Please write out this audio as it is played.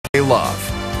love.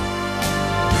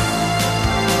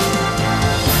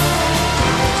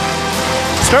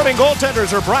 Starting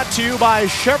goaltenders are brought to you by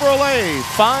Chevrolet.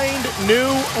 Find new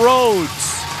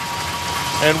roads.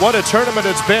 And what a tournament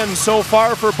it's been so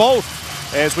far for both,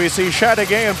 as we see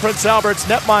Chateauguay and Prince Albert's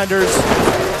netminders.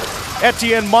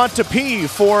 Etienne Montepie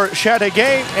for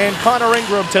Chateauguay and Connor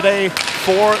Ingram today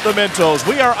for the Mintos.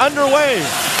 We are underway.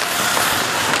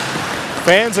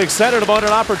 Fans excited about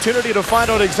an opportunity to find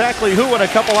out exactly who in a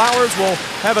couple hours will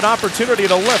have an opportunity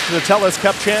to lift the Télus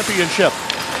Cup Championship.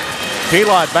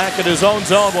 Pilot back in his own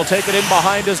zone will take it in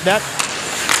behind his net.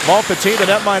 Montpetit, the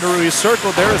netminder who he's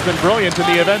circled there, has been brilliant in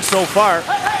the event so far.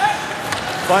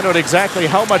 Find out exactly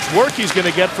how much work he's going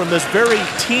to get from this very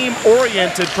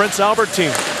team-oriented Prince Albert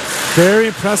team. Very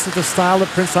impressive, the style of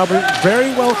Prince Albert. Very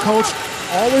well coached,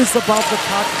 always above the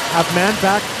puck, have man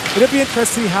back. It'll be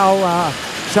interesting how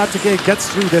Chateauguay gets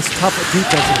through this tough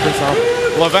defense in Prince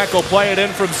Albert. Levesque will play it in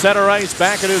from center ice,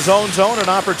 back in his own zone. An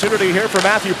opportunity here for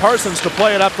Matthew Parsons to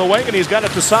play it up the wing, and he's got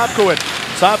it to Sopkowicz.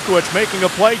 Sopkowicz making a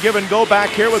play, give and go back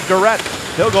here with Garrett.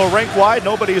 He'll go rink wide,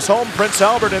 nobody's home. Prince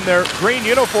Albert in their green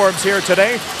uniforms here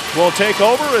today will take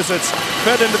over as it's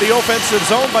fed into the offensive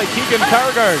zone by Keegan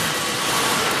Cargard.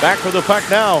 Back for the puck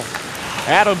now,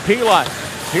 Adam Pilot.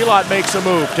 Pilot makes a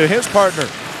move to his partner.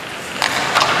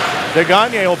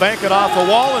 DeGagne will bank it off the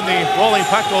wall, and the rolling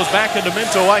puck goes back into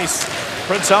Minto ice.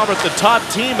 Prince Albert, the top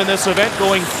team in this event,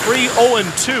 going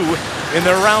 3-0-2 in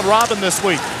their round robin this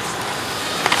week.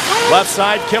 Left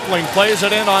side, Kipling plays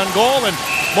it in on goal, and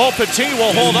Montpetit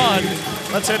will hold on.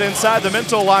 Let's head inside the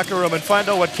Minto locker room and find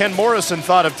out what Ken Morrison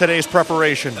thought of today's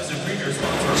preparation.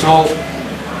 So,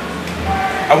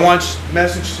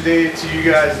 message today to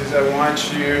you guys is I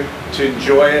want you to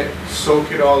enjoy it,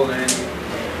 soak it all in,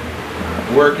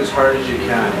 work as hard as you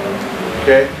can,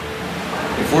 okay?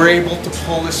 If we're able to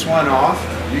pull this one off,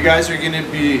 you guys are going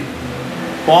to be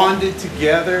bonded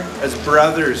together as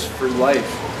brothers for life.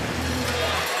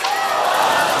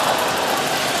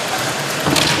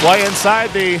 Play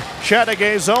inside the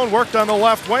Chateauguay zone, worked on the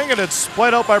left wing, and it's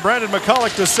played out by Brandon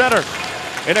McCulloch to center.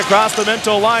 In across the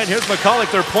Minto line, here's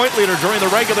McCulloch, their point leader during the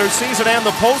regular season and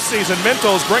the postseason.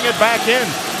 Mintos bring it back in.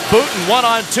 Booten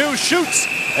 1-on-2, shoots,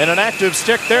 and an active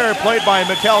stick there played by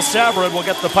Mikkel Savarin will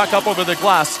get the puck up over the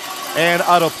glass and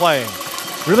out of play.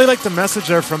 Really like the message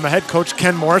there from the head coach,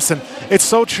 Ken Morrison. It's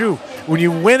so true. When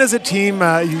you win as a team,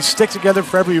 you stick together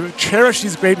forever. You cherish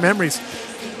these great memories.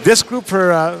 This group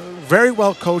are very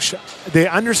well coached. They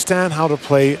understand how to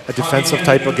play a defensive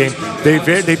type of game.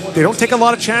 They don't take a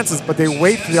lot of chances, but they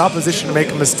wait for the opposition to make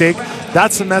a mistake.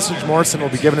 That's the message Morrison will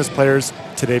be giving his players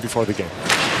today before the game.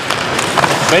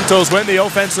 Mintos win the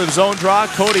offensive zone draw.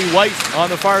 Cody White on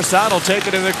the far side will take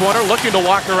it in the corner, looking to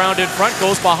walk around in front,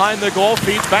 goes behind the goal,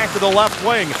 feeds back to the left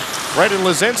wing. Brendan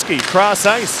Lazinski, cross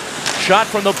ice. Shot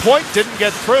from the point, didn't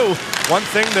get through. One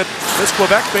thing that this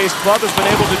Quebec-based club has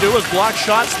been able to do is block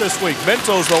shots this week.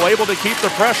 Mintos, though, able to keep the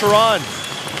pressure on.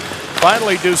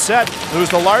 Finally, Doucette, who's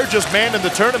the largest man in the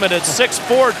tournament at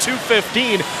 6'4",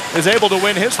 215, is able to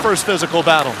win his first physical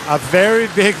battle. A very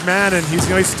big man, and he's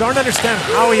starting to understand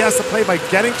how he has to play by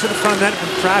getting to the front net and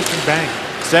crash and bang.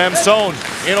 Samson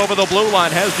in over the blue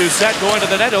line, has Doucette going to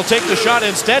the net. He'll take the shot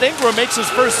instead. Ingram makes his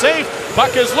first save.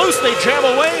 Puck is loose, they jam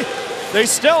away. They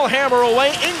still hammer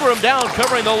away. Ingram down,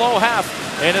 covering the low half.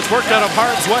 And it's worked out of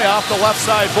harm's way off the left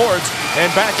side boards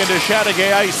and back into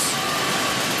Chateauguay ice.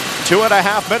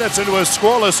 2.5 minutes into a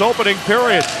scoreless opening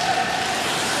period.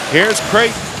 Here's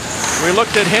Crate. We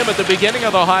looked at him at the beginning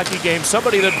of the hockey game.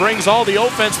 Somebody that brings all the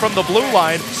offense from the blue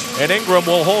line. And Ingram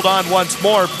will hold on once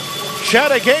more.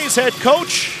 Chateaugay's head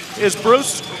coach is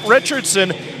Bruce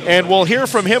Richardson. And we'll hear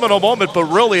from him in a moment, but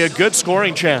really a good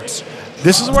scoring chance.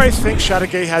 This is where I think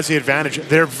Chateauguay has the advantage.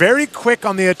 They're very quick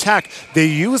on the attack. They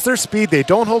use their speed. They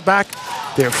don't hold back.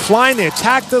 They're flying. They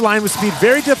attack the line with speed.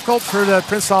 Very difficult for the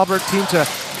Prince Albert team to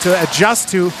adjust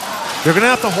to. They're going to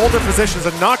have to hold their positions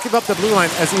and not give up the blue line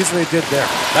as easily as they did there.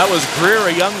 That was Greer,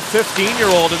 a young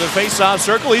 15-year-old in the face-off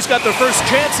circle. He's got the first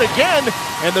chance again,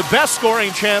 and the best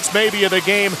scoring chance maybe of the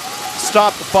game,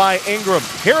 stopped by Ingram.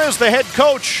 Here is the head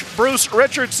coach, Bruce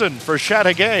Richardson, for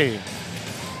Chateauguay.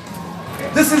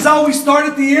 This is how we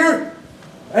started the year.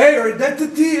 Hey, our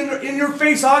identity in your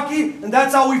face hockey, and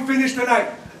that's how we finished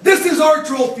tonight. This is our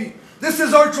trophy. This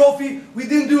is our trophy. We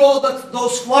didn't do all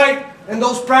those flight and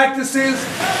those practices,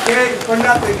 okay, for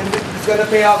nothing, and it's going to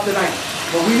pay out tonight.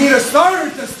 But we need a starter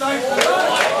to start.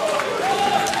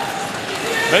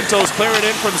 Mintos clear it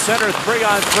in from center,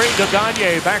 3-on-3.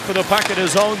 DeGagne back for the puck in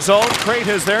his own zone. Crate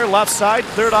is there, left side,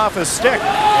 cleared off his stick.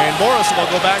 And Morrison will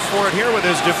go back for it here with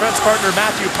his defense partner,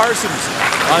 Matthew Parsons.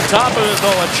 On top of it,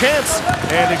 though, a chance.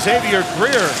 And Xavier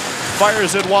Greer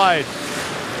fires it wide.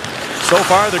 So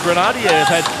far, the Grenadiers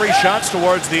have had 3 shots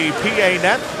towards the PA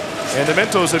net, and the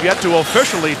Mintos have yet to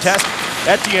officially test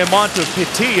Etienne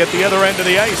Montepetit at the other end of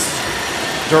the ice.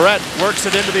 Durrett works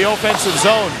it into the offensive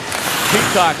zone.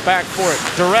 Peacock back for it.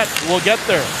 Durrett will get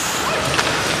there.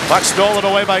 Puck stolen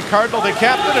away by Cardinal, the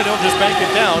captain, and he'll just bank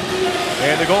it down.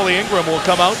 And the goalie Ingram will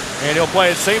come out, and he'll play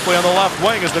it safely on the left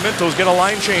wing as the Mintos get a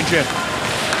line change in.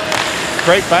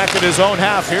 Crate back at his own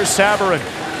half. Here's Savarin.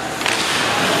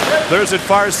 Clears it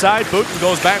far side. Booten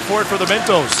goes back for it for the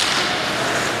Mintos.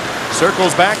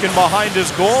 Circles back in behind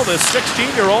his goal. The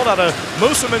 16-year-old out of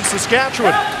Moosomin,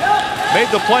 Saskatchewan. Made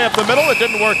the play up the middle. It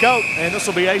didn't work out, and this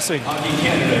will be icing.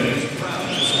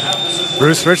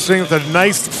 Bruce Richardson with a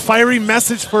nice, fiery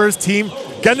message for his team.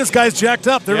 Getting his guys jacked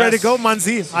up. They're ready to go,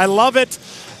 Munzie. I love it.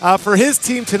 For his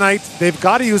team tonight, they've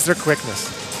got to use their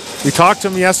quickness. We talked to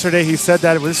him yesterday. He said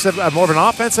that it was more of an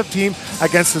offensive team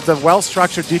against the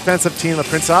well-structured defensive team of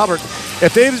Prince Albert.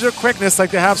 If they use their quickness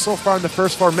like they have so far in the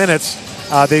first 4 minutes,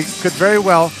 they could very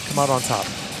well come out on top.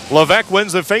 Levesque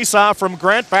wins the face-off from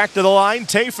Grant. Back to the line.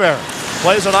 Tayfair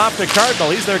plays it off to Cardinal.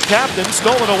 He's their captain.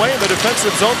 Stolen away in the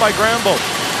defensive zone by Granville.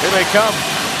 Here they come.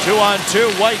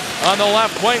 2-on-2. White on the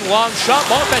left wing. Long shot.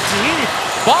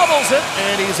 Monpetit bobbles it,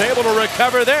 and he's able to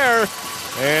recover there.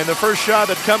 And the first shot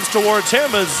that comes towards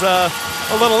him is a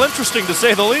little interesting, to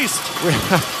say the least.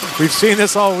 We've seen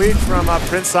this all week from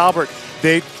Prince Albert.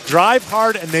 They drive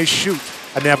hard and they shoot,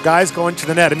 and they have guys going to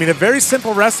the net. I mean, a very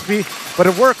simple recipe, but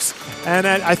it works. And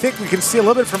I think we can see a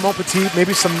little bit from Monpetit,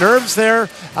 maybe some nerves there.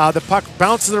 The puck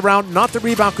bounces around, not the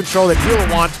rebound control that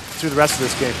he'll want through the rest of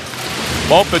this game.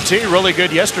 Monpetit, really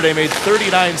good yesterday, made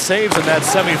 39 saves in that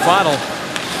semifinal.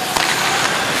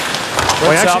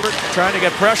 Prince Albert trying to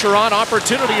get pressure on.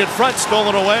 Opportunity in front,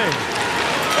 stolen away.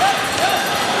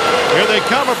 Here they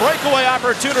come, a breakaway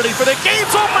opportunity for the game's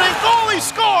opening goal. He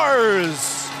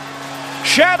scores!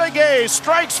 Chateauguay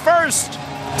strikes first.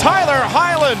 Tyler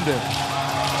Hyland.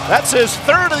 That's his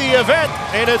 3rd of the event,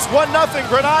 and it's 1-0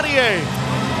 Grenadier.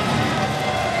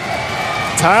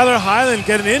 Tyler Hyland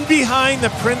getting in behind the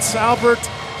Prince Albert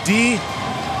D.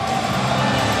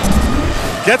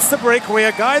 Gets the breakaway.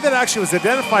 A guy that actually was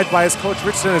identified by his coach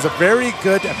Richardson as a very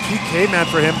good PK man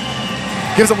for him.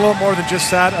 Gives him a little more than just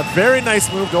that. A very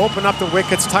nice move to open up the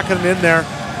wickets, tucking him in there.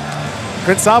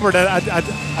 Prince Albert,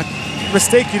 a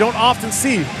mistake you don't often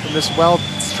see from this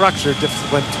well-structured,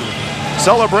 disciplined team.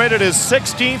 Celebrated his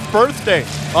 16th birthday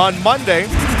on Monday.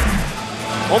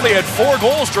 Only had 4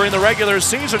 goals during the regular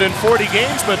season in 40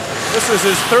 games, but this is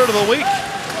his 3rd of the week.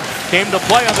 Came to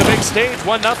play on the big stage,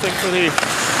 1-0 for the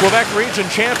Quebec Region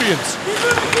champions.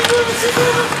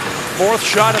 4th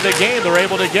shot of the game, they're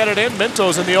able to get it in.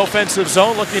 Mintos in the offensive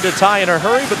zone, looking to tie in a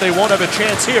hurry, but they won't have a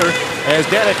chance here as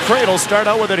Danik Crate will start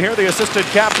out with it here, the assistant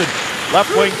captain.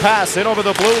 Left wing pass in over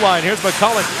the blue line. Here's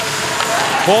McCulloch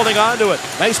holding on to it.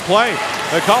 Nice play.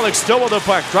 McCulloch still with the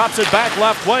puck, drops it back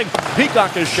left wing.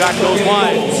 Peacock's shot goes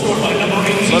wide.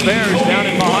 LeBerge down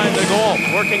in behind the goal,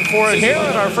 working for it here,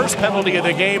 and our first penalty of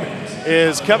the game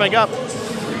is coming up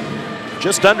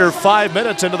just under 5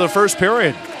 minutes into the first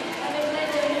period.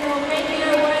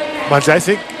 Munch, I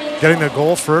think getting the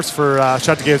goal first for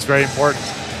Chateauguay is very important.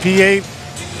 PA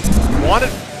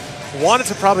wanted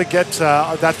to probably get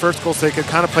that first goal so they could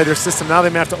kind of play their system. Now they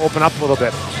may have to open up a little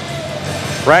bit.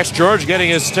 Brax George getting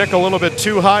his stick a little bit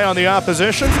too high on the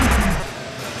opposition.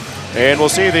 And we'll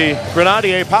see the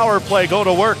Grenadier power play go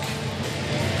to work.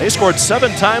 They scored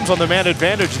 7 times on the man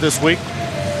advantage this week.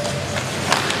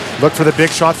 Look for the big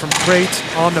shot from Crate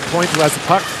on the point, who has the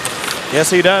puck.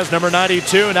 Yes, he does. Number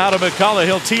 92, now to McCulloch.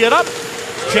 He'll tee it up.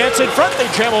 Chance in front, they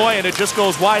jam away, and it just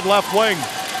goes wide left wing.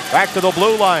 Back to the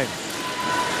blue line.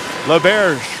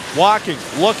 LeBerge walking,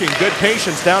 looking, good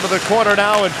patience down to the corner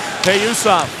now, and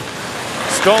Payusov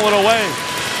stolen away.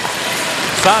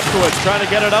 Sotkowitz trying to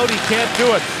get it out, he can't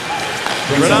do it.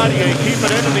 Grenadier keep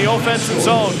it in the offensive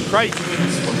zone. Crate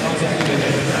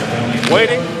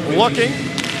waiting, looking.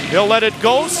 He'll let it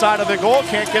go, side of the goal,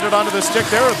 can't get it onto the stick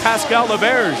there with Pascal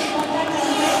LeBerge.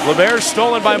 LeBerge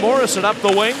stolen by Morrison up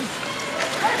the wing.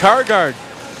 Cargard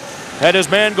had his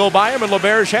man go by him, and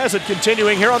LeBerge has it,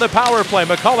 continuing here on the power play.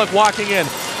 McCulloch walking in.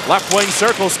 Left wing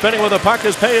circle, spinning with the puck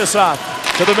is Payasov.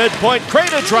 To the midpoint,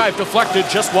 Crate a drive deflected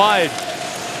just wide.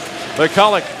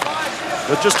 McCulloch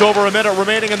with just over a minute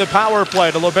remaining in the power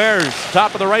play to LeBerge.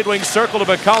 Top of the right wing circle to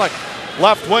McCulloch.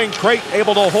 Left wing, Crate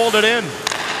able to hold it in.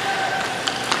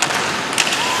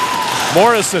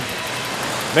 Morrison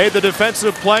made the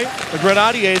defensive play. The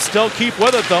Grenadiers still keep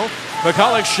with it though.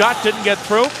 McCulloch's shot didn't get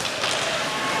through.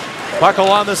 Puck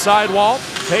along the sidewall.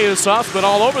 Payasov's been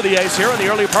all over the ice here in the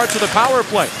early parts of the power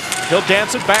play. He'll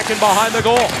dance it back in behind the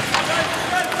goal.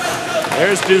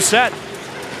 There's Doucette.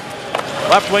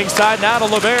 Left wing side now to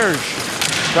LeBerge.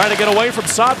 Trying to get away from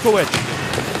Sobkowicz.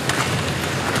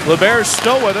 LeBerge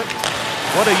still with it.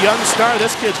 What a young star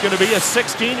this kid's going to be, a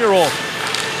 16-year-old.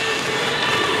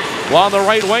 While on the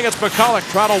right wing, it's McCulloch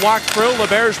trying to walk through.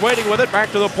 LeBerge waiting with it.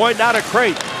 Back to the point, now to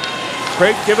Crate.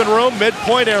 Crate given room,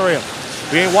 midpoint area.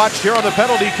 Being watched here on the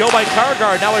penalty kill by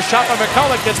Kargard. Now a shot by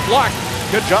McCulloch gets blocked.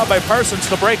 Good job by Parsons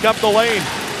to break up the lane.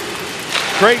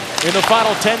 Crate in the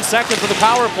final 10 seconds of the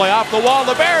power play. Off the wall,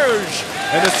 LeBerge.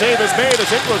 And the save is made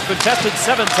as Ingram's been tested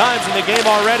 7 times in the game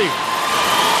already.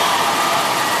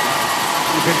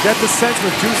 You can get the sense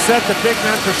with Doucette, the big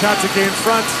man for Chateauguay in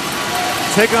front,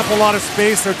 taking up a lot of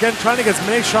space. They're again trying to get as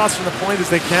many shots from the point as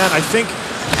they can. I think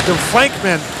the flank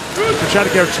men for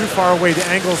Chateauguay are too far away. The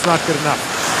angle's not good enough.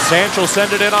 Sanch will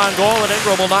send it in on goal, and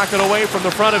Ingram will knock it away from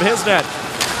the front of his net.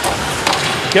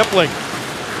 Kipling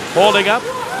holding up.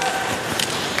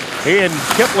 He and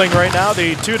Kipling right now,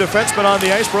 the two defensemen on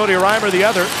the ice. Brody Reimer the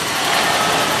other.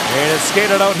 And it's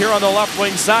skated out here on the left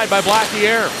wing side by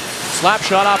Blaquier. Slap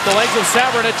shot off the legs of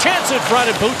Savard. A chance in front,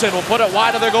 and Boutin will put it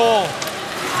wide of the goal.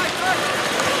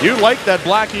 You like that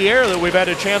Blaquier that we've had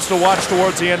a chance to watch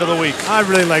towards the end of the week. I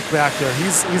really like Blaquier.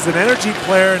 He's an energy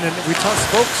player, and we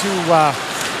spoke to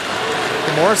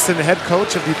Morrison, the head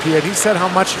coach of VP, and he said how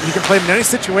much he can play him in any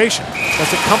situation.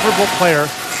 That's a comfortable player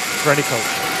for any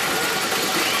coach.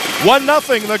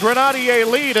 1-0 the Grenadier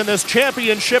lead in this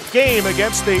championship game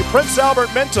against the Prince Albert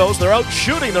Mintos. They're out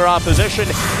shooting their opposition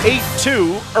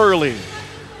 8-2 early.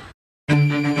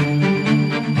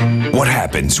 What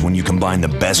happens when you combine the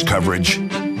best coverage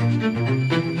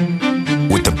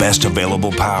with the best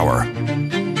available power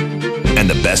and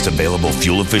the best available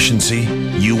fuel efficiency?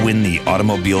 You win the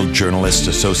Automobile Journalists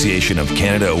Association of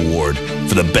Canada Award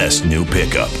for the best new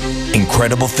pickup.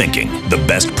 Incredible thinking, the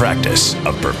best practice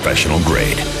of professional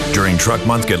grade. During truck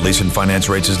month, get lease and finance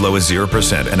rates as low as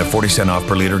 0% and a 40-cent off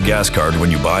per liter gas card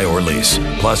when you buy or lease.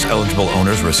 Plus, eligible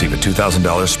owners receive a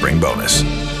 $2,000 spring bonus.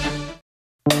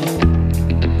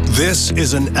 This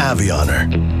is an Avioner.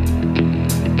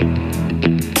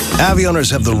 Avioners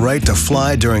have the right to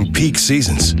fly during peak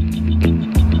seasons.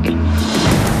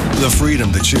 The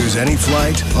freedom to choose any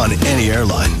flight on any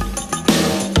airline.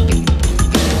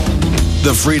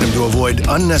 The freedom to avoid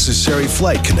unnecessary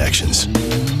flight connections.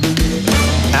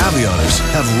 Avioners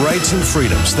have rights and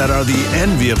freedoms that are the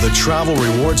envy of the travel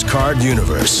rewards card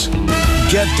universe.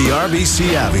 Get the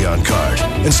RBC Avion card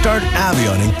and start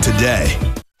avioning today.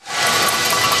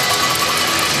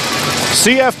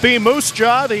 CFB Moose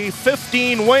Jaw, the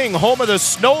 15 wing, home of the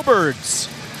Snowbirds.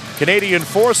 Canadian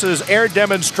Forces Air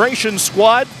Demonstration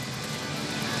Squad.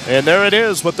 And there it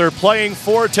is, what they're playing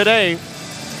for today.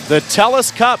 The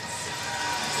Télus Cup,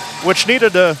 which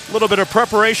needed a little bit of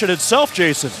preparation itself,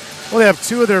 Jason. Well, they have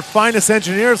two of their finest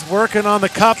engineers working on the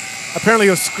cup. Apparently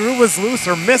a screw was loose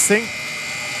or missing.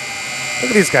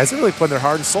 Look at these guys. They're really putting their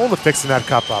heart and soul into fixing that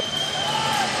cup up.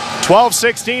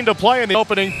 12:16 to play in the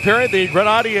opening period. The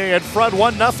Grenadier in front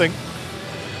 1-0.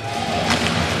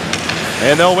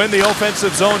 And they'll win the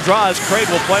offensive zone draw as Craig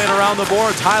will play it around the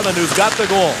boards. Highland, who's got the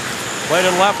goal. Played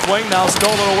in left wing, now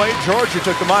stolen away. George, who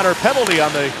took the minor penalty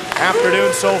on the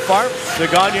afternoon so far. De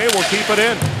Gagné will keep it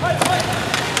in.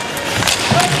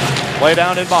 Play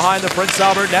down in behind the Prince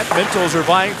Albert net. Mintos are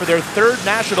vying for their 3rd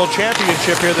national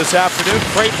championship here this afternoon.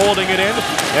 Crate holding it in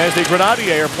as the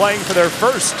Grenadier are playing for their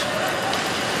 1st.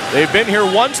 They've been here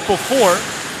once before.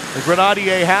 The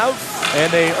Grenadier have,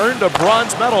 and they earned a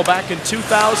bronze medal back in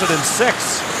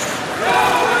 2006.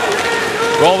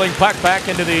 Rolling puck back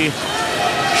into the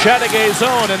Chateauguay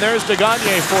zone, and there's De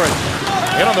Gagné for it.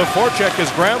 In on the forecheck is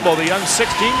Gramble, the young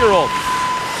 16-year-old.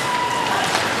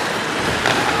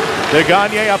 De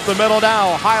Gagné up the middle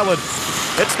now. Highland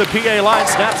hits the PA line,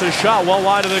 snaps a shot well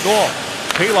wide of the goal.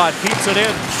 Pilot keeps it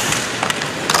in.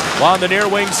 While on the near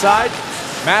wing side,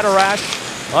 Matarash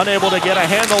unable to get a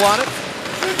handle on it.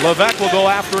 Levesque will go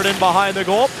after it in behind the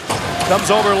goal. Comes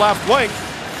over left wing,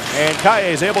 and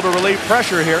Kaye is able to relieve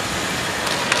pressure here.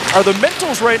 Are the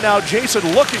Mintos right now, Jason,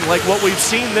 looking like what we've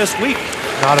seen this week?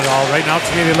 Not at all. Right now,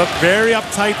 to me, they look very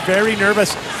uptight, very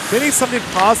nervous. They need something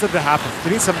positive to happen.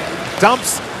 They need some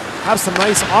dumps, have some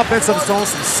nice offensive zones,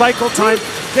 some cycle time,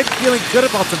 get feeling good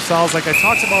about themselves like I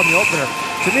talked about in the opener.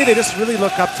 To me, they just really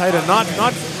look uptight and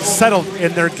not settled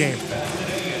in their game.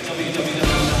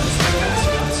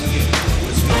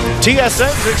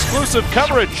 TSN's exclusive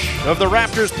coverage of the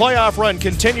Raptors playoff run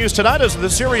continues tonight as the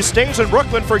series stays in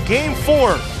Brooklyn for Game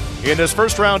 4. In this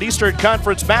first round Eastern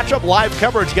Conference matchup, live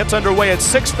coverage gets underway at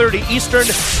 6:30 Eastern,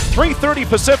 3:30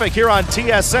 Pacific here on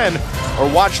TSN, or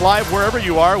watch live wherever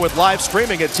you are with live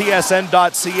streaming at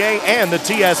tsn.ca and the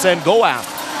TSN Go app.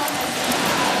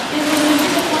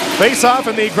 Face off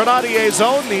in the Grenadier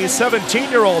zone. The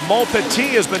 17-year-old Mo Petit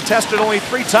has been tested only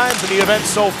 3 times in the event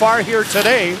so far here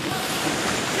today.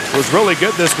 Was really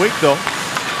good this week, though.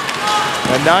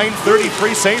 A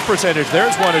 .933 save percentage.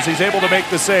 There's one as he's able to make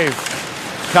the save.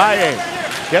 Kaye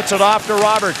gets it off to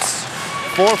Roberts.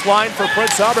 4th line for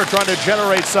Prince Albert trying to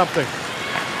generate something.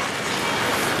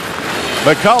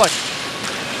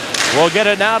 McCulloch will get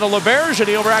it now to LeBerge, and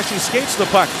he actually skates the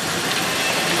puck.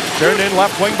 Turned in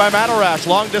left wing by Matarash.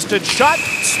 Long distance shot,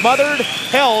 smothered,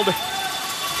 held.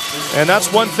 And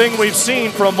that's one thing we've seen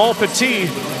from Mo Petit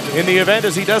in the event,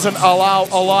 is he doesn't allow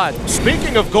a lot.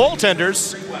 Speaking of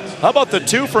goaltenders, how about the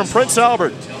 2 from Prince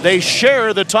Albert? They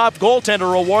share the top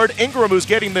goaltender award. Ingram, who's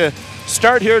getting the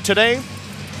start here today.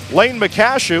 Lane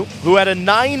McCashew, who had a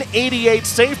 .988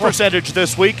 save percentage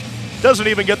this week, doesn't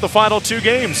even get the final 2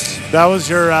 games. That was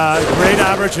your grade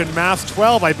average in Math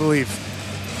 12, I believe.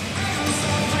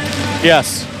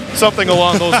 Yes, something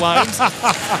along those lines.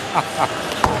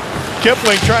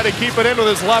 Kipling trying to keep it in with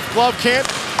his left glove, can't.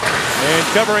 And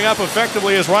covering up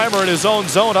effectively is Reimer in his own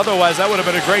zone. Otherwise, that would have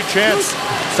been a great chance.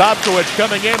 Sobkowicz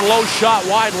coming in, low shot,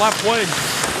 wide left wing.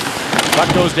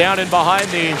 Puck goes down in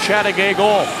behind the Chateauguay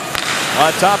goal.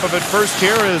 On top of it first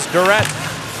here is Durrett.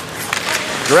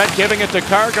 Durrett giving it to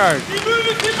Kargard.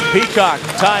 Peacock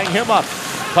tying him up.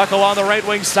 Puck along the right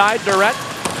wing side, Durrett.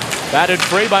 Batted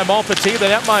free by Montpetit, the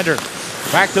netminder.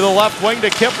 Back to the left wing to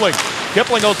Kipling.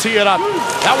 Kipling will tee it up.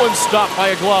 That one's stopped by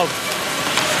a glove.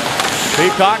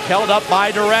 Peacock held up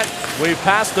by Durrett. We've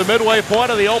passed the midway point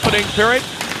of the opening period.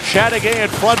 Chateauguay in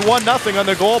front 1-0 on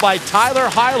the goal by Tyler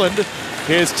Hyland.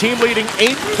 His team-leading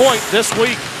 8th point this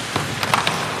week.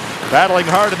 Battling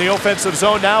hard in the offensive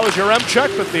zone now is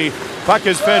Yaremchuk, but the puck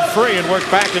is fed free and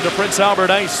worked back into Prince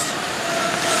Albert ice.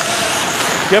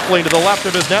 Kipling to the left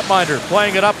of his netminder,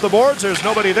 playing it up the boards. There's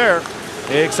nobody there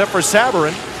except for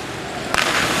Sabarin,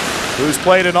 who's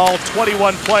played in all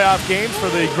 21 playoff games for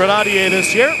the Grenadier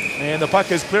this year. And the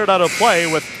puck is cleared out of play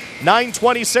with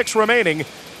 9:26 remaining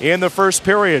in the first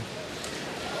period.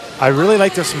 I really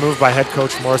like this move by head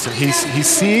coach Morrison. He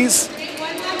sees.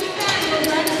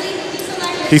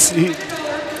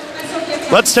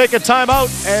 Let's take a timeout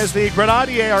as the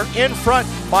Grenadier are in front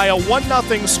by a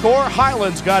 1-0 score.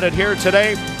 Highlands got it here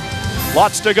today.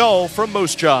 Lots to go from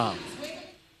Moose Jaw.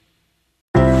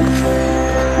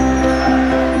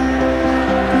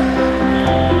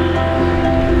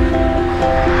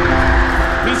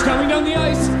 He's coming down the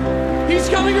ice. He's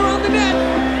coming around the net.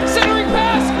 Centering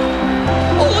pass.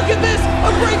 Oh, look at this.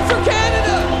 A break for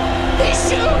Canada. He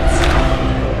shoots.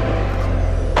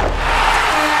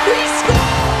 He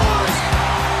scores.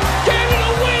 Canada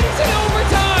wins in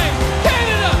overtime.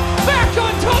 Canada back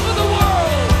on top of the world.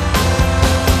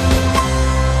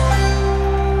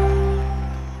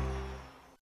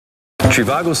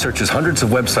 Trivago searches hundreds of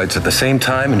websites at the same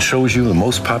time and shows you the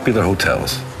most popular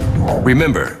hotels.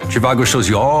 Remember, Trivago shows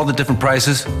you all the different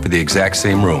prices for the exact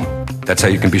same room. That's how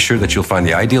you can be sure that you'll find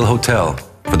the ideal hotel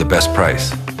for the best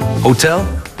price. Hotel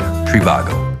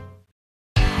Trivago.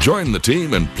 Join the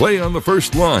team and play on the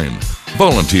first line.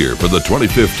 Volunteer for the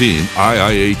 2015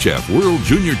 IIHF World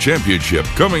Junior Championship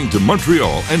coming to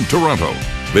Montreal and Toronto.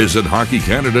 Visit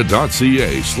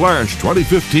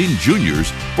hockeycanada.ca/2015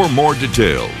 juniors for more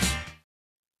details.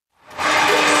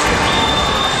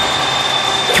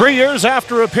 3 years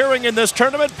after appearing in this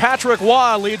tournament, Patrick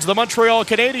Waugh leads the Montreal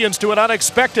Canadiens to an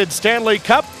unexpected Stanley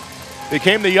Cup.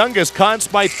 Became the youngest Conn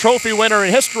Smythe Trophy winner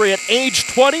in history at age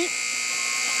 20.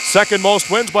 Second most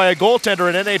wins by a goaltender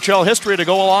in NHL history to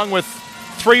go along with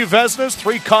 3 Vezinas,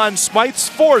 3 Conn Smythes,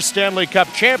 4 Stanley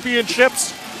Cup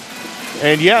championships.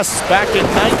 And yes, back in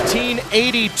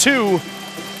 1982,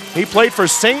 he played for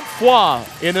St. Foy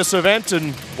in this event.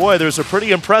 And boy, there's a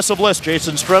pretty impressive list.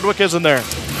 Jason Strudwick isn't there.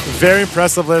 Very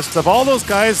impressive list. Of all those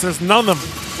guys, there's none of them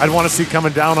I'd want to see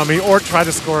coming down on me or try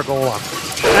to score a goal on.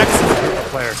 Excellent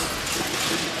players.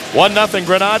 1-0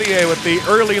 Grenadier with the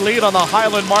early lead on the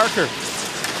Highland marker.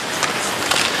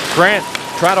 Grant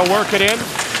trying to work it in.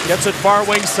 Gets it far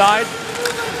wing side.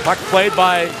 Puck played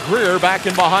by Greer back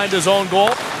in behind his own goal.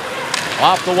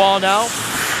 Off the wall now.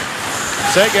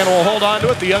 Sagan will hold on to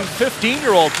it. The young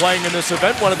 15-year-old playing in this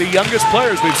event. One of the youngest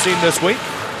players we've seen this week.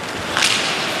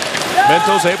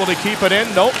 Mento's able to keep it in.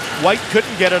 Nope, White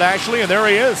couldn't get it actually, and there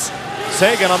he is.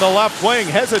 Sagan on the left wing,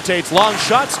 hesitates. Long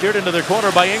shot steered into the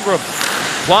corner by Ingram.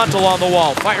 Plantel on the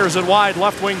wall, fires it wide,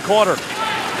 left wing corner.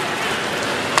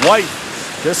 White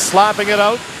just slapping it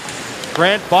out.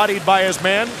 Grant bodied by his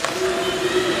man.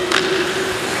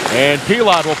 And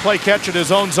Pilot will play catch in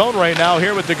his own zone right now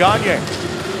here with Degagne.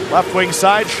 Left wing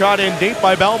side, shot in deep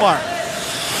by Belmar.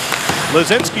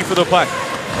 Lazinski for the puck.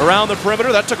 around the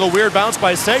perimeter. That took a weird bounce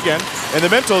by Seguin. And the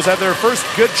Mintos have their first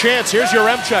good chance. Here's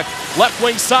Yaremchuk. Left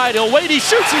wing side. He'll wait. He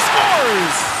shoots. He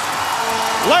scores.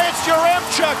 Lance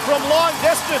Yaremchuk from long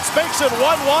distance makes it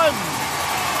 1-1.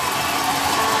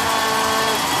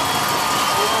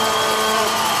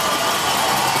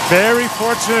 Very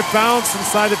fortunate bounce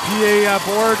inside the PA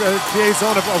board, PA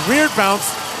zone. A weird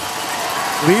bounce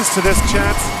leads to this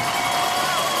chance.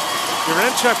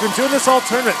 Yaremchuk been doing this all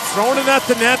tournament, throwing it at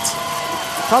the net.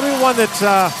 Probably one that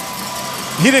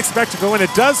he didn't expect to go in.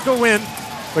 It does go in,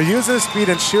 but using his speed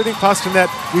and shooting pucks to net.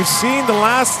 We've seen the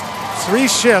last 3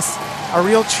 shifts a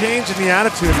real change in the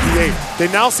attitude of PA. They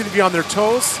now seem to be on their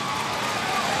toes.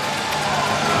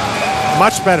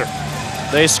 Much better.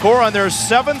 They score on their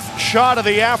 7th shot of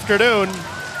the afternoon.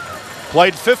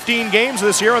 Played 15 games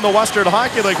this year in the Western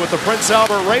Hockey League with the Prince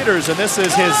Albert Raiders, and this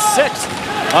is his 6th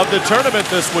of the tournament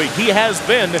this week. He has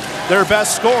been their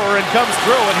best scorer and comes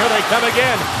through, and here they come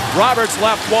again. Roberts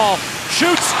left wall,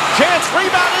 shoots, chance,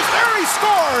 rebound is there, he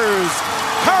scores!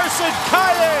 Carson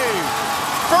Kaye,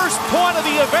 first point of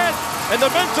the event, and the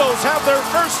Mintos have their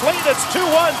first lead. It's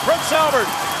 2-1 Prince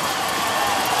Albert.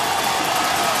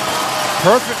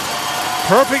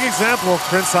 Perfect example of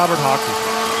Prince Albert hockey.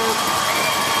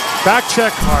 Back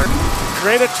check hard.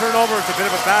 Create a turnover. It's a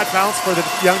bit of a bad bounce for the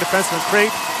young defenseman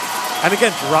Crate. And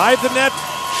again, drive the net,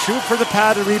 shoot for the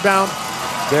pad and rebound.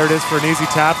 There it is for an easy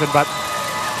tap in. But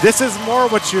this is more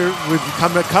what we've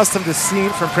become accustomed to seeing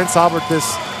from Prince Albert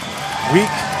this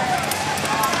week.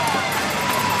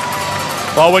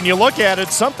 Well, when you look at it,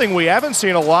 something we haven't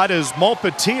seen a lot is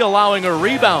Montpetit allowing a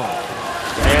rebound.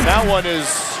 And that one is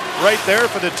right there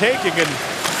for the taking, and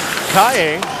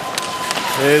Kaye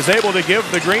is able to give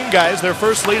the Green guys their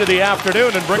first lead of the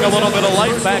afternoon and bring a little bit of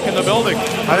life back in the building.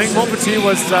 I think Montpetit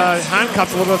was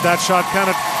handcuffed a little bit of that shot,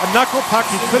 kind of a knuckle puck.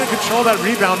 He couldn't control that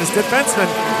rebound. His defenseman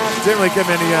didn't really give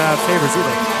him any favors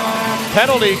either.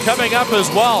 Penalty coming up as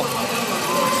well.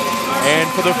 And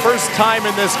for the first time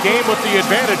in this game with the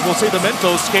advantage, we'll see the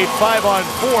Mintos skate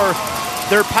 5-on-4.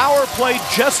 Their power play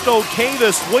just okay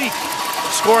this week,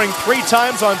 scoring 3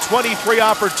 times on 23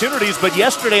 opportunities, but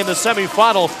yesterday in the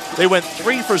semifinal, they went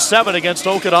 3 for 7 against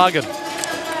Okanagan.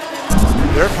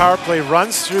 Their power play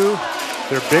runs through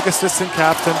their big assistant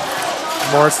captain,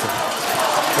 Morrison.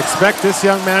 Expect this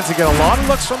young man to get a lot of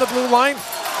looks from the blue line.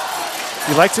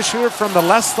 He likes to shoot it from the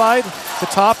left side to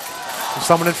top. There's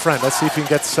someone in front. Let's see if he can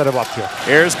get set up here.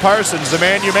 Here's Parsons, the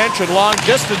man you mentioned, long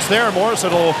distance there.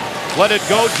 Morrison will let it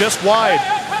go just wide.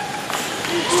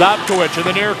 Sobkowicz in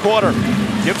the near quarter.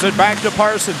 Gives it back to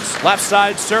Parsons. Left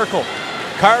side circle.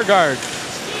 Kargard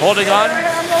holding on.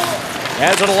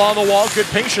 Has it along the wall. Good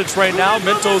patience right now.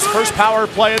 Minto's first power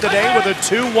play of the day with a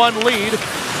 2-1 lead.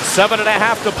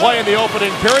 7.5 to play in the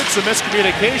opening period. Some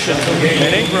miscommunication.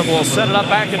 And Ingram will set it up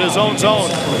back in his own zone.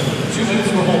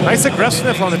 Nice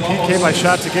aggressiveness on the PK by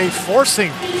Chateauguay,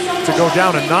 forcing to go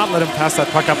down and not let him pass that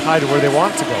puck up high to where they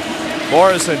want it to go.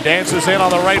 Morrison dances in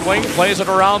on the right wing, plays it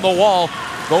around the wall.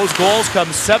 Those goals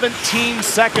come 17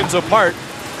 seconds apart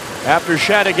after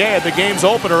Chateauguay had the game's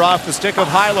opener off the stick of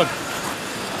Highland.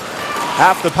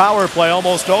 Half the power play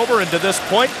almost over, and to this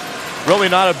point, really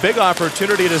not a big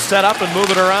opportunity to set up and move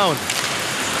it around.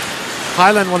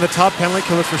 Highland, one of the top penalty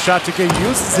killers for Chateauguay,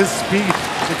 uses his speed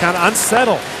to kind of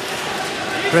unsettle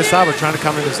Prince Albert trying to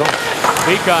come into the zone.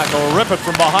 Peacock will rip it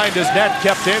from behind his net,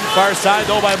 kept in, far side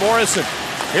though by Morrison.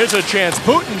 Here's a chance,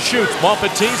 Putin shoots,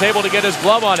 Montpetit's able to get his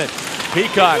glove on it.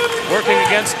 Peacock working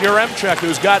against Yaremchuk,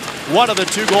 who's got one of the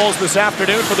 2 goals this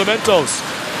afternoon for the Mintos.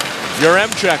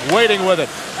 Yaremchuk waiting with it,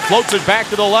 floats it back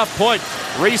to the left point.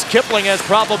 Reese Kipling has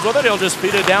problems with it, he'll just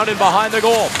feed it down in behind the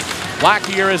goal.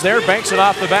 Blackier is there, banks it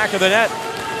off the back of the net.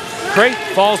 Crate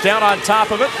falls down on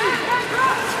top of it.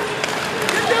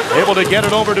 Able to get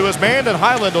it over to his man, and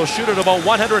Highland will shoot it about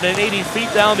 180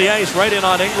 feet down the ice, right in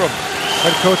on Ingram.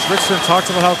 Head coach Richardson talks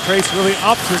about how Crate's really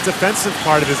upped his defensive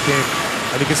part of his game.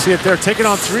 And you can see it there, taking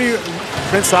on 3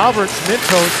 Prince Albert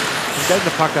Mintos and getting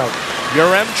the puck out.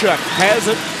 Yaremchuk has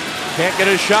it. Can't get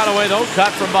his shot away though.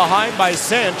 Cut from behind by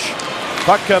Cinch.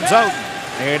 Puck comes out,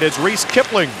 and it's Reese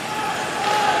Kipling,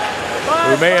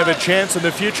 who may have a chance in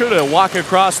the future to walk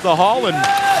across the hall and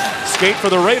skate for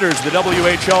the Raiders, the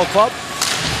WHL club.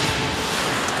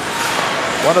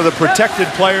 One of the protected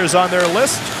players on their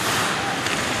list.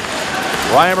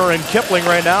 Reimer and Kipling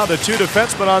right now, the 2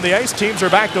 defensemen on the ice. Teams are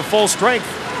back to full strength.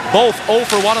 Both 0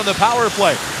 for 1 on the power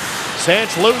play.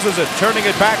 Sanch loses it, turning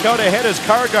it back out ahead is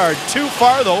Kargard. Too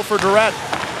far though for Durrett.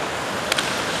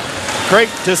 Crate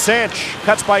to Sanch,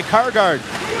 cuts by Kargard.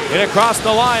 In across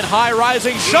the line, high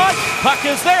rising shot. Puck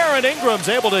is there, and Ingram's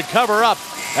able to cover up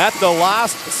at the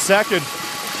last second.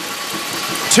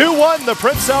 2-1, the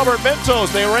Prince Albert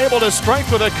Mintos. They were able to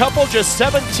strike with a couple just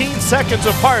 17 seconds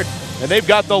apart, and they've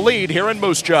got the lead here in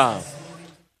Moose Jaw.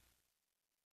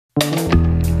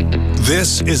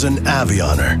 This is an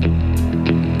Avioner.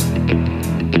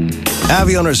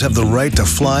 Avioners have the right to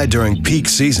fly during peak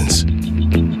seasons.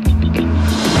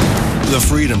 The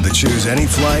freedom to choose any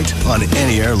flight on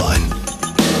any airline.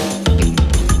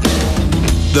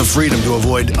 The freedom to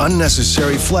avoid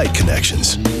unnecessary flight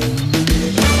connections.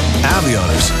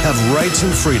 Avioners have rights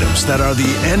and freedoms that are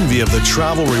the envy of the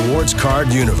travel rewards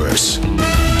card universe.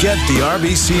 Get the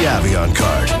RBC Avion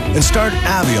card and start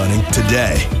avioning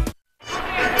today.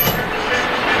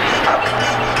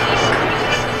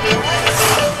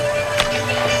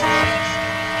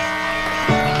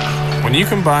 When you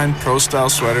combine pro-style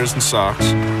sweaters and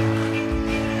socks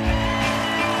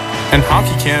and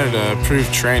Hockey Canada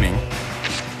approved training,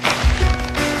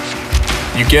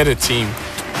 you get a team.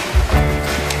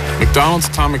 McDonald's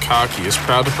Atomic Hockey is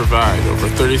proud to provide over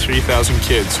 33,000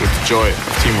 kids with the joy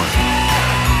of teamwork.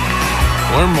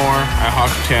 Learn more at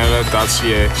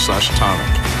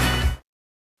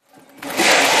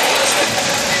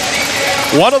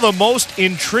hockeycanada.ca/atomic. One of the most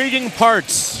intriguing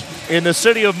parts in the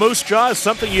city of Moose Jaw is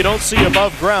something you don't see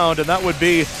above ground, and that would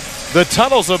be the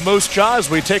tunnels of Moose Jaw. As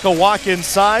we take a walk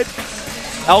inside,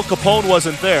 Al Capone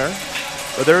wasn't there,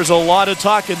 but there's a lot of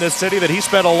talk in this city that he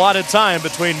spent a lot of time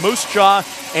between Moose Jaw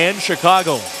and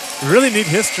Chicago. Really neat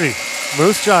history.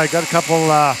 Moose Jaw got a couple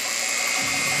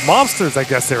mobsters, I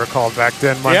guess they were called back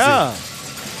then. Muncie. Yeah.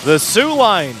 The Sioux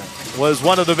Line was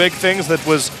one of the big things that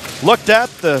was looked at.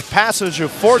 The passage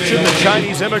of fortune, the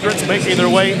Chinese immigrants making their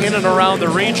way in and around the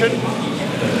region.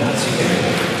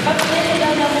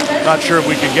 Not sure if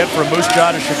we can get from Moose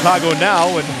Jaw to Chicago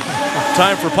now, and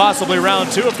time for possibly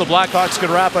round two if the Blackhawks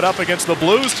can wrap it up against the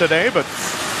Blues today, but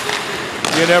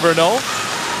you never know.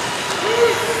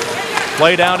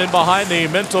 Play down in behind the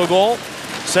Minto goal,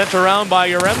 sent around by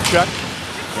Yaremchuk,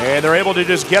 and they're able to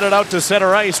just get it out to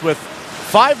center ice with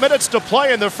 5 minutes to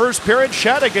play in the first period.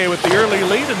 Chateauguay with the early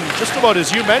lead, and just about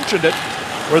as you mentioned it,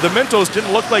 where the Mintos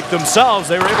didn't look like themselves,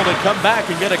 they were able to come back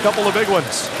and get a couple of big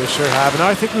ones. They sure have. And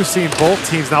I think we've seen both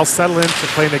teams now settle into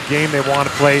playing the game they want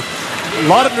to play. A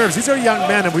lot of nerves. These are young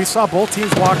men, and we saw both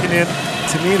teams walking in.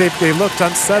 To me, they looked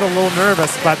unsettled, a little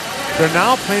nervous, but they're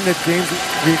now playing the games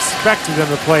we expected them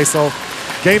to play. So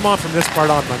game on from this part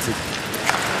on, Muncie.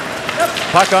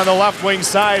 Puck on the left wing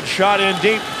side, shot in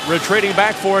deep. Retreating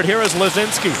back for it here is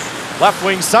Lazinski. Left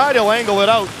wing side, he'll angle it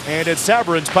out, and it's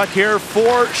Sabourin's puck here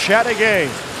for Chateauguay.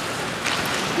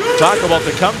 Talk about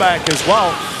the comeback as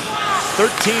well.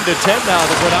 13-10 now.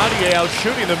 The Grenadier out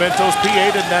shooting the Mintos.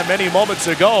 PA didn't have many moments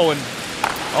ago, and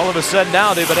all of a sudden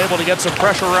now they've been able to get some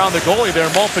pressure around the goalie there.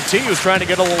 Montpetit who's trying to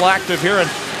get a little active here and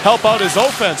help out his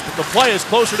offense, but the play is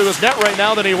closer to his net right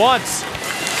now than he wants.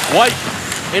 White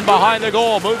in behind the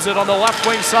goal, moves it on the left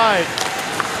wing side.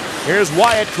 Here's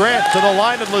Wyatt Grant to the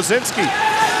line, and Lazinski.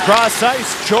 Cross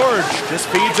ice, George just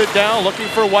feeds it down, looking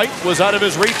for White, was out of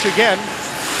his reach again.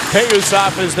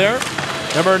 Payusov is there,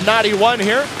 number 91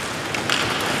 here.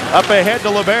 Up ahead to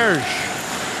LeBerge.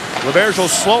 LeBerge will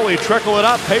slowly trickle it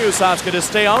up. Payusov's going to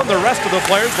stay on. The rest of the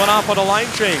players went off on a line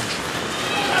change.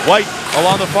 White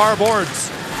along the far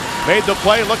boards. Made the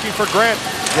play, looking for Grant.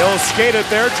 He'll skate it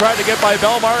there, tried to get by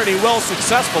Belmar, and he will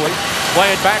successfully.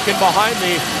 Play it back in behind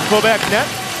the Quebec net.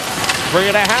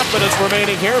 3.5 minutes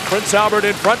remaining here. Prince Albert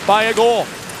in front by a goal.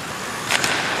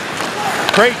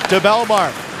 Crate to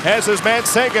Belmar. Has his man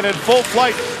Sagan in full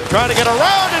flight. Trying to get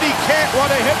around, and he can't.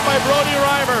 What a hit by Brody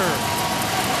Reimer.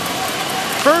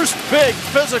 First big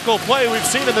physical play we've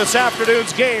seen in this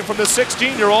afternoon's game from the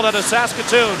 16-year-old out of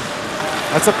Saskatoon.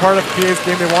 That's a part of PA's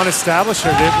game they want to establish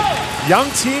here.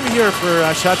 Young team here for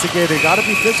Chateauguay. They got to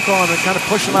be physical and kind of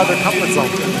push them out of their comfort zone.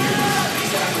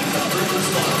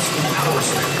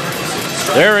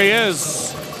 There he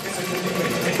is.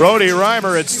 Brody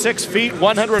Reimer at 6 feet,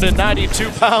 192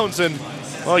 pounds, and,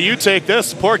 well, you take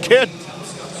this, poor kid.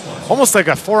 Almost like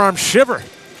a forearm shiver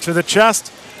to the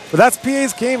chest. But that's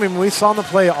PA's game, and we saw them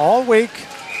play all week.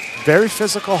 Very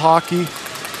physical hockey,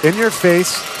 in your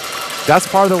face. That's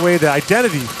part of the way, the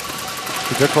identity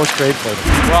that their coach created for them.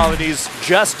 Well, and he's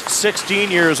just 16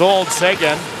 years old.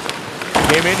 Sagan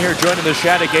came in here joining the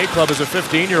Chateauguay club as a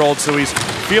 15-year-old, so he's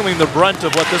feeling the brunt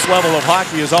of what this level of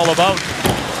hockey is all about.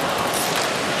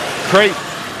 Crate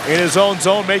in his own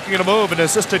zone making a move. An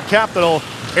assistant captain will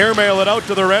airmail it out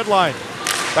to the red line.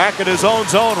 Back in his own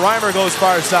zone, Reimer goes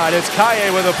far side. It's Kaye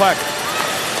with a puck.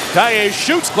 Kaye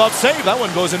shoots, glove save. That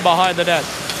one goes in behind the net.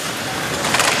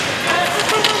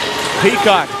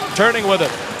 Peacock turning with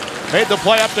it. Made the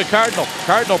play up to Cardinal.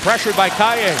 Cardinal pressured by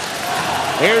Kaye.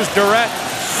 Here's Durrett.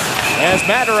 As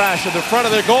Madarash at the front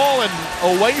of the goal and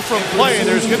away from play,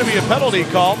 there's going to be a penalty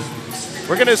call.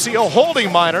 We're going to see a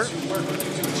holding minor.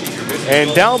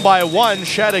 And down by 1,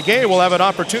 Chateauguay will have an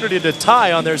opportunity to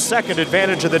tie on their second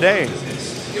advantage of the day.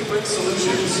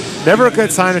 Never a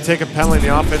good sign to take a penalty in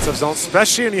the offensive zone,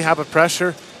 especially when you have a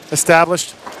pressure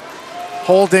established.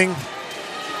 Holding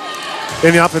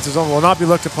in the offensive zone will not be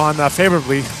looked upon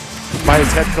favorably by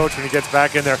his head coach when he gets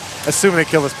back in there, assuming they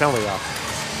kill this penalty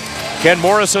off. Ken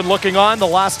Morrison looking on. The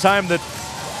last time that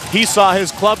he saw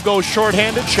his club go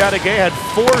shorthanded, Chateauguay had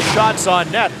 4 shots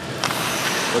on net.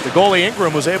 But the goalie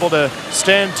Ingram was able to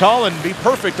stand tall and be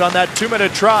perfect on that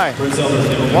 2-minute try.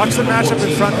 Watch the matchup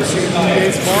in front between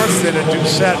Morrison and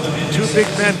Doucette. 2 big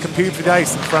men competing for the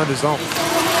ice in front of the zone.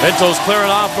 Minto's clearing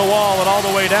off the wall and all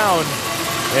the way down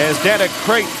as Danik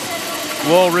Crate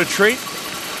will retreat.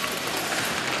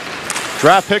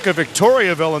 Draft pick of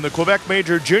Victoriaville in the Quebec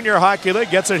Major Junior Hockey League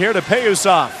gets it here to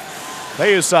Payusov.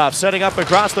 Payusov setting up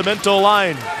across the Minto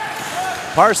line.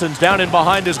 Parsons down in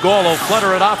behind his goal. He'll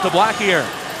flutter it off to Blackier.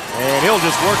 And he'll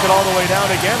just work it all the way down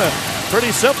again. A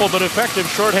pretty simple but effective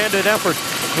shorthanded effort.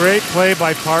 Great play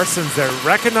by Parsons there.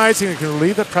 Recognizing he can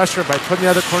relieve the pressure by putting the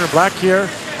other corner Blackier.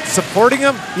 Supporting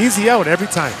him, easy out every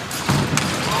time.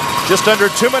 Just under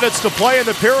 2 minutes to play in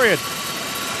the period.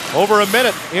 Over a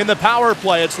minute in the power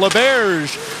play. It's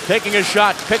LeBerge taking a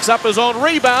shot, picks up his own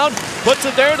rebound, puts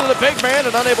it there to the big man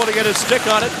and unable to get his stick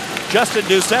on it. Justin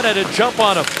Doucette had to jump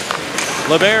on him.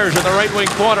 LeBerge in the right wing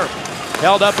corner.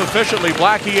 Held up efficiently.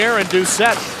 Blackier and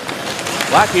Doucette.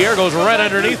 Blackier goes right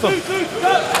underneath him.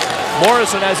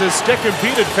 Morrison has his stick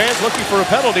impeded. Fans looking for a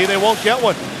penalty. They won't get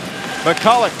one.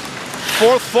 McCulloch,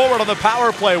 4th forward on the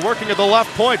power play, working at the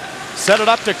left point. Set it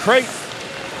up to Crate.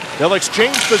 They'll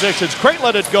exchange positions. Crate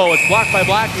let it go. It's blocked by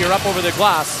Blackier up over the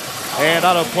glass and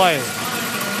out of play.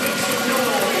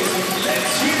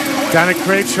 Danik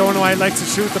Crate showing why he likes to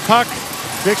shoot the puck.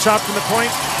 Big shot from the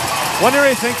point. One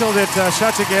area I think though that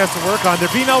Chateauguay has to work on,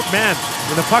 they're being outmanned.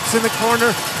 When the puck's in the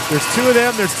corner, there's 2 of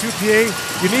them, there's 2 PA.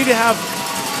 You need to have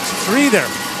 3 there.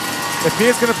 If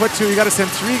PA's going to put 2, you got to send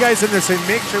 3 guys in there so you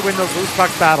make sure you win those loose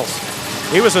puck battles.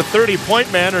 He was a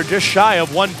 30-point man, or just shy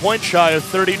of 1 point shy of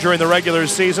 30 during the regular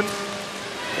season.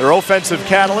 Their offensive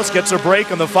catalyst gets a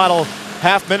break in the final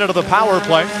half minute of the power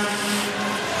play.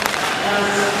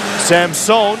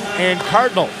 Samson and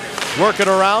Cardinal work it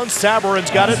around.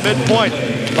 Sabarin's got it midpoint.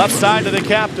 Left side to the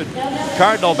captain.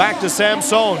 Cardinal back to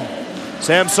Samson.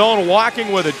 Samson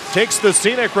walking with it. Takes the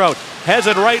scenic route. Has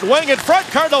it right wing in front.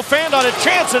 Cardinal fanned on a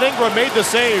chance and Ingram made the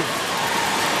save.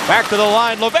 Back to the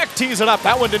line. Levesque tees it up.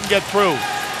 That one didn't get through.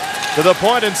 To the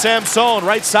point and Samson.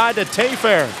 Right side to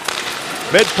Tayfair.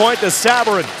 Midpoint to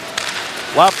Sabarin.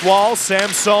 Left wall.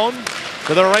 Samson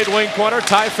to the right wing corner.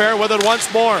 Tayfair with it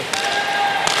once more.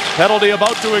 Penalty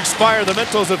about to expire. The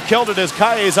Mintos have killed it as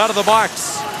Kaye's out of the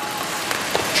box.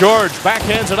 George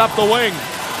backhands it up the wing.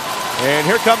 And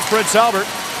here comes Prince Albert.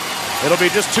 It'll be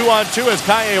just 2-on-2 as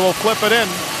Kaye will flip it in.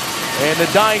 And the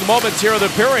dying moments here of the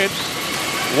period.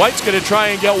 White's going to try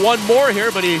and get one more here,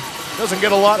 but he doesn't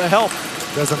get a lot of help.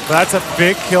 That's a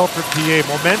big kill for PA.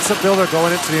 Momentum builder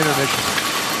going into the intermission.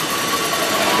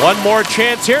 One more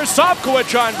chance here.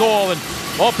 Sobkowicz on goal. And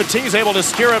Petit's able to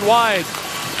steer it wide.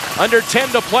 Under 10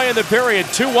 to play in the period.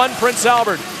 2-1 Prince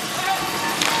Albert.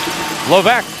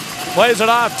 Levesque plays it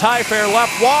off. Tayfair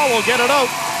left wall will get it out.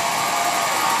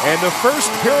 And the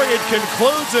first period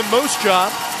concludes in Moose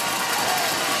Jaw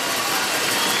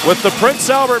with the Prince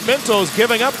Albert Mintos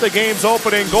giving up the game's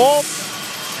opening goal.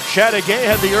 Chateauguay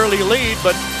had the early lead,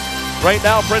 but right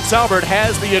now Prince Albert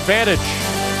has the advantage.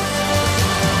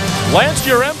 Lance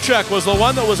Yaremchuk was the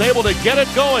one that was able to get it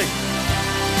going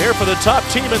here for the top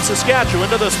team in Saskatchewan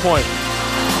to this point.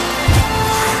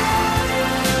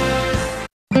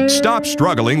 Stop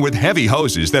struggling with heavy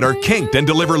hoses that are kinked and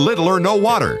deliver little or no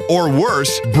water. Or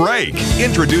worse, break.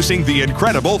 Introducing the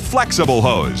incredible Flexible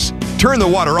Hose. Turn the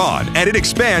water on and it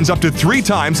expands up to 3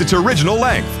 times its original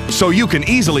length, so you can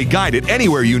easily guide it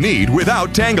anywhere you need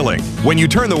without tangling. When you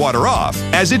turn the water off,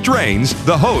 as it drains,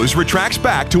 the hose retracts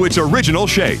back to its original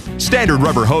shape. Standard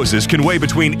rubber hoses can weigh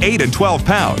between 8 and 12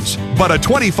 pounds, but a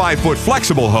 25-foot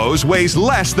flexible hose weighs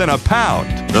less than a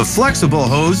pound. The Flexible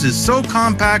Hose is so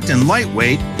compact and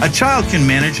lightweight, a child can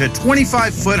manage a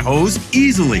 25-foot hose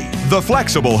easily. The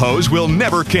Flexible Hose will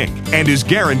never kink and is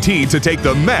guaranteed to take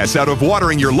the mess out of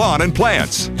watering your lawn and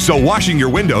plants. So washing your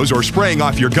windows or spraying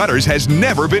off your gutters has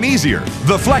never been easier.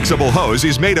 The Flexible Hose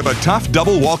is made of a tough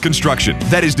double wall construction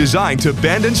that is designed to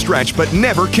bend and stretch but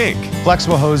never kink.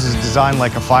 Flexible Hose is designed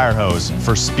like a fire hose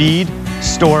for speed,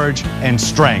 storage, and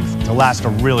strength to last a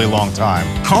really long time.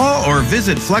 Call or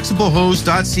visit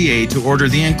flexiblehose.ca to order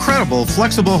the incredible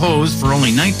flexible hose for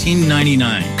only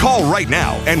 $19.99. Call right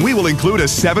now and we will include a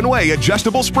 7-way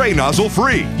adjustable spray nozzle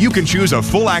free. You can choose a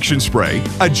full action spray,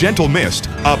 a gentle mist,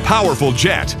 a powerful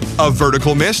jet, a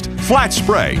vertical mist, flat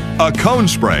spray, a cone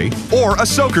spray, or a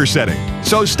soaker setting.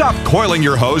 So stop coiling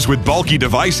your hose with bulky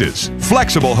devices.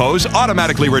 Flexible Hose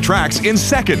automatically retracts in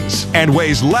seconds and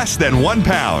weighs less than 1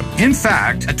 pound. In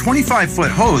fact, a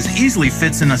 25-foot hose easily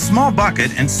fits in a small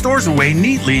bucket and stores away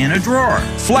neatly in a drawer.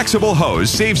 Flexible Hose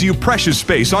saves you precious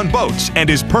space on boats and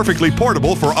is perfectly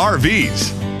portable for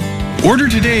RVs. Order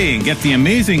today and get the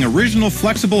amazing original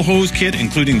flexible hose kit,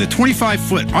 including the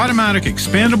 25-foot automatic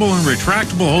expandable and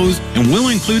retractable hose, and will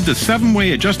include the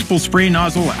 7-way adjustable spray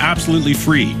nozzle absolutely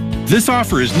free. This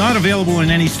offer is not available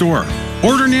in any store.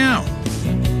 Order now.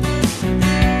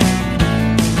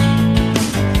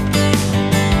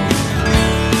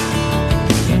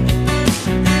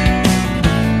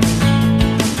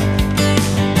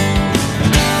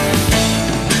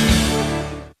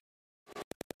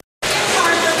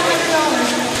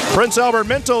 Prince Albert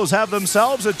Mintos have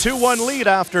themselves a 2-1 lead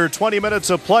after 20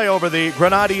 minutes of play over the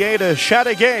Grenadier de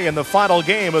Chateauguay in the final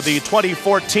game of the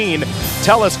 2014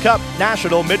 Télus Cup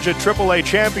National Midget AAA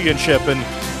Championship. And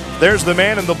there's the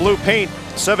man in the blue paint,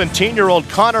 17-year-old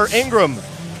Connor Ingram.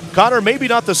 Connor, maybe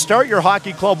not the start your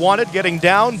hockey club wanted, getting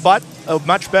down, but a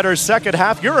much better second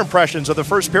half. Your impressions of the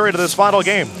first period of this final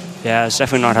game? Yeah, it's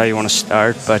definitely not how you want to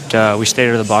start, but we stayed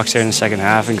out of the box there in the second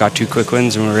half and got 2 quick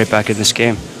wins, and we're right back in this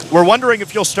game. We're wondering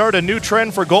if you'll start a new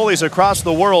trend for goalies across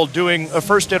the world, doing a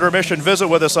first intermission visit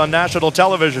with us on national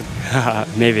television.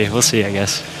 Maybe. We'll see, I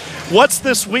guess. What's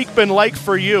this week been like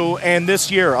for you and this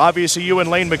year? Obviously, you and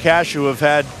Lane McCashew have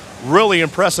had really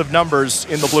impressive numbers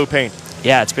in the blue paint.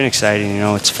 Yeah, it's been exciting. You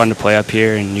know, it's fun to play up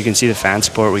here, and you can see the fan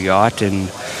support we got,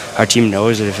 and our team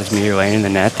knows that if it's me or Lane in the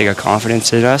net, they got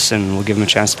confidence in us, and we'll give them a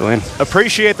chance to win.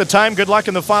 Appreciate the time. Good luck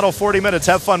in the final 40 minutes.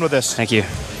 Have fun with this. Thank you.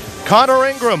 Connor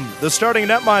Ingram, the starting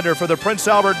netminder for the Prince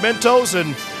Albert Mintos,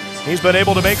 and he's been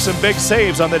able to make some big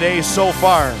saves on the day so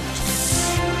far.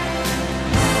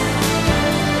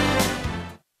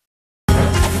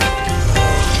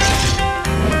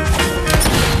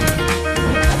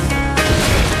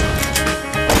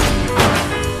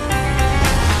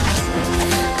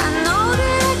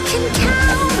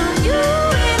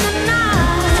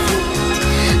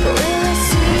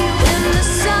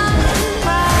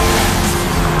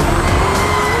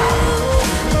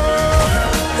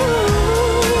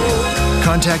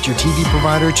 Contact your TV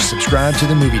provider to subscribe to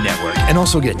the Movie Network and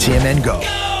also get TMN Go.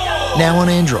 Now on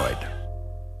Android.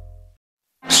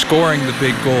 Scoring the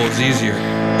big goal is easier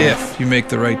if you make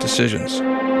the right decisions.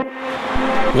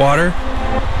 Water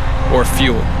or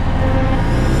fuel.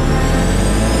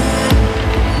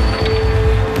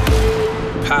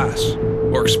 Pass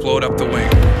or explode up the wing.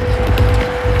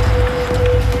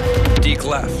 Deke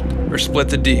left or split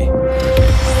the D.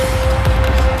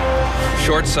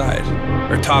 Short side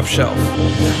or top shelf.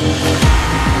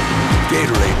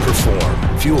 Gatorade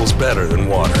Perform. Fuel's better than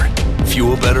water.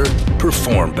 Fuel better,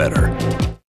 perform better.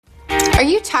 Are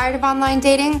you tired of online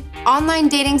dating? Online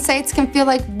dating sites can feel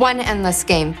like one endless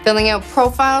game, filling out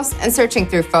profiles and searching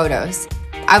through photos.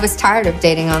 I was tired of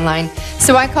dating online,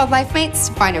 so I called LifeMates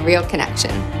to find a real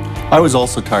connection. I was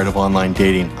also tired of online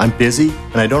dating. I'm busy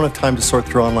and I don't have time to sort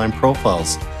through online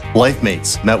profiles.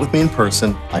 LifeMates met with me in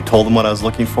person, I told them what I was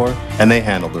looking for, and they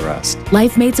handled the rest.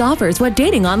 LifeMates offers what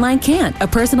dating online can't, a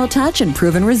personal touch and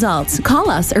proven results. Call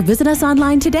us or visit us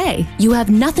online today. You have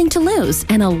nothing to lose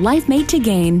and a LifeMate to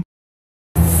gain.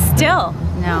 Still.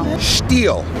 No.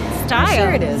 Steel. Style.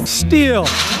 Sure it is. Steel.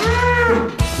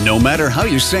 No matter how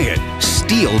you say it,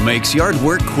 Steel makes yard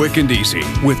work quick and easy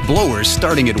with blowers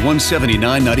starting at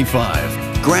 $179.95.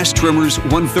 Grass trimmers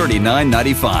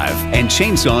 $139.95 and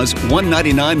chainsaws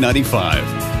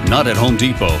 $199.95. Not at Home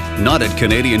Depot, not at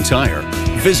Canadian Tire.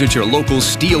 Visit your local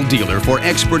Steel dealer for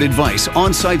expert advice,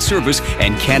 on-site service,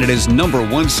 and Canada's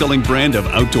 #1 selling brand of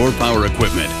outdoor power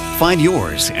equipment. Find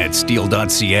yours at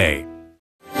steel.ca.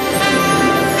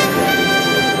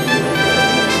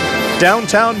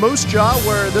 Downtown Moose Jaw,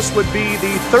 where this would be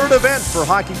the third event for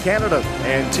Hockey Canada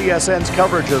and TSN's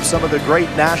coverage of some of the great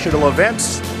national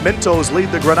events. Mintos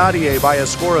lead the Grenadier by a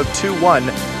score of 2-1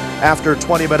 after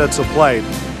 20 minutes of play.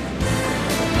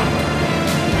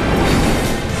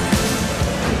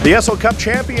 The SO Cup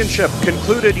Championship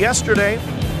concluded yesterday,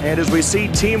 and as we see,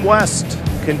 Team West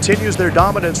continues their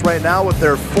dominance right now with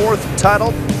their 4th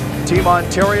title. Team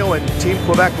Ontario and Team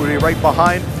Quebec will be right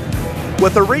behind.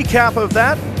 With a recap of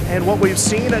that and what we've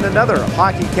seen in another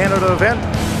Hockey Canada event,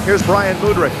 here's Brian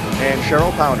Mudrick and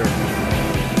Cheryl Pounder.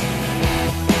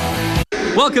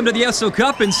 Welcome to the Esso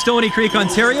Cup in Stony Creek,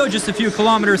 Ontario, just a few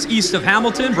kilometers east of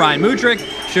Hamilton. Brian Mudrick,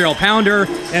 Cheryl Pounder,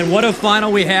 and what a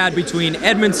final we had between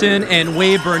Edmonton and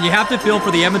Weyburn. You have to feel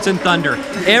for the Edmonton Thunder.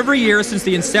 Every year since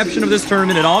the inception of this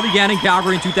tournament, it all began in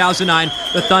Calgary in 2009,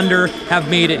 the Thunder have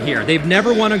made it here. They've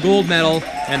never won a gold medal,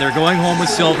 and they're going home with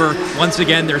silver. Once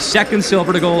again, their second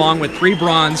silver to go along with 3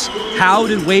 bronze. How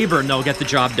did Weyburn, though, get the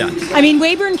job done? I mean,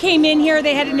 Weyburn came in here.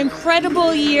 They had an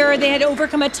incredible year. They had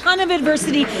overcome a ton of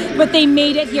adversity, but they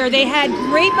made it here. They had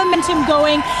great momentum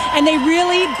going, and they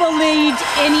really believed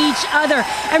in each other.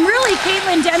 And really,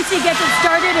 Caitlin Dempsey gets it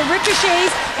started. It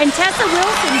ricochets, and Tessa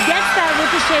Wilson gets that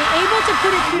ricochet, able to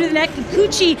put it through to the net.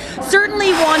 Kikuchi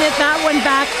certainly wanted that one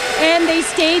back, and they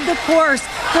stayed the course.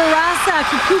 Barasa,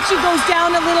 Kikuchi goes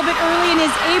down a little bit early and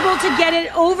is able to get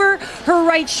it over her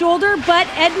right shoulder, but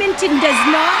Edmonton does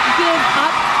not give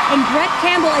up. And Brett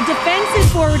Campbell, a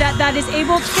defensive forward that is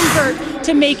able to convert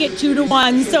to make it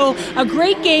 2-1. So a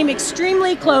great game,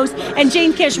 extremely close, and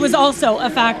Jane Kish was also a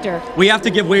factor. We have to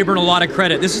give Weyburn a lot of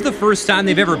credit. This is the first time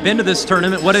they've ever been to this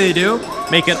tournament. What do?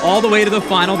 Make it all the way to the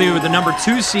final. They were the number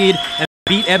 2 seed and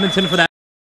beat Edmonton for that.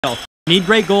 Need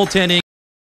great goaltending.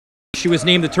 She was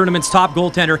named the tournament's top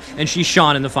goaltender, and she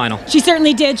shone in the final. She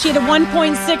certainly did. She had a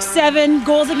 1.67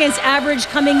 goals against average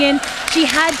coming in. She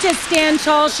had to stand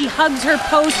tall. She hugged her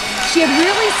post. She had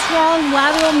really strong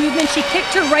lateral movement. She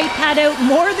kicked her right pad out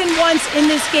more than once in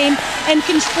this game and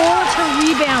controlled her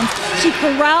rebounds. She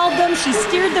corralled them. She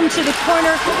steered them to the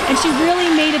corner, and she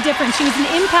really made a difference. She was an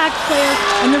impact player,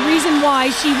 and the reason why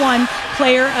she won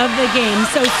Player of the Game.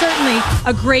 So certainly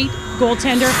a great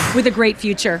goaltender with a great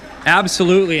future.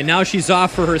 Absolutely, and now she's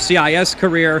off for her CIS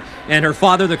career, and her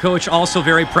father, the coach, also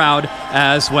very proud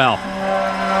as well.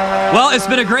 Well, it's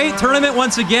been a great tournament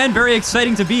once again. Very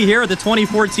exciting to be here at the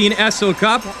 2014 Esso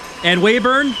Cup. And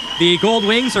Weyburn, the Gold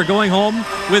Wings, are going home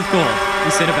with gold. We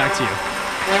send it back to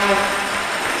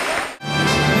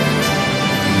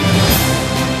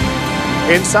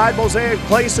you. Inside Mosaic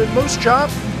Place in Moose Jaw,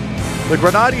 the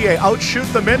Grenadier outshoot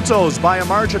the Mintos by a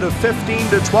margin of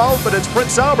 15-12, but it's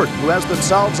Prince Albert who has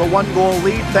themselves a 1-goal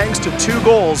lead thanks to 2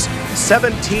 goals,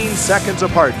 17 seconds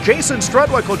apart. Jason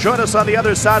Strudwick will join us on the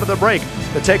other side of the break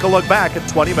to take a look back at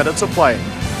 20 minutes of play.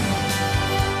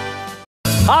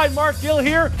 Hi, Mark Gill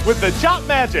here with the Chop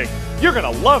Magic. You're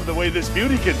going to love the way this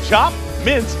beauty can chop,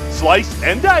 mince, slice,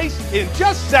 and dice in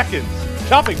just seconds.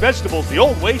 Chopping vegetables the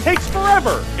old way takes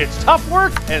forever. It's tough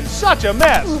work and such a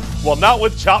mess. Well, not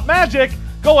with Chop Magic.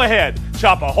 Go ahead,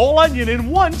 chop a whole onion in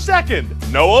 1 second.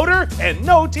 No odor and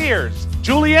no tears.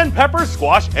 Julienne pepper,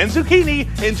 squash, and zucchini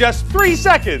in just 3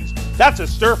 seconds. That's a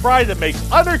stir fry that makes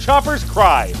other choppers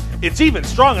cry. It's even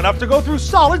strong enough to go through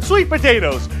solid sweet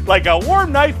potatoes, like a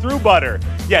warm knife through butter,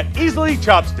 yet easily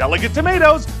chops delicate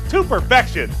tomatoes to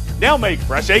perfection. Now make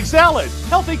fresh egg salad,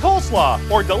 healthy coleslaw,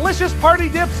 or delicious party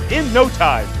dips in no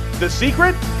time. The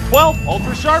secret? 12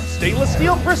 ultra-sharp stainless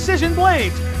steel precision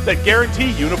blades that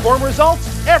guarantee uniform results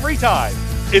every time.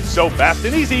 It's so fast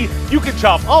and easy, you can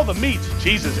chop all the meats,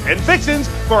 cheeses, and fixins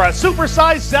for a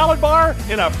supersized salad bar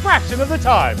in a fraction of the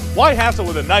time. Why hassle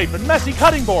with a knife and messy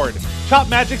cutting board? Chop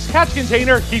Magic's catch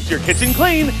container keeps your kitchen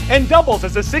clean and doubles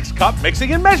as a 6-cup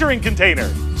mixing and measuring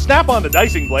container. Snap on the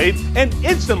dicing blades and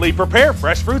instantly prepare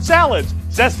fresh fruit salads,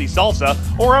 zesty salsa,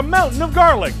 or a mountain of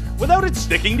garlic without it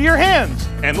sticking to your hands.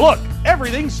 And look,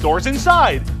 everything stores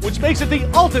inside, which makes it the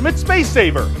ultimate space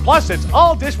saver. Plus, it's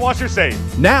all dishwasher safe.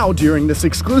 Now, during this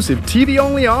exclusive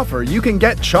TV-only offer, you can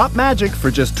get Chop Magic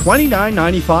for just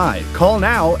 $29.95. Call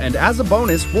now, and as a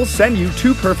bonus, we'll send you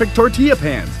 2 perfect tortilla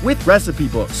pans with recipe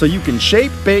books so you can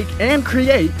shape, bake, and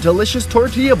create delicious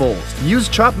tortilla bowls. Use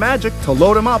Chop Magic to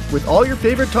load them up with all your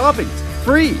favorite toppings,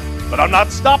 free. But I'm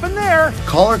not stopping there.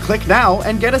 Call or click now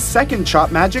and get a second Chop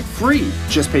Magic free.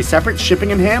 Just pay separate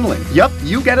shipping and handling. Yup,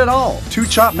 you get it all. 2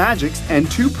 Chop Magics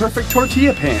and 2 perfect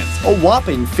tortilla pans. A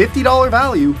whopping $50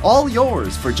 value, all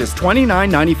yours for just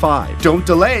 $29.95. Don't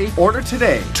delay, order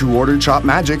today. To order Chop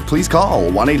Magic, please call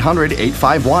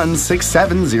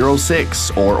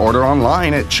 1-800-851-6706 or order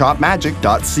online at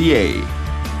chopmagic.ca.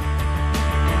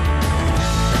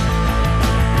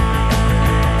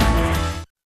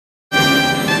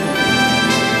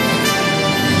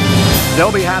 They'll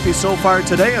be happy so far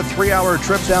today. A 3-hour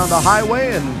trip down the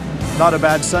highway and not a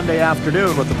bad Sunday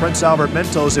afternoon with the Prince Albert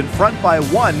Mintos in front by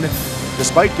 1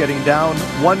 despite getting down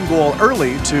 1 goal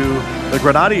early to the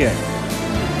Grenadier.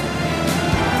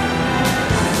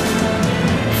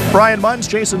 Brian Munns,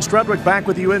 Jason Strudwick back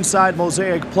with you inside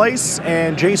Mosaic Place.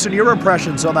 And Jason, your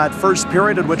impressions on that first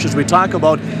period in which, as we talk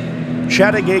about,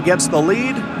 Chateauguay gets the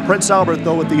lead. Prince Albert,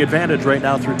 though, with the advantage right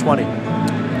now through 20.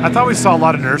 I thought we saw a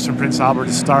lot of nerves from Prince Albert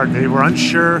to start. They were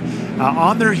unsure,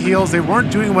 on their heels. They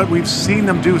weren't doing what we've seen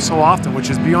them do so often,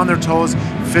 which is be on their toes,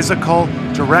 physical,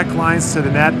 direct lines to the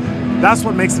net. That's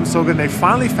what makes them so good. And they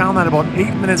finally found that about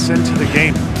 8 minutes into the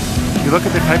game. You look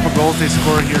at the type of goals they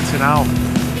score here to now.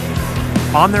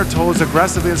 On their toes,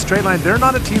 aggressively in straight line. They're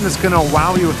not a team that's going to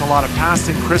wow you with a lot of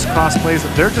passing, crisscross plays.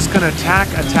 They're just going to attack,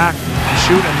 and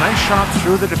shoot. A nice shot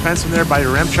through the defenseman there by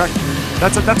Yaremchuk.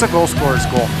 That's a goal scorer's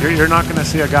goal. You're not going to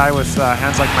see a guy with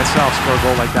hands like myself score a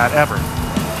goal like that ever.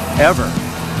 Ever,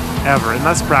 and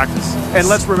let's practice. And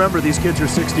let's remember, these kids are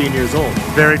 16 years old.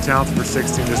 Very talented for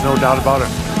 16, there's no doubt about it.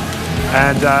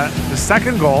 And the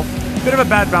second goal, bit of a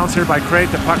bad bounce here by Craig.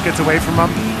 The puck gets away from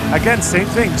him. Again, same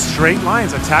thing, straight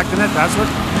lines, attack the net. That's what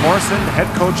Morrison, the head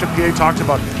coach of PA, talked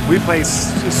about. We play a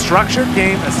structured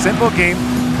game, a simple game,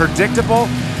 predictable,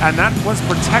 and that what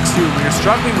protects you when you're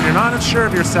struggling, when you're not unsure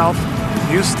of yourself.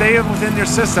 You stay within your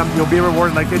system, you'll be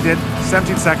rewarded like they did.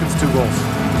 17 seconds, 2 goals.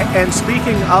 And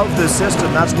speaking of the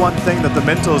system, that's one thing that the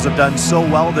Mintos have done so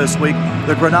well this week.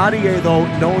 The Grenadier, though,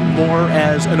 known more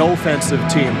as an offensive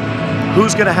team.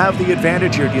 Who's going to have the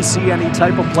advantage here? Do you see any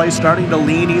type of play starting to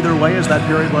lean either way as that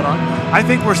period went on? I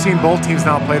think we're seeing both teams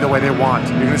now play the way they want.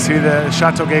 You're going to see the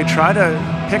Chateauguay try to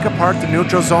pick apart the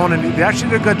neutral zone, and they actually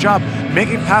did a good job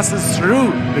making passes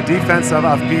through the defense of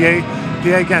PA.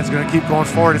 PA, again, is going to keep going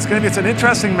forward. It's an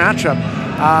interesting matchup.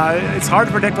 It's hard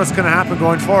to predict what's going to happen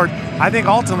going forward. I think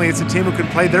ultimately it's a team who can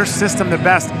play their system the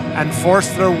best and force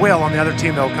their will on the other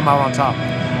team that will come out on top.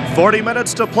 40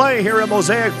 minutes to play here at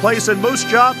Mosaic Place in Moose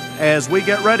Jaw as we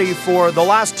get ready for the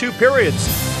last 2 periods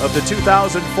of the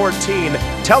 2014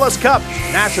 Télus Cup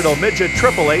National Midget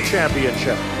AAA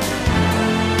Championship.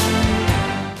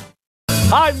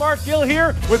 Hi, Mark Gill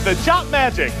here with the Chop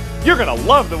Magic. You're going to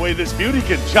love the way this beauty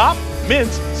can chop,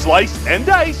 mince, slice, and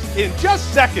dice in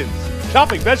just seconds.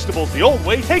 Chopping vegetables the old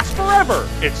way takes forever.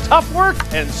 It's tough work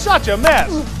and such a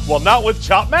mess. Well, not with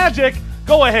Chop Magic.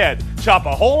 Go ahead, chop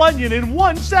a whole onion in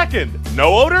 1 second.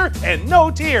 No odor and no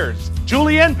tears.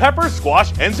 Julienne pepper,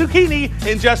 squash, and zucchini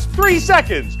in just 3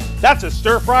 seconds. That's a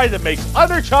stir fry that makes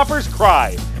other choppers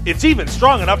cry. It's even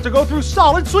strong enough to go through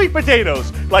solid sweet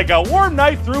potatoes, like a warm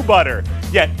knife through butter,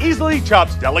 yet easily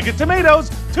chops delicate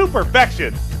tomatoes to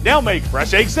perfection. Now make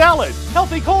fresh egg salad,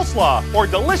 healthy coleslaw, or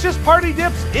delicious party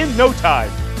dips in no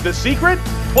time. The secret?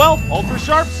 12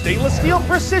 ultra-sharp stainless steel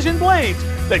precision blades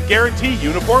that guarantee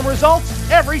uniform results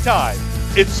every time.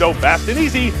 It's so fast and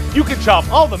easy, you can chop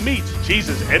all the meats,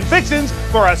 cheeses, and fixins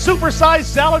for a supersized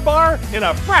salad bar in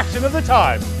a fraction of the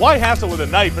time. Why hassle with a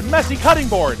knife and messy cutting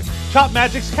board? Chop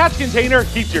Magic's catch container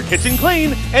keeps your kitchen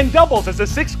clean and doubles as a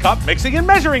 6-cup mixing and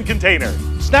measuring container.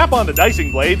 Snap on the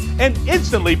dicing blade and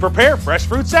instantly prepare fresh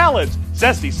fruit salads,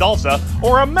 zesty salsa,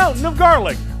 or a mountain of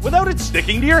garlic without it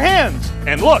sticking to your hands.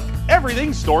 And look,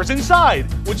 everything stores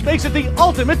inside, which makes it the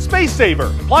ultimate space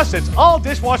saver. Plus, it's all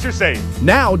dishwasher safe.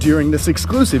 Now, during this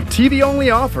exclusive TV-only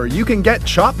offer, you can get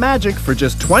Chop Magic for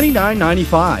just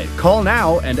 $29.95. Call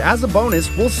now, and as a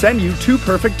bonus, we'll send you 2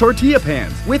 perfect tortilla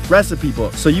pans with recipe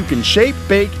books so you can shape,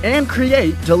 bake, and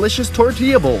create delicious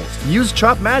tortilla bowls. Use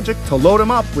Chop Magic to load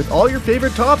them up with all your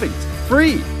favorite toppings,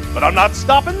 free. But I'm not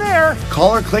stopping there.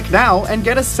 Call or click now and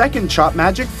get a second Chop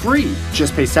Magic free.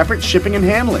 Just pay separate shipping and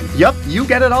handling. Yup, you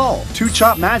get it all. 2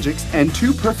 Chop Magics and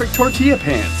 2 perfect tortilla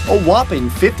pans. A whopping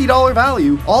 $50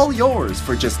 value, all yours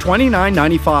for just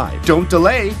 $29.95. Don't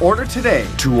delay, order today.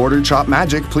 To order Chop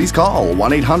Magic, please call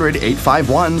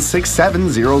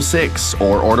 1-800-851-6706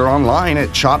 or order online at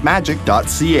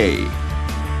chopmagic.ca.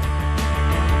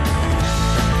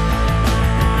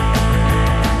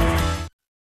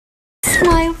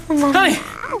 Honey,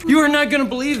 you are not gonna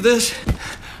believe this.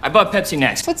 I bought Pepsi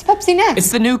Next. What's Pepsi Next?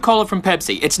 It's the new cola from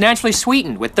Pepsi. It's naturally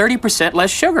sweetened with 30%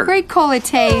 less sugar. Great cola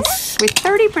taste with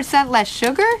 30% less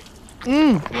sugar?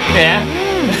 Yeah.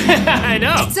 I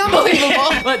know. It's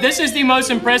unbelievable. But this is the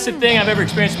most impressive thing I've ever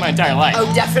experienced in my entire life. Oh,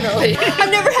 definitely. I've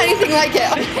never had anything like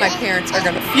it. My parents are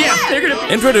gonna. Yeah, they're gonna.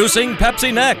 Introducing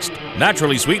Pepsi Next.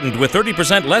 Naturally sweetened with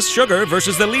 30% less sugar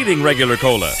versus the leading regular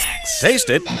cola. Taste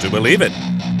it to believe it.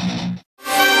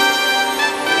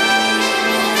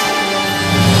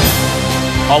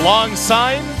 A long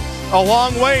sign, a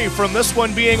long way from this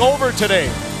one being over today.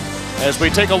 As we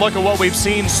take a look at what we've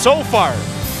seen so far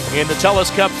in the Télus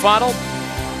Cup final.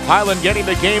 Highland getting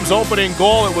the game's opening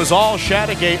goal. It was all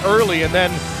Chateauguay early, and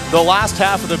then the last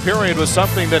half of the period was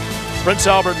something that Prince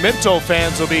Albert Minto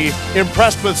fans will be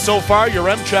impressed with so far.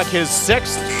 Yaremchuk, his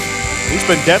 6th. He's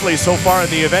been deadly so far in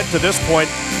the event to this point.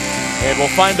 And we'll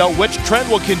find out which trend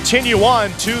will continue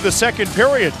on to the second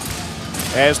period.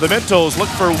 As the Mintos look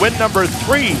for win number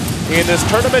 3 in this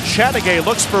tournament, Chateauguay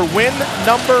looks for win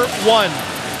number 1.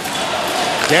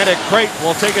 Danik Crate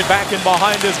will take it back in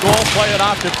behind his goal, play it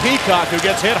off to Peacock, who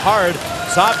gets hit hard.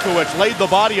 Sobkowicz laid the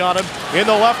body on him in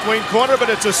the left wing corner, but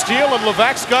it's a steal, and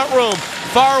Levesque's got room.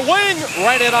 Far wing,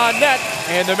 right in on net,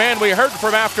 and the man we heard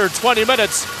from after 20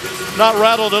 minutes, not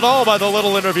rattled at all by the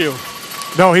little interview.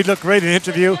 No, he looked great in the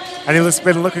interview, and he's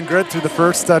been looking good through the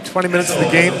first 20 minutes of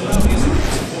the game.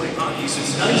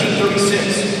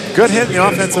 Good hit in the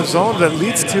offensive zone that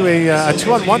leads to a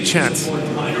 2-on-1 chance.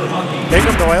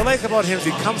 Ingram, though, I like about him is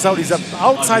he comes out, he's up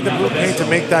outside the blue paint to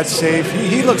make that save.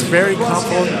 He looks very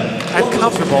comfortable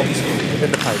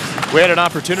in the pipes. We had an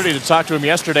opportunity to talk to him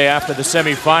yesterday after the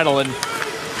semifinal, and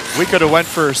we could have went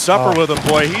for supper with him.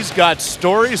 Boy, he's got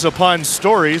stories upon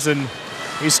stories, and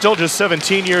he's still just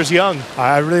 17 years young.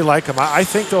 I really like him. I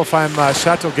think, though, if I'm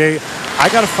Chateauguay, I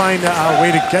got to find a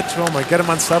way to get to him or get him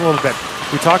unsettled a little bit.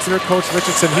 We talked to their coach,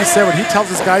 Richardson. He said what he tells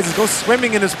his guys is go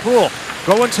swimming in his pool.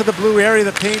 Go into the blue area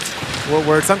of the paint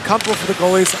where it's uncomfortable for the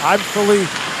goalies. I'm fully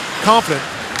confident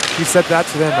he said that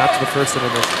to them after the first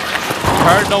intermission.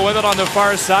 Cardinal with it on the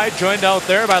far side, joined out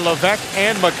there by Levesque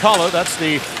and McCullough. That's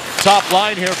the top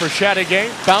line here for Chateauguay.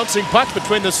 Bouncing puck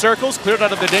between the circles, cleared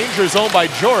out of the danger zone by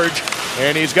George.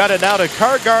 And he's got it now to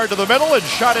Kargard to the middle and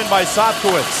shot in by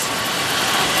Sobkowicz.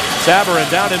 Sabarin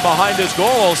down in behind his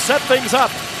goal will set things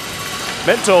up.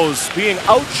 Mentos being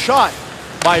outshot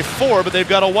by 4, but they've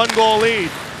got a 1-goal lead.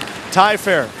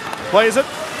 Tyfair plays it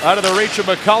out of the reach of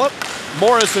McCullough.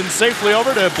 Morrison safely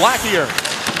over to Blackier.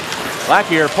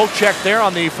 Blackier poke check there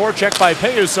on the forecheck by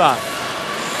Payusov.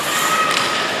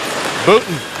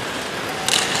 Booten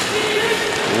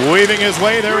weaving his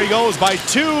way, there he goes by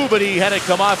 2, but he had it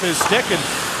come off his stick, and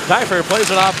Tyfair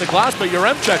plays it off the glass, but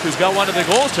Yaremchuk, who's got one of the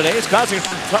goals today, is causing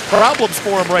problems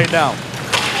for him right now.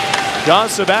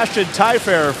 Jean-Sebastian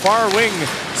Tyfair, far wing,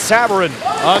 Sabarin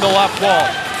on the left wall.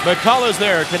 McCullough's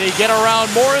there. Can he get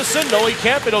around Morrison? No, he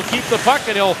can't, but he'll keep the puck,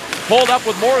 and he'll hold up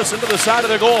with Morrison to the side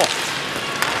of the goal.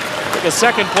 Take a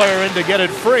second player in to get it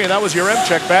free, and that was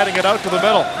Yaremchuk batting it out to the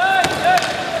middle.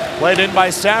 Played in by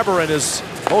Sabarin as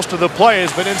most of the play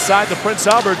has been inside the Prince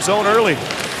Albert zone early.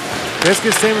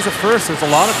 Basically the same as the first. There's a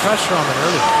lot of pressure on them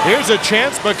early. Here's a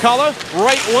chance. McCullough,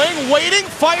 right wing, waiting,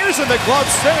 fires, and the glove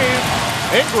save.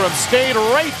 Ingram stayed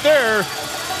right there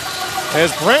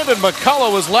as Brandon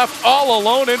McCullough was left all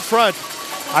alone in front.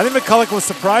 I think McCullough was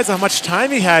surprised how much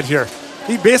time he had here.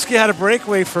 He basically had a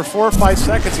breakaway for 4 or 5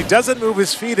 seconds. He doesn't move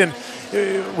his feet, and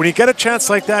when you get a chance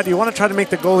like that, you want to try to make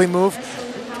the goalie move.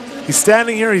 He's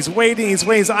standing here, he's waiting, he's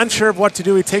unsure of what to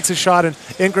do. He takes a shot, and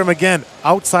Ingram again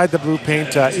outside the blue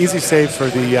paint. Easy save for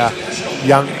the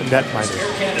young netminder.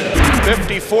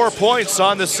 54 points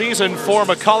on the season for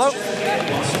McCullough.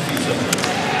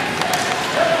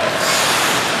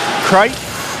 Kreit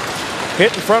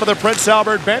hit in front of the Prince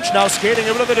Albert bench. Now skating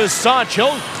a bit of it is Sanch.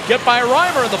 He'll get by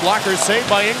Reimer, and the blocker saved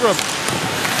by Ingram.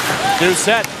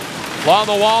 Doucette along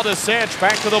the wall to Sanch,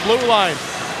 back to the blue line.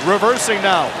 Reversing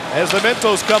now as the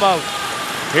Mentos come out.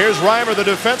 Here's Reimer, the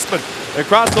defenseman,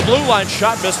 across the blue line.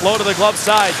 Shot missed low to the glove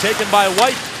side. Taken by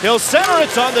White. He'll center.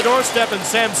 It's on the doorstep, and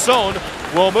Samson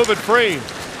will move it free.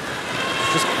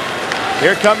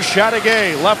 Here comes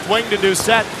Chateauguay. Left wing to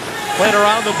Doucette. Playing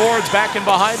around the boards, back and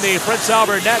behind the Prince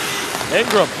Albert net.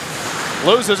 Ingram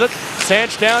loses it.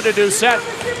 Sanch down to Doucette.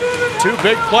 2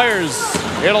 big players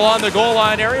in along the goal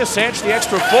line area. Sanch, the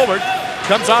extra forward,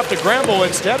 comes off to Grambo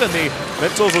instead, and the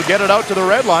Mintos will get it out to the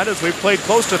red line as we've played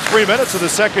close to 3 minutes of the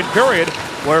second period,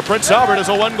 where Prince Albert is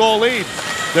a 1-goal lead.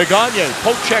 De Gagne,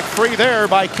 poke check free there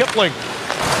by Kipling.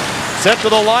 Sent to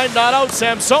the line, not out.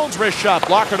 Samson's wrist shot,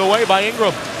 blocked away by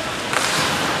Ingram.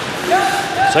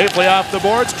 Safely off the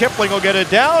boards. Kipling will get it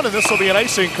down, and this will be an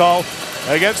icing call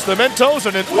against the Mintos,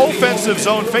 and an offensive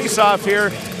zone face-off here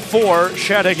for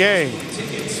Chateauguay.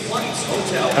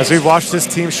 As we watch this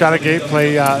team, Chateauguay,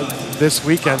 play this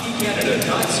weekend,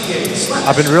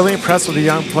 I've been really impressed with the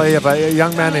young play of a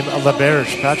young man named Pascal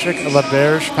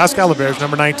Laberge,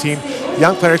 number 19.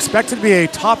 Young player, expected to be a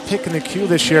top pick in the queue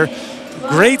this year.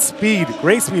 Great speed,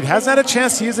 great speed. Hasn't had a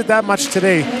chance to use it that much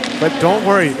today, but don't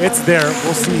worry, it's there.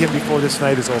 We'll see him before this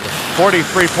night is over.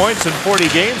 43 points in 40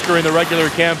 games during the regular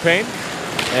campaign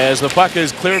as the puck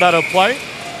is cleared out of play.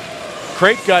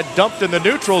 Crate got dumped in the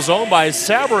neutral zone by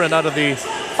Sabarin out of the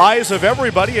eyes of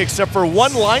everybody except for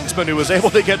one linesman who was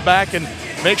able to get back and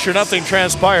make sure nothing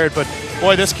transpired. But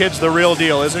boy, this kid's the real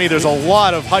deal, isn't he? There's a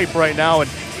lot of hype right now, and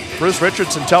Bruce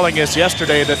Richardson telling us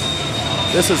yesterday that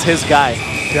this is his guy.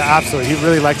 Yeah, absolutely. He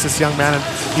really likes this young man, and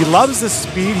he loves the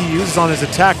speed he uses on his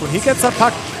attack. When he gets that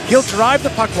puck, he'll drive the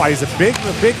puck wide. He's a big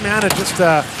man at just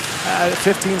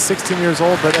 15, 16 years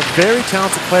old, but a very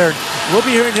talented player. We'll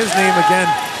be hearing his name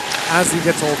again as he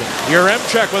gets older.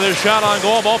 Yaremchuk with his shot on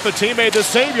goal. Montpetit made the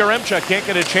save. Yaremchuk can't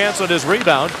get a chance on his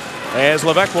rebound as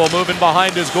Levesque will move in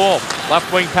behind his goal.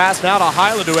 Left wing pass now to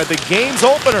Highland, who had the game's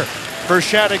opener for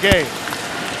Chateauguay.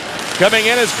 Coming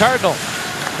in is Cardinal.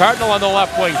 Cardinal on the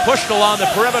left wing, pushed along the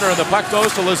perimeter, and the puck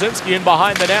goes to Lazinski in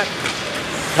behind the net.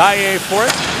 Kaye for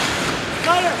it.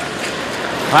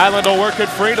 Highland will work it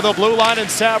free to the blue line, and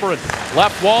Sabourin.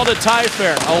 Left wall to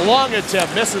Tyfair. A long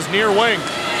attempt, misses near wing.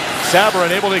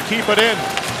 Sabourin able to keep it in.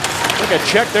 Look, a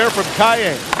check there from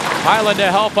Kaye. Highland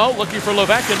to help out, looking for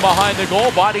Levesque in behind the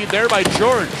goal, bodied there by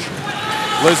George.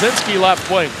 Lazinski left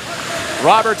wing.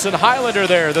 Roberts and Highland are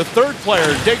there. The third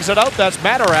player digs it out, that's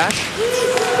Matarash.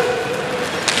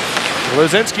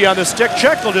 Lazinski on the stick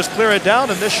check will just clear it down,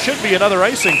 and this should be another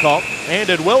icing call, and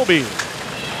it will be.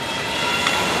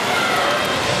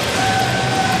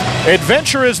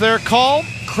 Adventure is their call,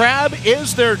 crab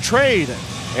is their trade,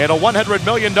 and a $100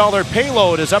 million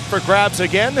payload is up for grabs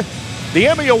again. The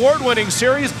Emmy Award-winning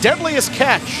series Deadliest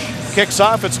Catch kicks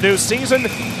off its new season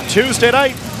Tuesday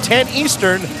night, 10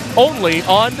 Eastern, only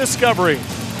on Discovery.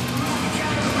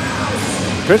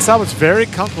 Prince Albert's very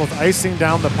comfortable with icing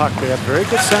down the puck. They have very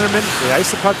good centermen. They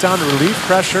ice the puck down to relieve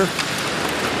pressure.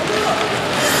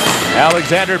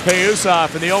 Alexander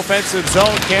Payusov in the offensive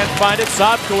zone, can't find it.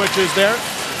 Sobkowicz is there.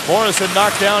 Morrison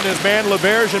knocked down his man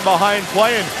LeBerge in behind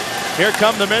play, and here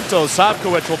come the Mintos.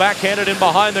 Sobkowicz will backhand it in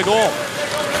behind the goal.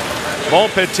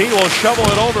 Montpetit will shovel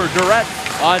it over. Durrett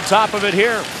on top of it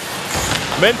here.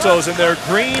 Mintos in their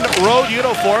green road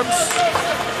uniforms.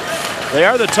 They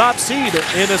are the top seed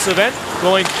in this event,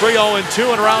 going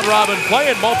 3-0-2 in round-robin play,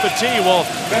 and Montpetit will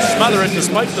smother it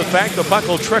despite the fact the puck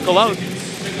will trickle out.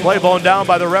 Play blown down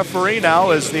by the referee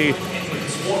now as the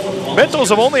Mintos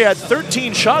have only had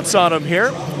 13 shots on him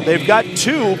here. They've got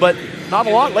 2, but not a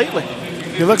lot lately.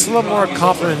 He looks a little more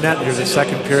confident in net here the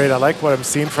second period. I like what I'm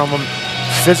seeing from him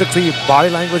physically, body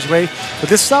language way. But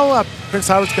this is how Prince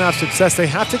Albert's going to have success. They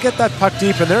have to get that puck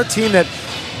deep, and they're a team that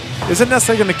isn't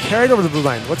necessarily going to carry it over the blue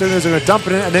line. What they're doing is they're going to dump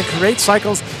it in and then create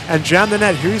cycles and jam the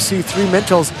net. Here you see 3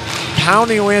 Mintos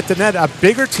pounding away at the net. A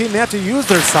bigger team, they have to use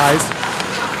their size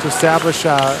to establish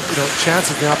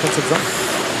chances in the offensive zone.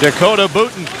 Dakota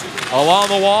Booten along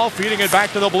the wall, feeding it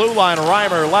back to the blue line.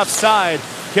 Reimer left side.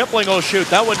 Kipling will shoot.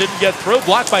 That one didn't get through.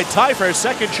 Blocked by Tyfair.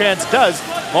 Second chance does.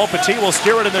 Montpetit will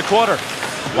steer it in the corner.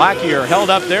 Lackier held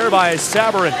up there by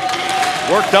Sabourin.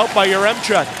 Worked out by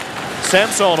Yaremchuk.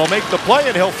 Samson will make the play,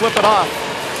 and he'll flip it off.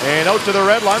 And out to the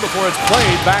red line before it's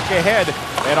played. Back ahead.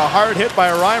 And a hard hit by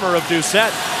Reimer of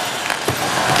Doucette.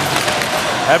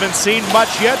 Haven't seen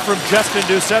much yet from Justin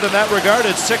Doucette in that regard.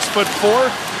 At 6'4",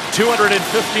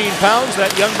 215 pounds.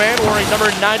 That young man wearing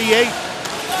number 98.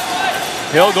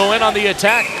 He'll go in on the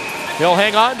attack. He'll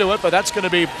hang on to it, but that's going to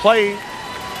be play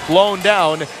blown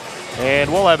down.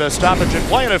 And we'll have a stoppage and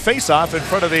play and a face-off in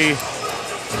front of the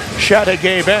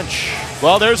Chateauguay bench.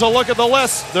 Well, there's a look at the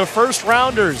list. The first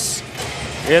rounders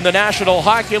in the National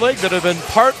Hockey League that have been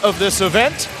part of this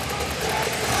event.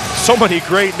 So many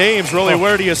great names, really.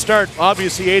 Where do you start?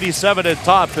 Obviously, 87 at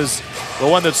top is the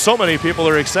one that so many people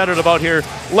are excited about here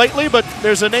lately, but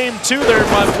there's a name, too, there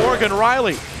by Morgan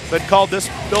Riley that called this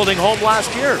building home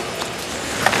last year.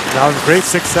 Now, great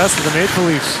success with the Maple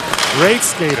Leafs. Great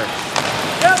skater.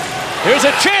 Here's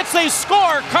a chance, they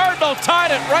score. Cardinal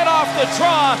tied it right off the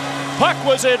draw. Puck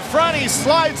was in front, he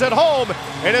slides it home,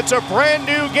 and it's a brand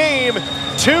new game,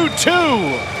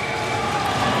 2-2.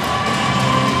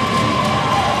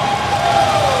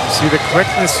 See the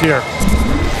quickness here.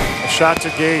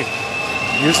 Chateauguay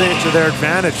using it to their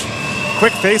advantage.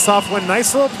 Quick face-off win,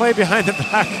 nice little play behind the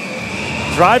back.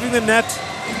 Driving the net.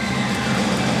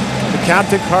 The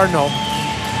captain, Cardinal,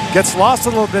 gets lost a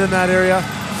little bit in that area,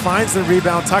 finds the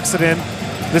rebound, tucks it in.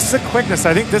 This is a quickness.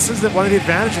 I think this is one of the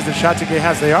advantages that Chateauguay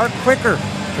has. They are quicker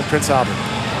than Prince Albert.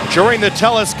 During the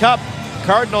Télus Cup,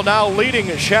 Cardinal now leading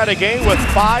Chateauguay with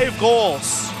 5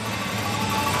 goals.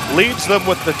 Leads them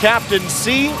with the captain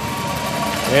C.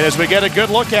 And as we get a good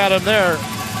look at him there,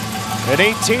 an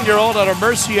 18-year-old out of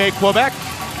Mercier, Quebec,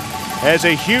 has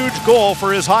a huge goal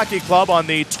for his hockey club on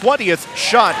the 20th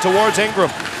shot towards Ingram.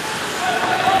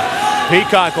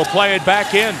 Peacock will play it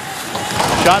back in.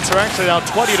 Shots are actually now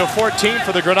 20-14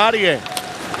 for the Grenadier.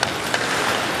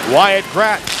 Wyatt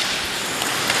Gratt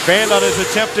fanned on his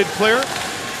attempted clear.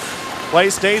 Play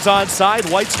stays onside.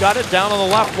 White's got it down on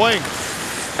the left wing.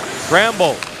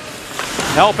 Grambo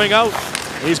helping out.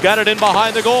 He's got it in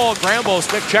behind the goal. Grambo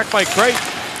stick check by Crate.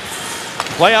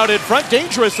 Play out in front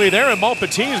dangerously there, and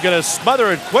Montpetit is going to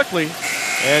smother it quickly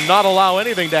and not allow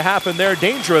anything to happen there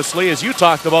dangerously, as you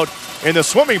talked about in the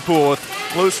swimming pool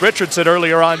with Bruce Richardson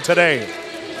earlier on today.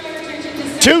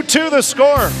 2-2 the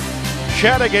score.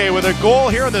 Chateauguay with a goal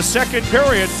here in the second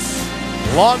period.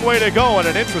 Long way to go and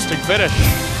an interesting finish.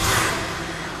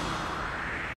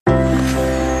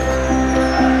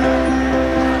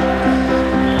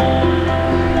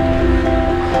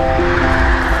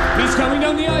 He's coming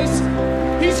down the ice.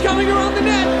 He's coming around the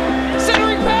net.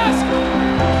 Centering pass.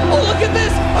 Oh, look at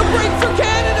this. A break for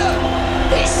Canada.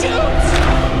 He shoots.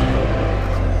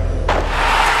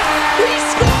 He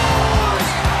scores.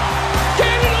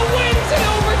 Canada wins in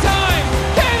overtime.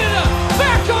 Canada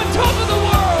back on top of the world.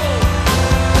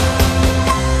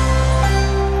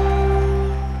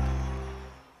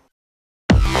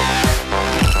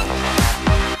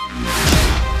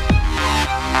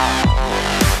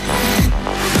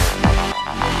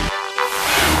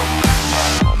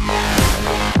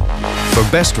 For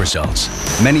best results,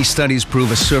 many studies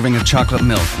prove a serving of chocolate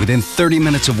milk within 30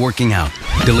 minutes of working out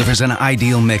delivers an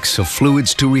ideal mix of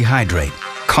fluids to rehydrate,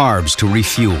 carbs to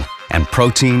refuel, and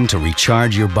protein to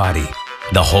recharge your body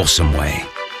the wholesome way.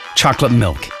 Chocolate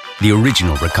milk, the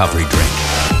original recovery drink.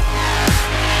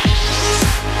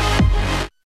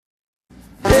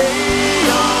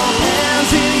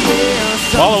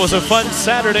 Well, it was a fun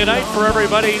Saturday night for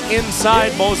everybody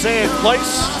inside Mosaic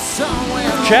Place.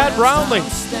 Chad Brownlee,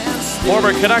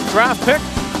 former Canuck draft pick,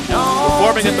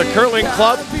 performing at the Curling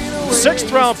Club.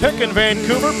 6th round pick in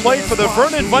Vancouver, played for the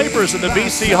Vernon Vipers in the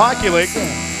BC Hockey League.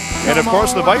 And of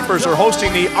course, the Vipers are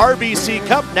hosting the RBC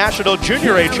Cup National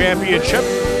Junior A Championship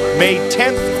May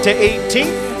 10th to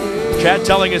 18th. Chad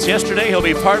telling us yesterday he'll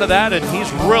be part of that, and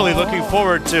he's really looking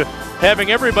forward to having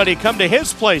everybody come to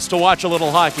his place to watch a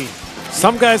little hockey.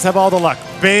 Some guys have all the luck.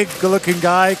 Big, good-looking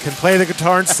guy, can play the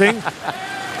guitar and sing.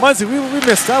 Muzzy, we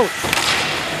missed out.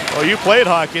 Well, you played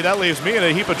hockey. That leaves me in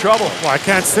a heap of trouble. Well, I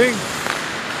can't sing.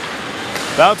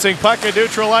 Bouncing puck at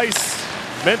neutral ice.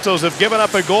 Mintos have given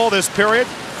up a goal this period.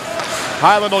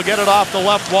 Highland will get it off the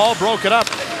left wall, broke it up.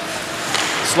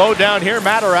 Slowed down here,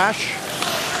 Matarash.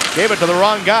 Gave it to the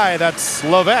wrong guy, that's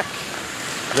Levesque.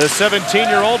 The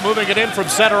 17-year-old moving it in from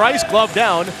center ice, glove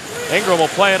down. Ingram will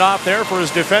play it off there for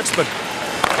his defenseman.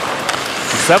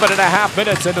 7.5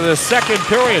 minutes into the second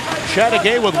period.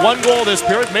 Chateauguay with 1 goal this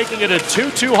period, making it a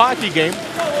 2-2 hockey game.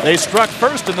 They struck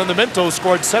first, and then the Mintos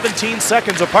scored 17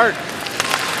 seconds apart.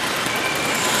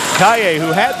 Kaye,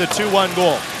 who had the 2-1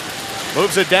 goal,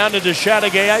 moves it down into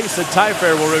Chateauguay ice, and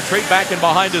Tyfair will retreat back in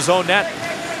behind his own net.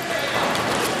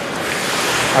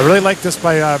 I really like this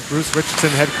by Bruce Richardson,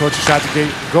 head coach of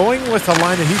Chateauguay, going with a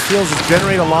line that he feels has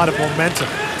generated a lot of momentum.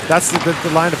 That's the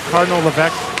line of Cardinal,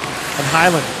 Levesque, and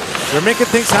Highland. They're making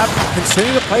things happen,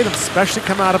 continue to play them, especially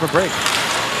come out of a break.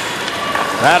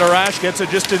 Matarash gets it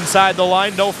just inside the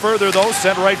line, no further though,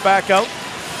 sent right back out.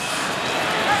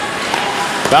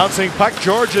 Bouncing puck,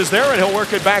 George is there, and he'll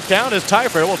work it back down as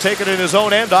Tyfair will take it in his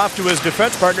own end off to his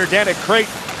defense partner, Danik Crate.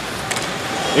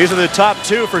 These are the top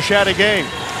 2 for Chateauguay.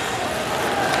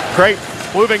 Crate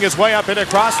moving his way up and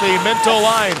across the Minto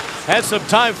line. Has some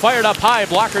time, fired up high,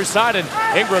 blocker side, and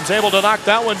Ingram's able to knock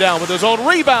that one down with his own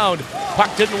rebound.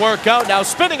 Puck didn't work out. Now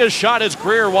spinning a shot is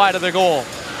Greer wide of the goal.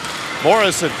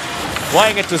 Morrison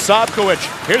playing it to Sobkowicz.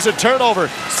 Here's a turnover.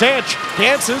 Sanch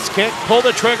dances, can't pull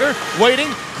the trigger. Waiting.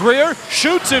 Greer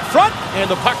shoots in front, and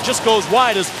the puck just goes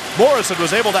wide as Morrison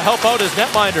was able to help out his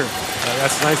netminder. Yeah,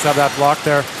 that's nice to have that block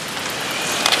there.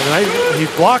 And he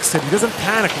blocks it. He doesn't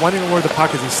panic, wondering where the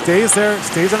puck is. He stays there,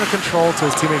 stays under control so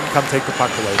his teammate can come take the puck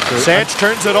away. Sanch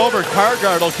turns it over.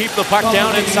 Kargard will keep the puck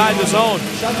down inside the zone.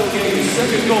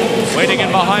 Waiting in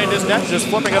behind his net, just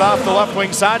flipping it off the left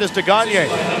wing side is DeGagne.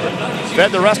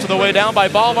 Fed the rest of the way down by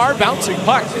Balmar, bouncing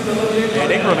puck.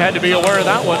 And Ingram had to be aware of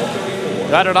that one.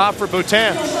 Got it off for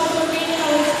Boutin.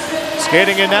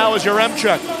 Skating in now is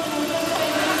Yaremchuk.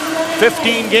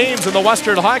 15 games in the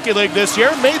Western Hockey League this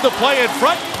year. Made the play in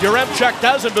front. Yaremchuk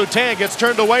does, and Boutin gets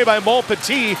turned away by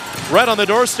Montpetit right on the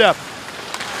doorstep.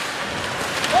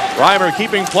 Reimer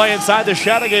keeping play inside the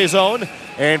Chateauguay zone,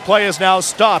 and play is now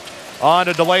stopped on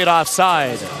a delayed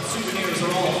offside.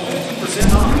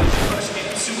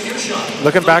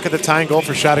 Looking back at the tying goal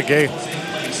for Chateauguay.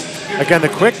 Again, the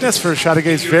quickness for Chateauguay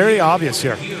is very obvious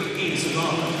here.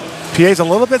 PA's a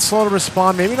little bit slow to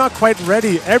respond, maybe not quite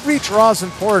ready. Every draw is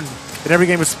important in every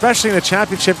game, especially in a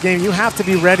championship game. You have to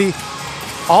be ready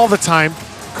all the time.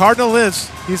 Cardinal is.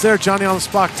 He's there, Johnny on the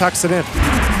spot, tucks it in.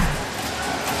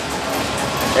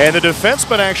 And the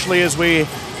defenseman, actually, as we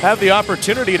have the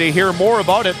opportunity to hear more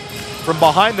about it from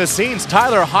behind the scenes,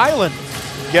 Tyler Highland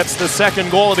gets the second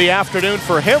goal of the afternoon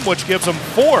for him, which gives him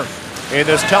 4 in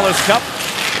this Télus Cup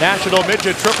National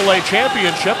Midget AAA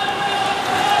Championship.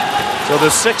 So the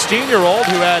 16-year-old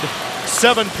who had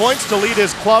 7 points to lead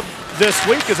his club this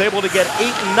week is able to get 8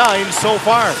 and 9 so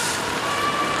far.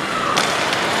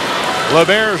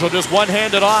 LeBerge will just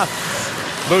one-hand it off.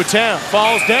 Boutin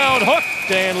falls down,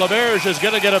 hooked, and LeBerge is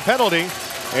going to get a penalty.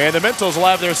 And the Mintos will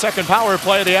have their second power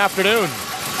play of the afternoon.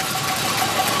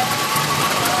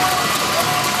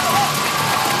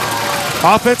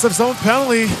 Offensive zone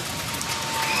penalty.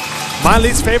 My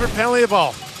least favorite penalty of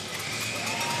all.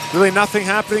 Really nothing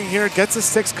happening here. Gets his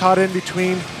sticks caught in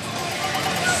between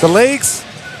the legs.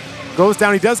 Goes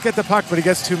down. He does get the puck, but he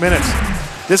gets 2 minutes.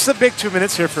 This is a big 2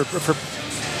 minutes here for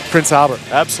Prince Albert.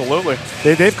 Absolutely.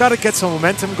 They've got to get some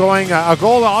momentum going. A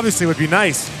goal obviously would be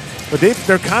nice, but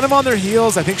they're kind of on their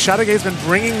heels. I think Chateaugay's been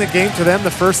bringing the game to them the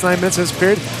first 9 minutes of this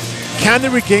period. Can they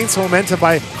regain some momentum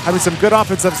by having some good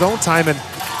offensive zone time and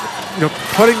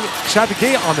putting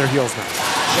Chateauguay on their heels now?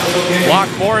 Locke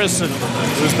Morrison,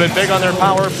 who's been big on their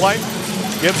power play,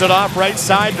 gives it off right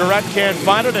side. Durrett can't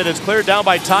find it, and it's cleared down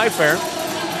by Tyfair,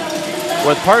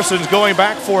 with Parsons going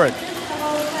back for it.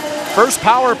 First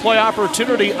power play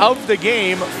opportunity of the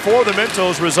game for the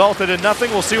Mintos resulted in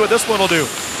nothing. We'll see what this one will do.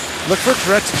 Look for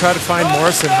Durrett to try to find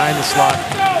Morrison high in the slot.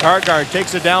 Kargard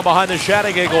takes it down behind the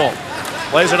Chateauguay goal.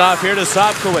 Plays it off here to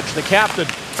Sobkowicz, the captain.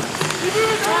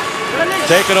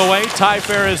 Take it away.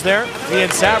 Tyfair is there. He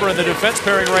and Saber in the defense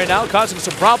pairing right now, causing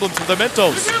some problems for the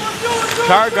Mintos.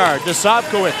 Kargard to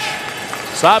Sobkowicz.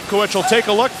 Sobkowicz will take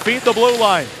a look, feed the blue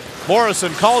line.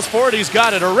 Morrison calls for it. He's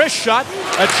got it. A wrist shot.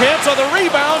 A chance on the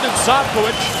rebound, and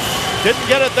Sobkowicz didn't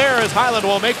get it there as Highland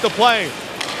will make the play.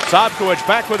 Sobkowicz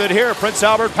back with it here. Prince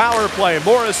Albert power play.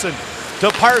 Morrison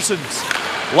to Parsons.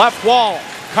 Left wall.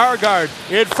 Kargard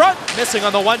in front. Missing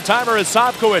on the one-timer is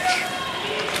Sobkowicz.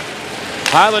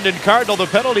 Highland and Cardinal, the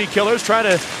penalty killers, trying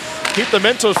to keep the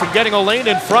Mintos from getting a lane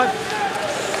in front.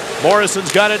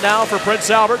 Morrison's got it now for Prince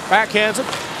Albert. Backhands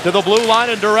it to the blue line,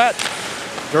 and Durrett.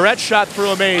 Durrett shot through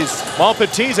a maze.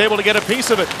 Montpetit's able to get a piece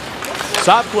of it.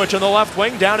 Sobkowicz on the left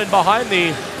wing, down in behind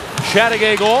the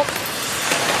Chateauguay goal.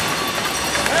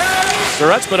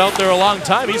 Durrett's been out there a long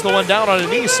time. He's the one down on a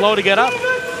knee, slow to get up.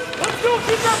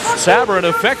 Sabrin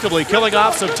effectively killing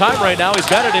off some time right now. He's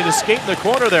got it in his skate in the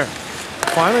corner there.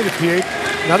 Finally,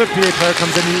 another PA player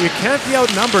comes in. You can't be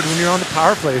outnumbered when you're on the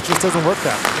power play. It just doesn't work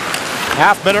that way.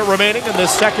 Half minute remaining in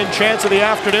this second chance of the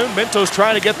afternoon. Mintos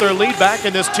trying to get their lead back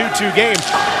in this 2-2 game.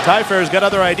 Tyfair's got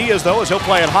other ideas, though, as he'll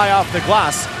play it high off the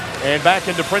glass and back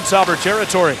into Prince Albert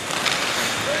territory.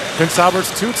 Prince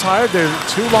Albert's too tired. They're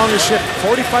too long a shift.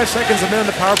 45 seconds a minute on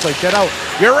the power play. Get out.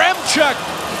 Yaremchuk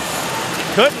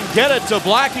couldn't get it to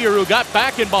Blackier, who got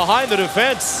back in behind the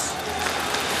defense.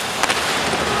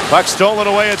 Puck stolen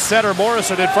away at center.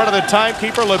 Morrison in front of the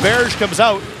timekeeper. LeBerge comes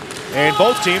out. And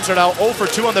both teams are now 0 for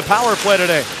 2 on the power play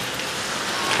today.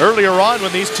 Earlier on,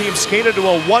 when these teams skated to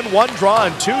a 1-1 draw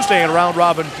on Tuesday in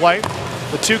round-robin play,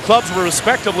 the two clubs were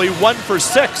respectively 1 for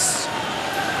 6.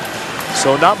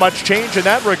 So not much change in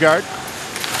that regard.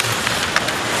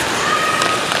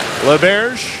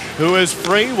 LeBerge, who is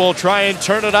free, will try and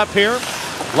turn it up here.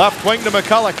 Left wing to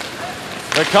McCulloch.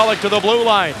 McCulloch to the blue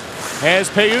line. Has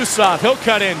Payusov. He'll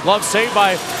cut in. Glove saved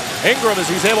by Ingram as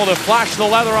he's able to flash the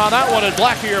leather on that one, and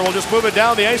Blackier will just move it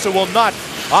down the ice. It will not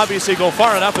obviously go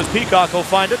far enough as Peacock will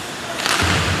find it.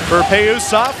 For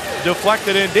Payusov,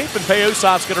 deflected in deep, and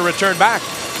Payusov's going to return back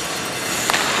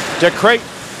to Crate.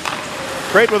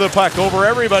 Crate with the puck over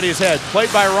everybody's head.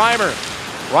 Played by Reimer.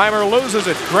 Reimer loses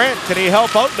it. Grant, can he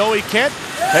help out? No, he can't.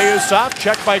 Payusov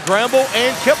checked by Gramble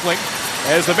and Kipling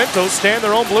as the Mintos stand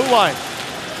their own blue line.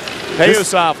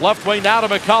 Payusov, left wing now to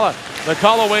McCulloch.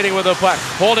 McCulloch waiting with the puck.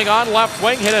 Holding on, left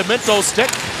wing, hit a Minto stick,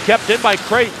 kept in by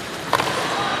Crate.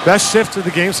 Best shift of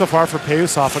the game so far for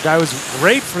Payusov. A guy who was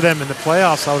great for them in the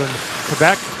playoffs out in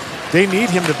Quebec. They need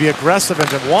him to be aggressive and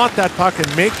to want that puck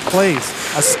and make plays.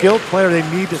 A skilled player, they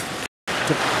need to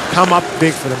come up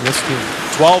big for them this team.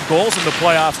 12 goals in the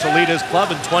playoffs to lead his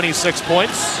club and 26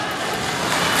 points.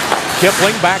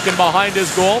 Kipling back in behind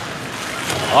his goal.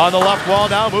 On the left wall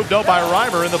now, moved out by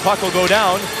Reimer, and the puck will go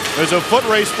down. There's a foot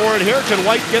race for it here. Can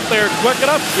White get there quick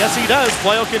enough? Yes, he does.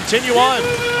 Play will continue on.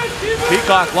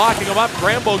 Peacock locking him up.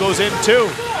 Grambo goes in too.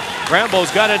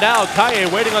 Grambo's got it now. Kaye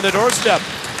waiting on the doorstep.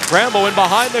 Grambo in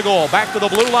behind the goal. Back to the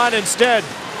blue line instead.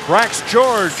 Brax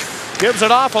George gives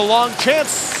it off. A long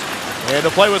chance. And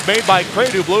the play was made by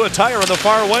Crate, who blew a tire on the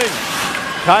far wing.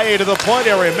 Kaye to the point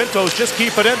area. Mintos just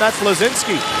keep it in. That's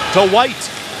Lazinski to White.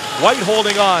 White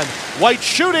holding on. White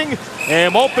shooting,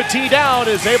 and Montpetit down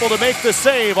is able to make the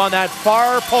save on that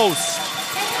far post.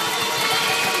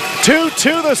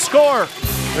 2-2 the score.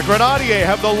 The Grenadiers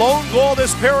have the lone goal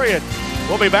this period.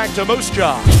 We'll be back to Moose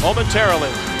Jaw momentarily.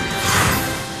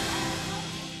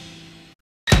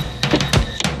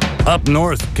 Up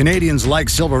north, Canadians like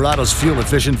Silverado's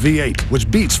fuel-efficient V8, which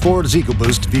beats Ford's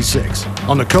EcoBoost V6.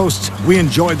 On the coasts, we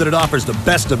enjoy that it offers the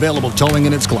best available towing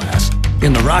in its class.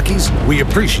 In the Rockies, we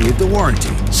appreciate the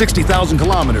warranty. 60,000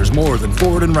 kilometers more than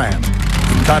Ford and Ram.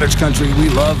 In cottage country, we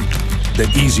love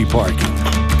the easy parking.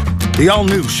 The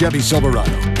all-new Chevy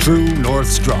Silverado, true North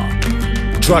strong.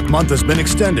 Truck month has been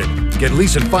extended. Get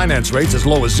lease and finance rates as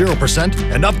low as 0%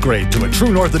 and upgrade to a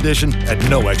True North edition at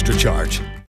no extra charge.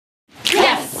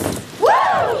 Yes!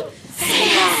 Woo! Say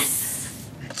yes!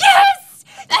 Yes!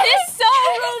 That is so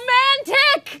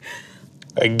romantic!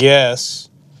 I guess.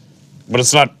 But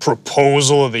it's not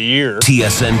proposal of the year.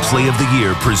 TSN Play of the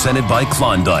Year presented by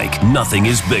Klondike. Nothing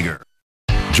is bigger.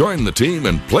 Join the team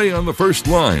and play on the first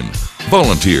line.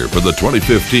 Volunteer for the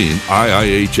 2015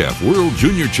 IIHF World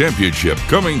Junior Championship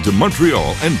coming to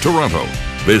Montreal and Toronto.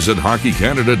 Visit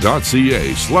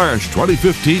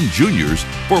hockeycanada.ca/2015 juniors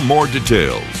for more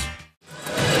details.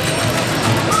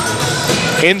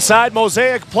 Inside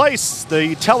Mosaic Place,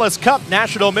 the Télus Cup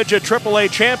National Midget AAA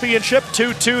Championship,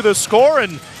 2-2 the score,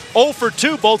 and 0 for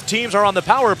 2. Both teams are on the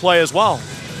power play as well.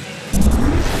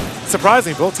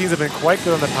 Surprisingly, both teams have been quite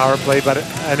good on the power play, but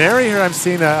an area here I'm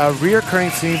seeing a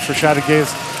reoccurring theme for Chateauguay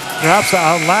is perhaps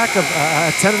a lack of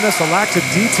attentiveness, a lack of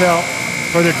detail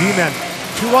for their D-men.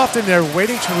 Too often they're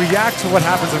waiting to react to what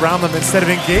happens around them instead of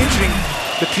engaging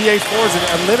the PA forwards and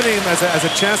eliminating them as a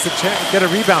chance to get a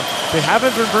rebound. They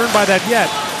haven't been burned by that yet,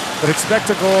 but expect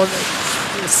a goal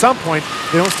at some point.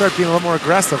 They don't start being a little more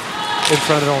aggressive in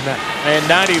front of their own net. And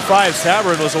 95,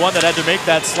 Sabrin was the one that had to make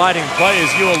that sliding play,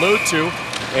 as you allude to.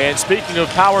 And speaking of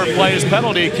power plays,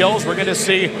 penalty kills, we're going to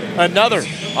see another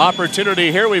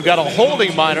opportunity here. We've got a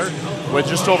holding minor with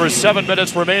just over 7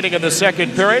 minutes remaining in the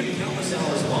second period.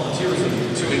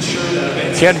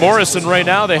 Ken Morrison right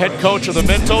now, the head coach of the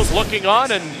Mintos, looking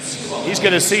on, and he's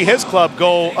going to see his club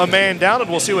go a man down, and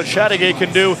we'll see what Chateauguay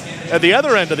can do at the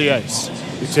other end of the ice.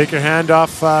 You take your hand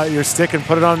off your stick and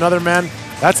put it on another man,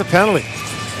 that's a penalty.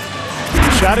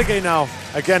 Chateauguay now,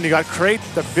 again, you got Crate,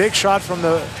 the big shot from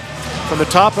the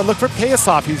top, but look for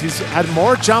Payasoff. He's had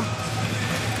more jump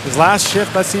his last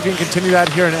shift. Let's see if he can continue that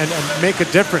here and make a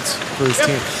difference for his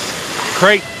team.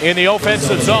 Crate in the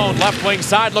offensive zone, left wing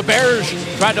side. LeBerge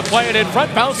tried to play it in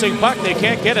front, bouncing puck. They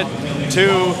can't get it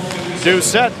to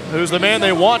Doucette, who's the man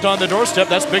they want on the doorstep.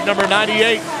 That's big number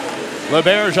 98.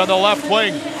 LeBerge on the left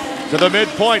wing to the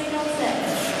midpoint.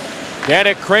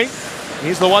 Danik Crate,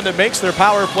 he's the one that makes their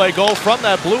power play goal from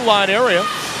that blue line area.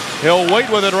 He'll wait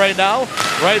with it right now.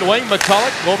 Right wing,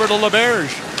 McCulloch over to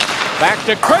LeBerge. Back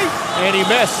to Crate, and he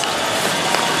missed.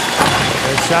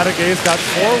 And Chateaugay's got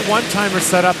 4 one-timers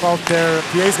set up out there.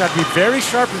 PA's got to be very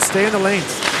sharp and stay in the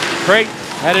lanes. Crate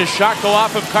had his shot go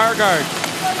off of Kargard.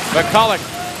 McCulloch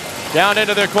down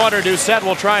into the corner. Doucette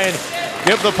will try and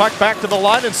give the puck back to the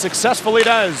line, and successfully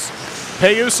does.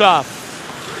 Payusov.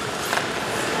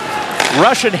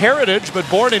 Russian heritage, but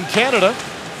born in Canada.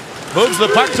 Moves the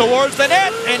puck towards the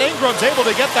net, and Ingram's able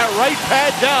to get that right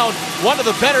pad down. One of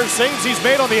the better saves he's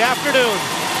made on the afternoon.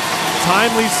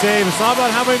 Timely save. It's not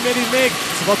about how many he's made.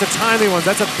 It's about the timely ones.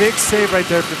 That's a big save right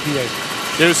there for PA.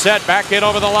 Doucette back in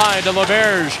over the line to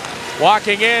LeBerge.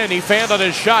 Walking in, he fanned on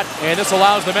his shot, and this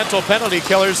allows the mental penalty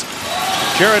killers.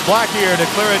 Jared Blackier to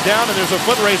clear it down, and there's a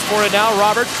foot race for it now.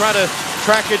 Robert trying to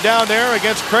track it down there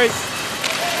against Crate.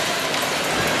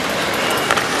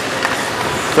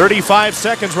 35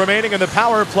 seconds remaining in the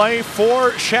power play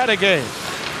for Chateauguay.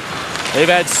 They've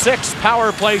had 6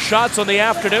 power play shots on the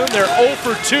afternoon. They're 0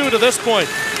 for 2 to this point.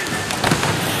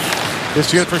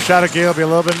 This unit for Chateauguay will be a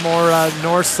little bit more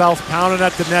north-south, pounding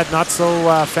at the net, not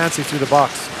so fancy through the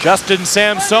box. Justin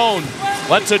Samson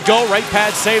lets it go. Right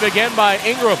pad save again by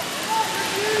Ingram.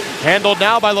 Handled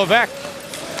now by Levesque.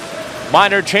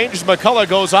 Minor changes. McCullough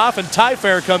goes off, and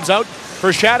Tyfair comes out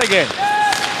for Chateauguay.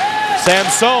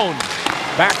 Samson.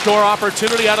 Backdoor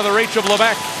opportunity out of the reach of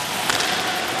Levesque.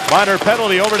 Minor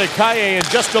penalty over to Kaye in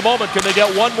just a moment. Can they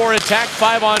get one more attack?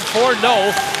 5-on-4?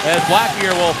 No. And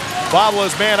Blackier will bobble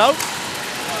his man out.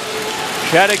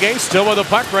 Chateauguay still with the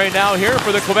puck right now here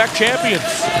for the Quebec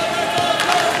champions.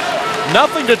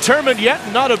 Nothing determined yet,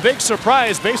 not a big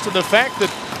surprise based on the fact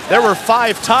that there were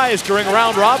 5 ties during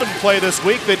round robin play this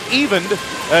week that evened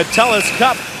a Télus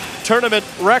Cup tournament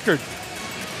record.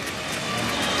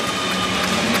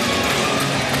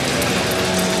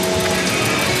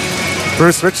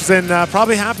 Bruce Richardson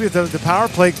probably happy with the power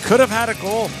play. Could have had a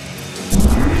goal.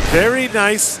 Very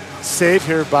nice save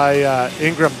here by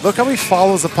Ingram. Look how he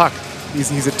follows the puck.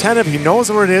 He's attentive. He knows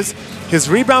where it is. His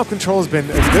rebound control has been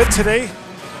good today.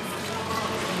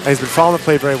 And he's been following the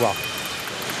play very well.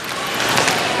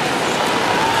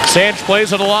 Sanch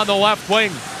plays it along the left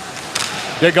wing.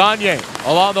 DeGagne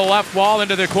along the left wall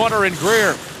into the corner, and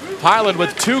Greer. Highland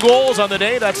with 2 goals on the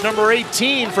day. That's number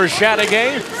 18 for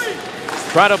Chateauguay.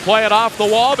 Trying to play it off the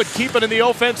wall, but keep it in the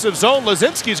offensive zone.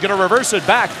 Lazinski's going to reverse it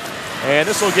back. And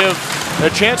this will give a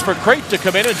chance for Crate to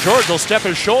come in, and George will step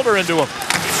his shoulder into him.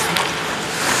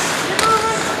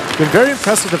 Been very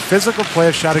impressed with the physical play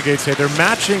of Chateauguay today. They're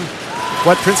matching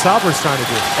what Prince Albert's trying to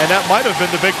do. And that might have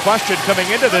been the big question coming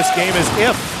into this game, is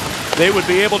if they would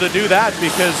be able to do that,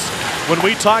 because when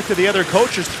we talked to the other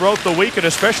coaches throughout the week, and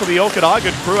especially the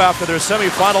Okanagan crew after their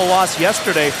semifinal loss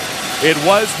yesterday, it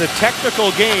was the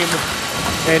technical game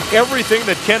and everything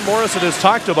that Ken Morrison has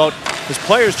talked about. His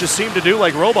players just seem to do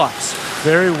like robots.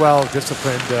 Very well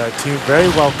disciplined team, very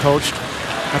well coached.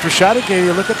 After Chateauguay,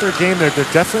 you look at their game, they're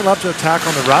definitely love to attack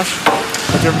on the rush,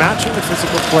 but they're matching the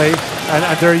physical play, and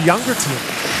they're a younger team.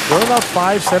 They're about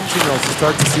 5 17-year-olds to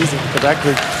start the season in Quebec.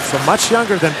 They're so much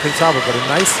younger than Prince Albert, but a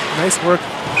nice work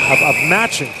of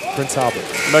matching Prince Albert.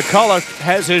 McCulloch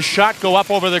has his shot go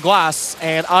up over the glass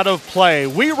and out of play.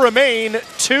 We remain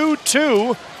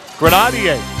 2-2.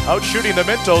 Grenadier out shooting the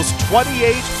Mintos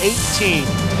 28-18.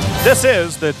 This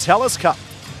is the Télus Cup.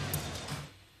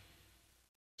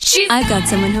 I've got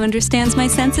someone who understands my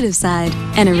sensitive side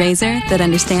and a razor that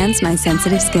understands my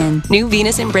sensitive skin. New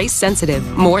Venus Embrace Sensitive.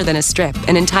 More than a strip.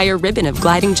 An entire ribbon of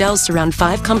gliding gels surround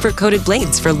 5 comfort-coated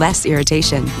blades for less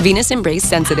irritation. Venus Embrace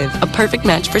Sensitive. A perfect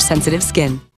match for sensitive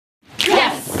skin.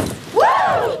 Yes!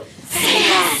 Woo! Say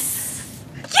yes!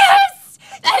 Yes!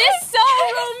 That is so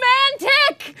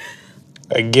romantic!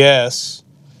 I guess.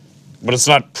 But it's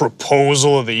not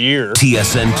proposal of the year.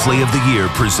 TSN Play of the Year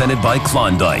presented by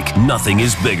Klondike. Nothing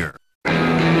is bigger.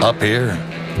 Up here,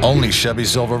 only Chevy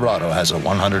Silverado has a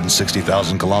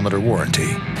 160,000-kilometer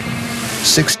warranty.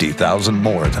 60,000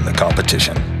 more than the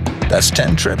competition. That's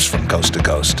 10 trips from coast to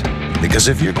coast. Because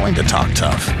if you're going to talk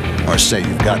tough, or say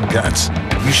you've got guts,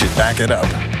 you should back it up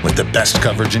with the best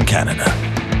coverage in Canada.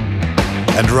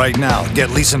 And right now, get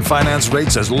lease and finance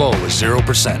rates as low as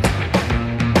 0%.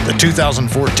 The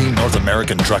 2014 North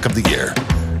American Truck of the Year.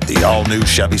 The all-new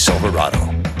Chevy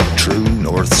Silverado. True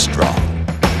North strong.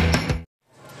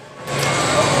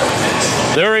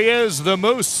 There he is, the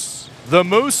Moose. The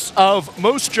Moose of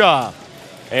Moose Jaw.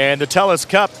 And the Télus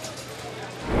Cup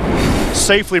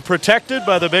safely protected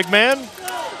by the big man.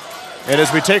 And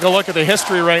as we take a look at the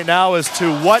history right now as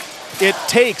to what it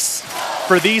takes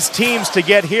for these teams to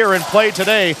get here and play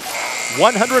today,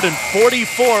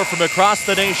 144 from across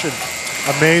the nation.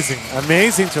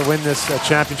 Amazing to win this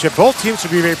championship. Both teams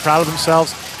should be very proud of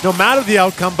themselves, no matter the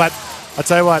outcome, but I'll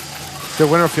tell you what, the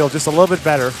winner feels just a little bit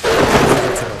better.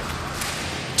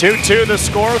 2-2 the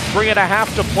score,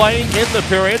 3.5 to play in the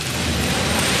period.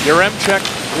 Yaremchuk,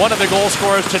 one of the goal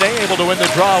scorers today, able to win the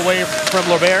draw away from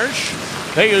LaBerge.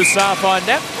 Télus off on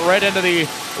net, right into the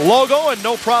logo, and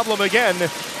no problem again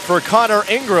for Connor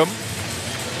Ingram.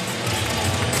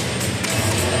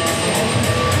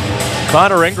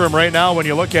 Connor Ingram right now, when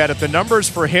you look at it, the numbers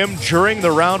for him during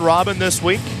the round robin this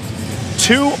week,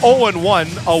 2-0-1,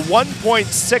 a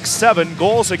 1.67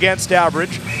 goals against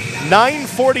average,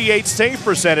 948 save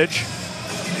percentage,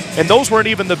 and those weren't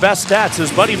even the best stats.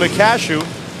 His buddy McCashew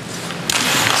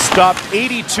stopped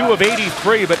 82 of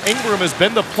 83, but Ingram has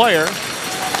been the player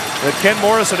that Ken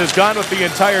Morrison has gone with the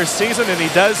entire season, and he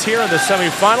does here in the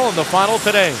semifinal and the final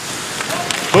today.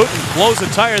 Booten blows a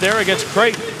tire there against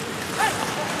Crate.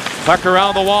 Puck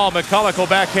around the wall, McCulloch will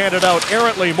backhand it out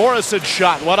errantly. Morrison's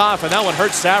shot went off, and that one hurt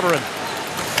Savarin.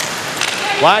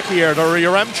 Blackier to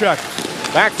Yaremchuk.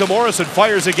 Back to Morrison,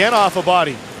 fires again off a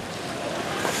body.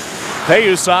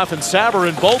 Télus off and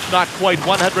Savarin both not quite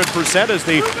 100% as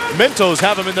the Mintos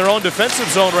have him in their own defensive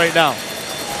zone right now.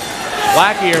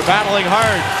 Blackier battling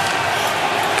hard.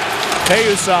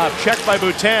 Télus off, checked by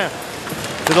Boutin.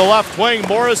 To the left wing,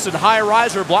 Morrison, high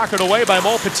riser, blocked away by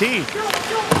Montpetit.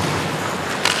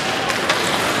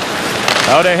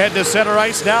 Out ahead to center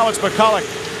ice now, it's McCulloch.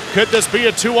 Could this be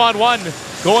a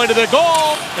 2-on-1? Going to the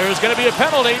goal, there's going to be a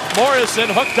penalty. Morrison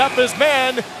hooked up his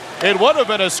man. It would have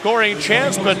been a scoring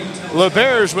chance, but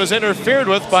LaBerge was interfered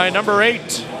with by number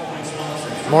 8.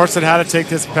 Morrison had to take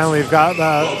this penalty. You've got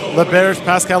LaBerge,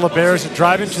 Pascal LaBerge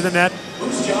driving to the net.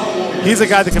 He's a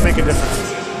guy that can make a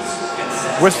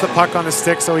difference with the puck on his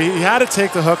stick, so he had to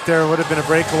take the hook there. It would have been a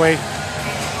breakaway.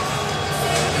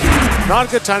 Not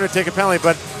a good time to take a penalty,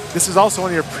 but this is also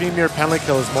one of your premier penalty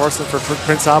killers, Morrison, for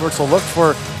Prince Albert, so look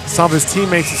for some of his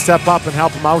teammates to step up and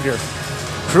help him out here.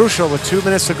 Crucial with 2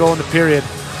 minutes to go in the period.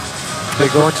 They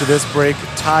go into this break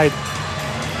tied.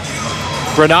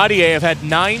 Grenadier have had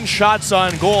 9 shots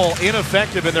on goal,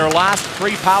 ineffective in their last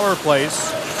 3 power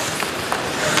plays.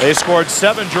 They scored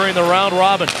 7 during the round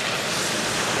robin.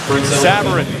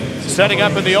 Savarin setting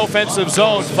up in the offensive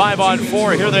zone,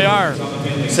 5-on-4. Here they are.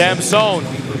 Samson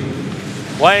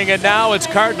playing it now. It's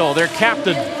Cardinal, their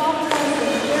captain.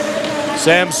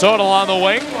 Samson along the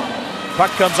wing.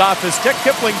 Puck comes off his stick.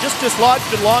 Kipling just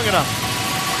dislodged it long enough.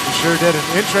 He sure did.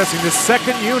 And interesting, the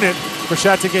second unit for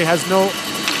Chateauguay has no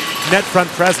net front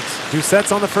presence.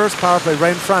 Doucette's on the first power play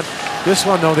right in front. This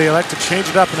one, though, they elect to change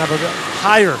it up and have a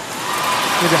higher,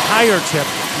 maybe a higher tip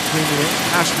between the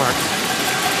hash marks.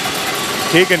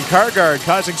 Keegan Kargard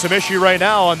causing some issue right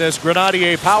now on this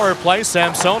Grenadier power play.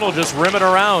 Samson will just rim it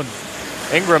around.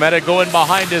 Ingram had it going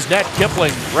behind his net.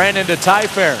 Kipling ran into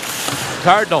Tyfair.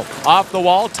 Cardinal off the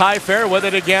wall. Tyfair with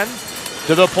it again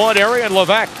to the point area, and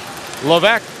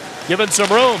Levesque given some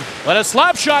room. Let a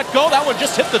slap shot go. That one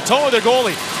just hit the toe of the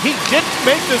goalie. He didn't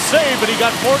make the save, but he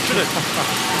got fortunate.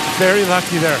 Very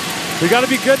lucky there. We got to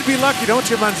be good to be lucky, don't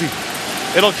you, Munzie?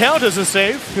 It'll count as a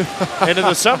save. And in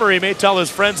the summer, he may tell his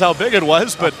friends how big it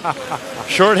was, but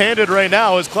shorthanded right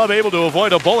now. His club able to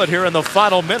avoid a bullet here in the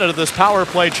final minute of this power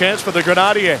play chance for the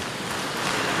Grenadier.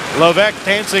 Levesque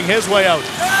dancing his way out.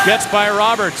 Gets by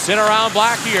Roberts. In around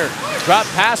Blackier. Drop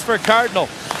pass for Cardinal.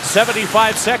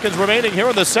 75 seconds remaining here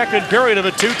in the second period of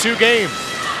a 2-2 game.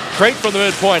 Crate from the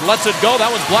midpoint. Lets it go. That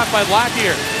one's blocked by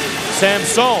Blackier.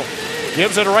 Samson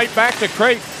gives it right back to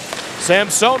Crate.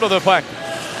 Samson to the puck.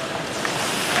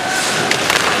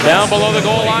 Down below the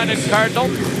goal line is Cardinal.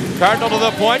 Cardinal to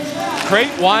the point.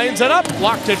 Crate winds it up.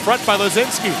 Blocked in front by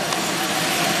Lazinski.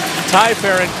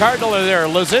 Tyfair and Cardinal are there.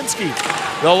 Lazinski,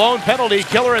 the lone penalty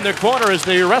killer in the corner as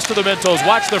the rest of the Mintos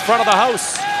watch the front of the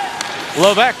house.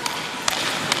 Levesque.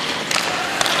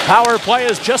 Power play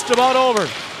is just about over.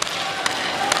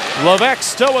 Levesque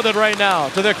still with it right now.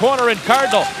 To the corner, and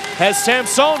Cardinal has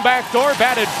Samson backdoor,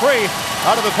 batted free.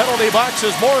 Out of the penalty box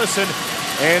is Morrison.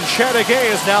 And Chateauguay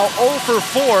is now 0 for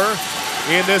 4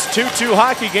 in this 2-2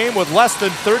 hockey game with less than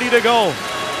 30 to go.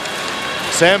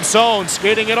 Samson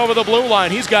skating it over the blue line.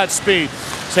 He's got speed.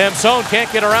 Samson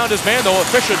can't get around his man, though.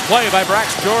 Efficient play by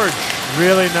Brax George.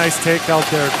 Really nice take out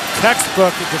there.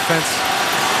 Textbook defense.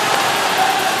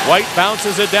 White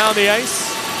bounces it down the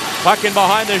ice. Puck in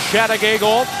behind the Chateauguay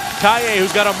goal. Kaye,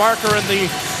 who's got a marker in the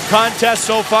contest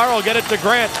so far, will get it to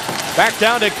Grant. Back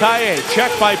down to Kaye.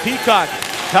 Checked by Peacock.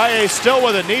 Kaye still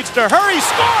with it. Needs to hurry.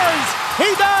 Scores!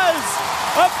 He does!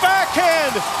 A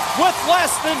backhand with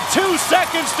less than 2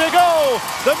 seconds to go.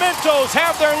 The Mintos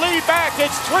have their lead back.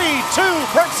 It's 3-2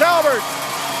 Prince Albert.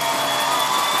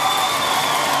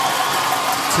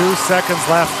 2 seconds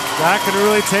left. That could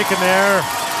really take an air.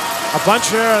 A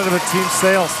bunch of air out of a team's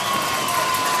sails.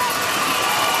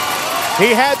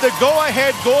 He had the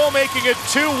go-ahead goal, making it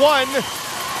 2-1.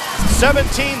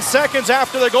 17 seconds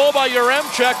after the goal by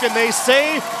Yaremchuk, and they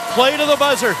say play to the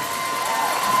buzzer.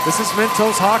 This is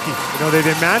Mintos hockey. You know, they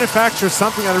manufacture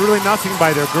something out of really nothing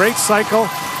by their great cycle.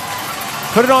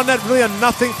 Put it on net, really a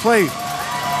nothing play.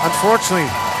 Unfortunately,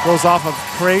 goes off of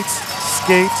crates,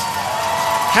 skate,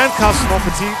 handcuffs, no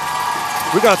petit.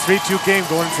 We got a 3-2 game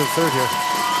going into the third here.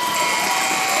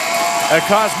 A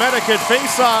cosmetic at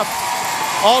face-off.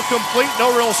 All complete,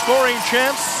 no real scoring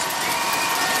chance.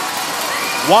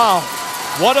 Wow,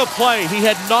 what a play. He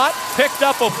had not picked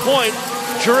up a point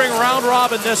during round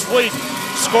robin this week.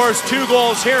 Scores 2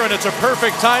 goals here, and it's a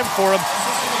perfect time for him.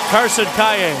 Carson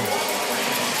Kaye.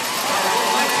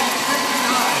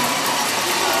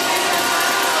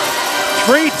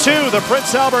 (3-2), the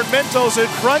Prince Albert Mintos in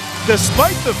front,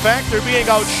 despite the fact they're being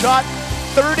outshot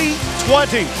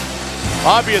 30-20.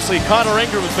 Obviously, Connor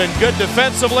Ingram has been good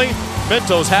defensively.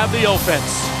 Mintos have the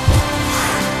offense.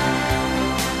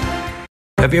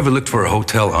 Have you ever looked for a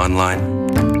hotel online?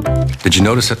 Did you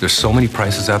notice that there's so many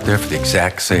prices out there for the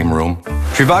exact same room?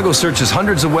 Trivago searches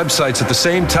hundreds of websites at the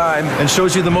same time and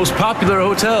shows you the most popular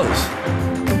hotels.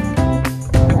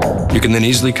 You can then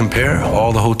easily compare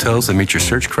all the hotels that meet your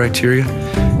search criteria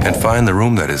and find the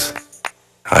room that is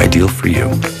ideal for you.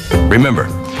 Remember,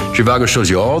 Trivago shows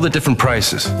you all the different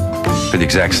prices for the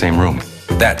exact same room.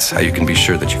 That's how you can be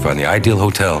sure that you find the ideal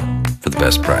hotel for the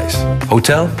best price.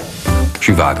 Hotel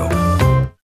Trivago.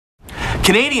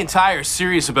 Canadian Tire is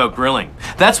serious about grilling.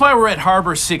 That's why we're at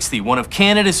Harbor 60, one of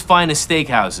Canada's finest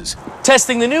steakhouses,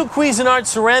 testing the new Cuisinart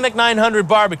Ceramic 900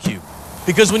 barbecue.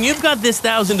 Because when you've got this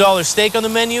 $1,000 steak on the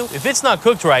menu, if it's not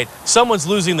cooked right, someone's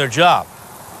losing their job.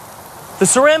 The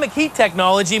ceramic heat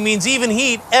technology means even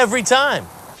heat every time.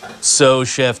 So,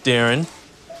 Chef Darren?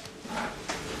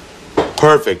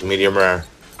 Perfect, medium rare.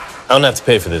 I don't have to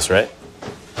pay for this, right?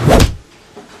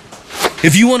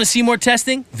 If you want to see more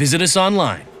testing, visit us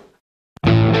online.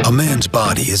 A man's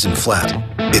body isn't flat,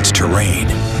 it's terrain.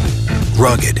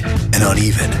 rugged, and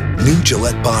uneven. New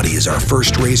Gillette Body is our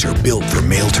first razor built for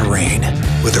male terrain,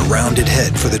 with a rounded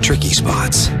head for the tricky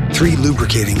spots, 3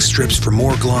 lubricating strips for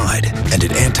more glide, and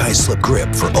an anti-slip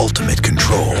grip for ultimate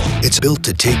control. It's built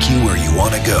to take you where you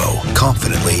want to go,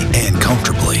 confidently and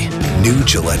comfortably. New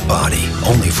Gillette Body,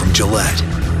 only from Gillette.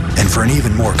 And for an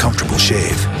even more comfortable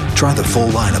shave, try the full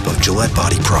lineup of Gillette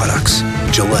Body products.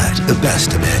 Gillette, the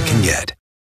best a man can get.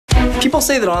 People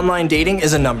say that online dating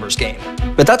is a numbers game,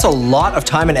 but that's a lot of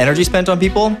time and energy spent on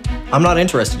people I'm not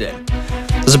interested in.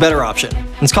 There's a better option,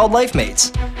 and it's called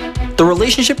LifeMates. The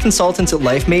relationship consultants at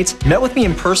LifeMates met with me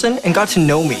in person and got to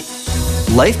know me.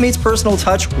 LifeMates' personal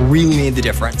touch really made the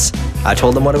difference. I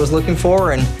told them what I was looking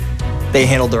for, and they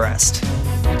handled the rest.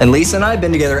 And Lisa and I have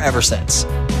been together ever since.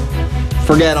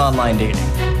 Forget online dating.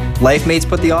 LifeMates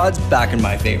put the odds back in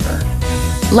my favor.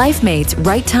 LifeMates,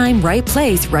 right time, right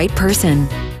place, right person.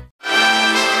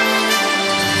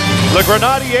 The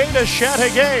Grenadier to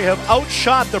Chateauguay have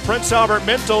outshot the Prince Albert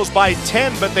Mintos by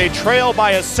 10, but they trail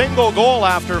by a single goal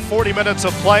after 40 minutes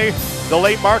of play. The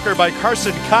late marker by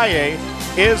Carson Kaye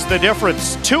is the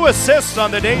difference. 2 assists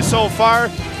on the day so far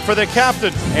for the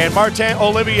captain, and Martin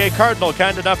Olivier Cardinal,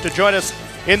 kind enough to join us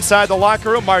inside the locker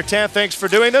room. Martin, thanks for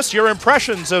doing this. Your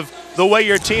impressions of the way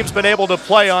your team's been able to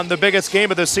play on the biggest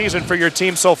game of the season for your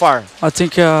team so far? I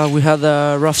think we had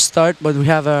a rough start, but we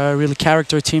have a really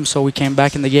character team, so we came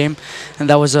back in the game, and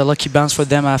that was a lucky bounce for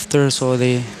them after, so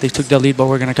they took the lead, but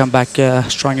we're going to come back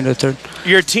strong in the third.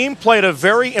 Your team played a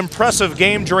very impressive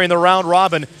game during the round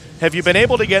robin. Have you been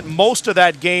able to get most of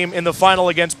that game in the final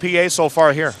against PA so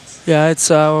far here? Yeah, it's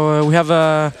we have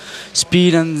a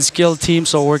speed and skill team,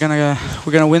 so we're gonna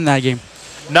win that game.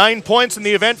 9 points in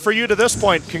the event for you to this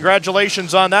point.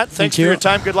 Congratulations on that. Thanks for your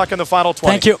time. Good luck in the final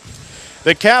 20. Thank you.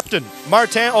 The captain,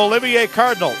 Martin Olivier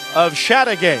Cardinal of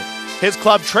Chateauguay. His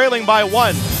club trailing by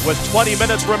 1 with 20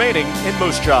 minutes remaining in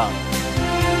Moose Jaw.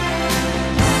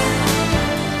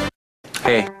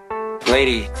 Hey,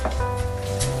 lady,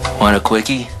 want a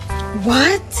quickie?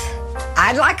 What?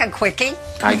 I'd like a quickie.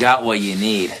 I got what you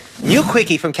need. New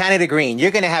Quickie from Canada Green.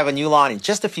 You're going to have a new lawn in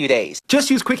just a few days.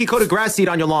 Just use Quickie coated grass seed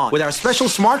on your lawn. With our special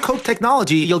Smart Coat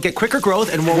technology, you'll get quicker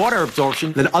growth and more water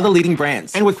absorption than other leading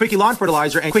brands. And with Quickie Lawn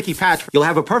Fertilizer and Quickie Patch, you'll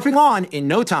have a perfect lawn in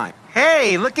no time.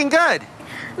 Hey, looking good.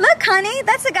 Look, honey,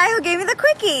 that's the guy who gave me the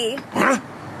quickie.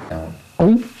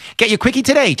 Get your Quickie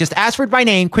today. Just ask for it by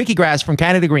name, Quickie Grass from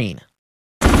Canada Green.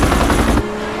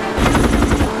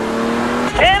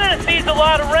 Canada sees a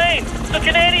lot of rain, so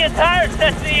Canadian Tire's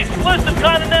testing the exclusive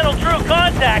Continental True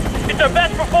Contact. It's our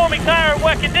best performing tire in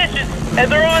wet conditions,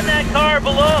 and they're on that car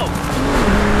below.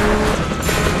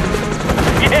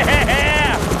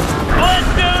 Yeah! Let's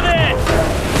do this!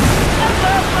 I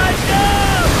love my job!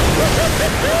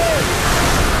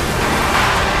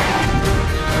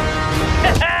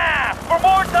 For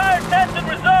more tire tests and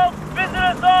results, visit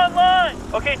us online.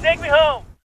 Okay, take me home.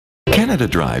 Canada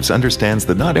Drives understands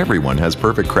that not everyone has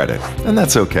perfect credit, and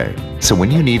that's okay. So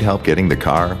when you need help getting the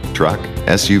car, truck,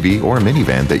 SUV, or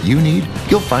minivan that you need,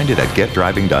 you'll find it at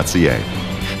getdriving.ca.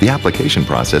 The application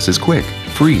process is quick,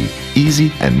 free,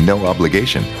 easy, and no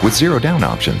obligation, with zero down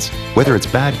options. Whether it's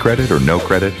bad credit or no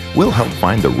credit, we'll help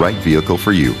find the right vehicle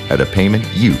for you at a payment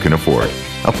you can afford.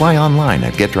 Apply online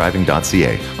at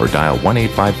getdriving.ca or dial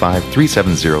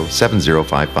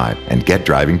 1-855-370-7055 and get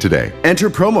driving today. Enter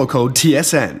promo code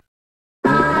TSN.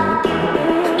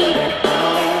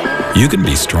 You can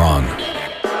be strong.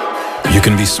 You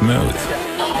can be smooth.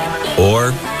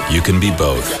 Or you can be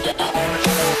both.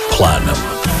 Platinum,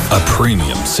 a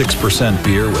premium 6%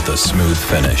 beer with a smooth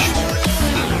finish.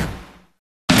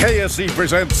 KFC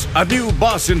presents a new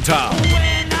boss in town.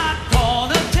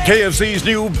 KFC's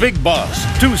new Big Boss.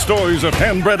 2 stories of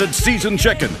hand-breaded seasoned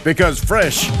chicken, because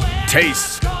fresh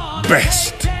tastes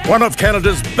best. One of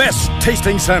Canada's best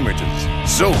tasting sandwiches.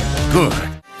 So good.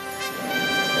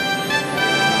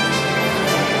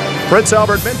 Prince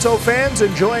Albert Minto fans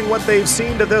enjoying what they've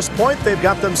seen to this point. They've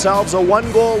got themselves a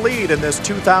 1-goal lead in this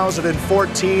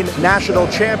 2014 National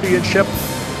Championship.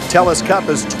 Télus Cup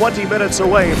is 20 minutes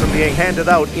away from being handed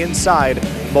out inside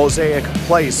Mosaic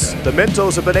Place. The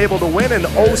Mintos have been able to win in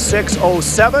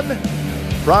 06-07.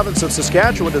 Province of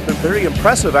Saskatchewan has been very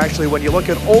impressive, actually, when you look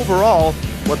at overall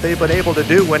what they've been able to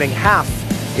do, winning half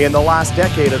in the last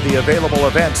decade of the available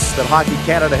events that Hockey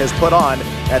Canada has put on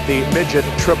at the midget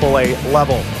AAA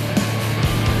level.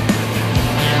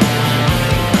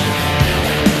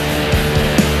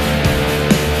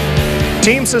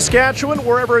 Team Saskatchewan,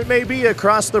 wherever it may be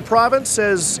across the province,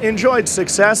 has enjoyed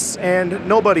success, and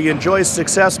nobody enjoys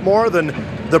success more than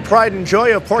the pride and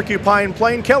joy of Porcupine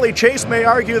Plain. Kelly Chase may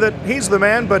argue that he's the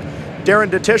man, but Darren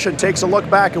DeTitian takes a look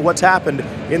back at what's happened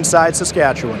inside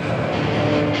Saskatchewan.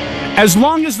 As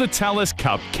long as the Télus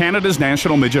Cup, Canada's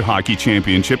National Midget Hockey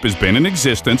Championship, has been in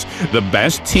existence, the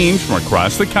best teams from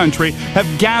across the country have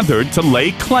gathered to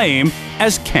lay claim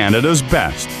as Canada's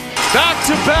best.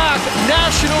 Back-to-back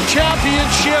national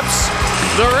championships.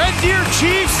 The Red Deer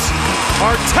Chiefs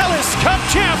are Télus Cup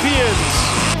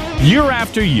champions. Year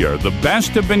after year, the best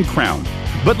have been crowned.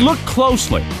 But look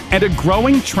closely, and a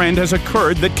growing trend has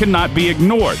occurred that cannot be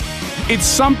ignored. It's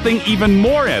something even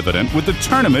more evident with the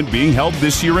tournament being held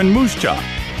this year in Moose Jaw.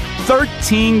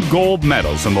 13 gold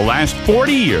medals in the last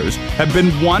 40 years have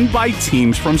been won by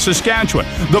teams from Saskatchewan,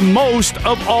 the most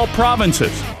of all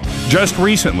provinces. Just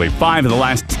recently, 5 of the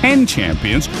last 10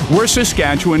 champions were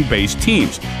Saskatchewan-based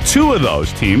teams. 2 of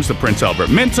those teams, the Prince Albert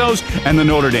Mintos and the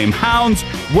Notre Dame Hounds,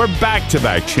 were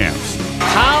back-to-back champs.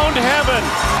 Hound heaven.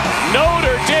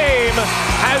 Notre Dame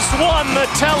has won the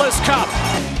Télus Cup.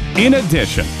 In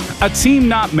addition, a team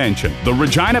not mentioned, the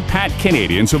Regina Pat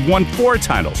Canadians, have won 4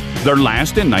 titles, their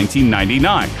last in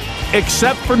 1999.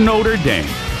 Except for Notre Dame,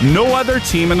 no other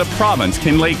team in the province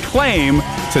can lay claim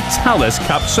to Télus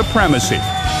Cup supremacy.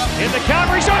 In the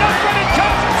Calgary zone, up front it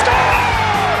comes, score!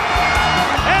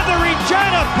 And the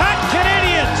Regina Pat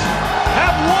Canadians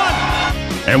have won.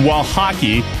 And while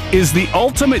hockey is the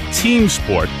ultimate team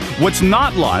sport, what's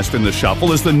not lost in the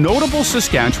shuffle is the notable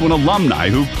Saskatchewan alumni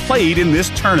who've played in this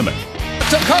tournament.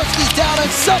 Tokarski's down and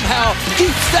somehow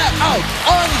keeps that out.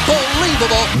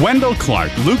 Unbelievable. Wendell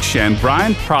Clark, Luke Shen,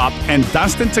 Brian Propp, and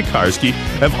Dustin Tokarski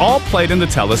have all played in the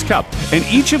Télus Cup, and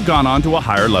each have gone on to a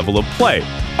higher level of play.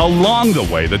 Along the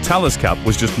way, the Télus Cup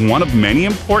was just one of many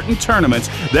important tournaments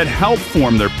that helped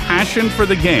form their passion for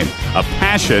the game, a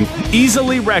passion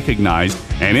easily recognized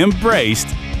and embraced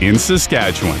in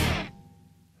Saskatchewan.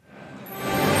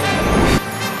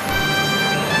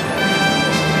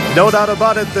 No doubt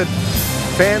about it that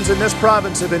fans in this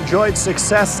province have enjoyed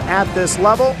success at this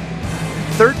level.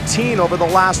 13 over the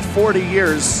last 40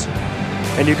 years.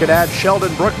 And you could add Sheldon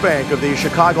Brookbank of the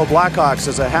Chicago Blackhawks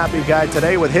as a happy guy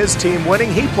today with his team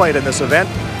winning. He played in this event.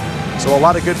 So a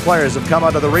lot of good players have come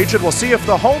out of the region. We'll see if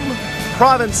the home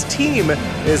province team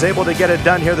is able to get it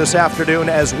done here this afternoon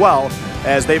as well,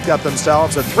 as they've got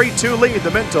themselves a 3-2 lead. The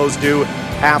Mintos do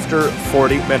after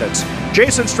 40 minutes.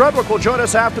 Jason Strudwick will join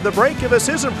us after the break, give us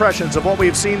his impressions of what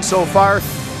we've seen so far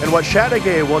and what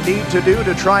Chateauguay will need to do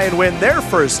to try and win their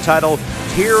first title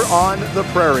here on the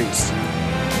Prairies.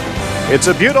 It's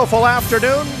a beautiful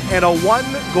afternoon and a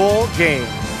 1-goal game.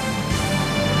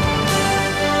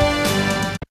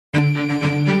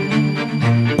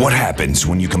 What happens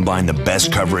when you combine the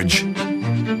best coverage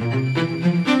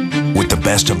with the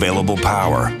best available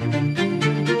power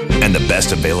and the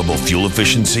best available fuel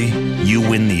efficiency? You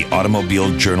win the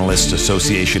Automobile Journalists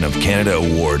Association of Canada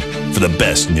Award for the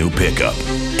best new pickup.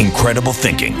 Incredible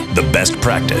thinking, the best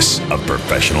practice of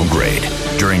professional grade.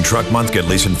 During Truck Month, get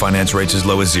lease and finance rates as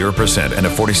low as 0% and a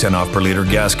 40-cent off per liter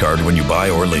gas card when you buy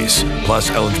or lease. Plus,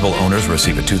 eligible owners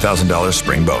receive a $2,000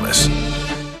 spring bonus.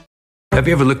 Have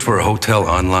you ever looked for a hotel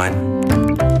online?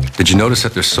 Did you notice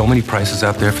that there's so many prices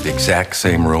out there for the exact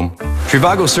same room?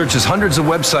 Trivago searches hundreds of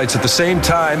websites at the same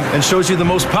time and shows you the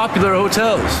most popular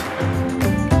hotels.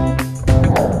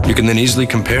 You can then easily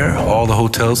compare all the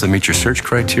hotels that meet your search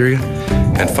criteria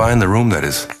and find the room that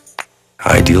is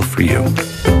ideal for you.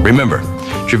 Remember,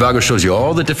 Trivago shows you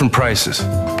all the different prices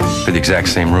for the exact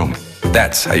same room.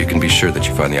 That's how you can be sure that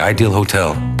you find the ideal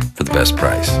hotel for the best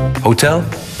price. Hotel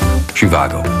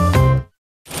Trivago.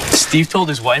 Steve told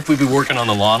his wife we'd be working on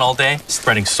the lawn all day,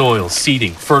 spreading soil,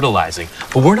 seeding, fertilizing,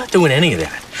 but we're not doing any of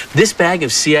that. This bag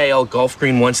of CIL Golf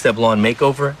Green One-Step Lawn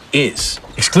Makeover is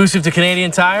exclusive to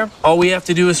Canadian Tire. All we have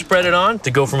to do is spread it on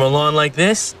to go from a lawn like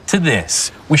this to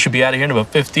this. We should be out of here in about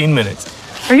 15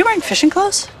 minutes. Are you wearing fishing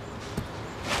clothes?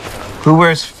 Who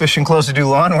wears fishing clothes to do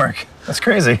lawn work? That's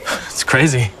crazy. It's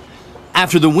crazy.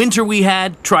 After the winter we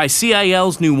had, try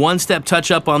CIL's new one-step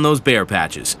touch-up on those bare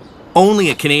patches. Only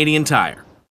at Canadian Tire.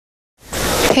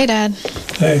 Hey, Dad.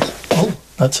 Hey. Oh,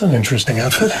 that's an interesting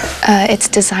outfit. It's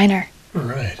designer.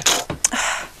 Right.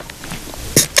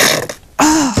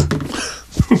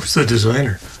 Who's the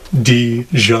designer?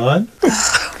 Dijon?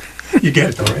 You get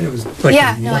it though, right? It was like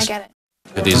Yeah, no, I get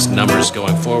it. These numbers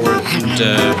going forward,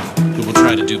 and we will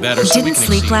try to do better. So Didn't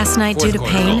sleep last night due to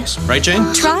pain? Goals. Right,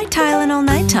 Jane? Try Tylenol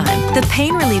Nighttime, the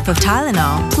pain relief of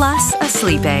Tylenol plus a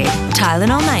sleep aid.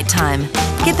 Tylenol Nighttime.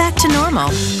 Get back to normal,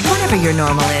 whatever your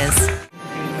normal is.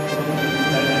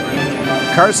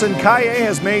 Carson Kaye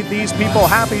has made these people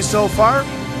happy so far.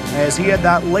 as he had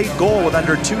that late goal with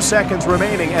under 2 seconds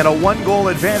remaining and a 1-goal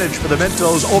advantage for the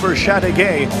Mintos over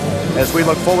Chateauguay as we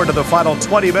look forward to the final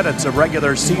 20 minutes of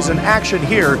regular season action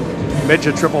here in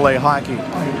Midget AAA hockey.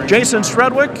 Jason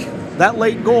Stredwick, that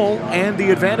late goal and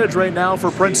the advantage right now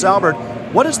for Prince Albert.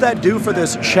 What does that do for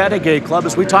this Chateauguay club?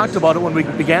 As we talked about it when we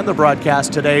began the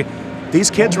broadcast today, these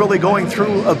kids really going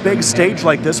through a big stage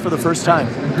like this for the first time.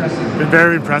 Been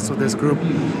very impressed with this group.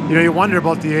 You know, you wonder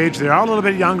about the age. They are a little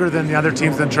bit younger than the other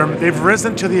teams in terms. They've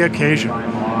risen to the occasion.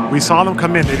 We saw them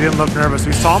come in. They didn't look nervous.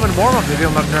 We saw them in warm-up. They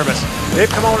didn't look nervous. They've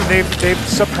come out and they've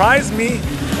surprised me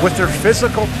with their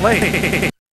physical play.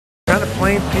 Kind of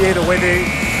playing PA the way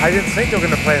I didn't think they were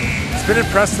going to play. It's been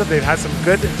impressive. They've had some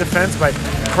good defense, but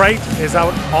Kreit is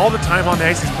out all the time on the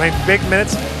ice. He's playing big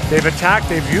minutes. They've attacked.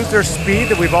 They've used their speed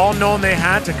that we've all known they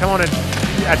had to come on and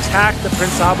attack the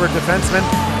Prince Albert defensemen.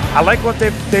 I like what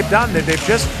they've done. They've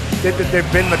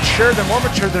been mature. They're more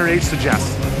mature than their age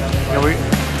suggests. You know,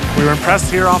 we were impressed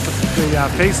here off the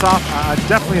face-off.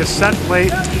 Definitely a set play.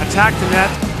 Attack the net.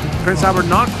 Prince Albert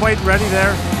not quite ready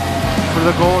there for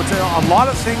the goal. It's a lot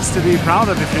of things to be proud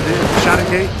of if you're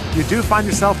Chateauguay. You do find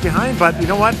yourself behind, but you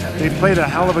know what? They've played a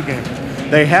hell of a game.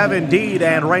 They have indeed,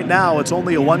 and right now it's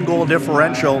only a 1-goal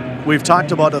differential. We've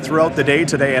talked about it throughout the day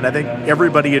today, and I think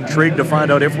everybody intrigued to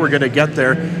find out if we're going to get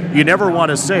there. You never want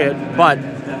to say it, but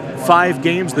 5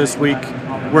 games this week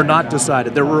were not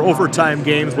decided. There were overtime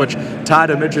games, which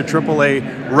tied a Midget AAA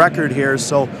record here.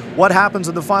 So what happens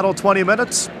in the final 20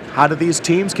 minutes? How do these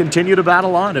teams continue to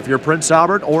battle on if you're Prince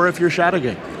Albert or if you're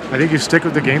Chateauguay? I think you stick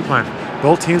with the game plan.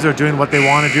 Both teams are doing what they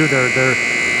want to do. They're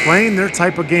playing their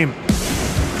type of game.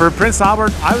 For Prince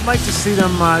Albert, I would like to see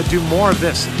them do more of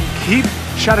this. Keep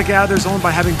Chateauguay out of their zone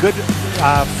by having good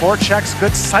forechecks,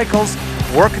 good cycles,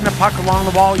 working the puck along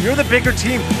the wall. You're the bigger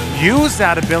team. Use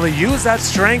that ability, use that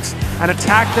strength, and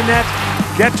attack the net.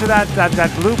 Get to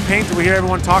that blue paint that we hear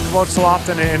everyone talk about so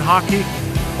often in hockey.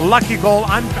 A lucky goal,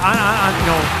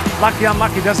 lucky,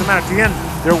 unlucky, doesn't matter. At the end,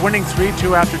 they're winning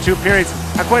 3-2 after 2 periods.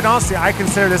 And quite honestly, I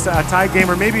consider this a tie game,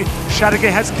 or maybe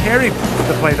Chateauguay has carried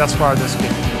the play thus far this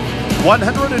game.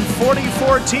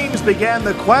 144 teams began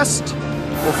the quest.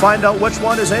 We'll find out which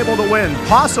one is able to win.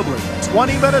 Possibly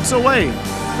 20 minutes away.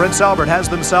 Prince Albert has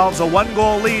themselves a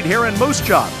 1-goal lead here in Moose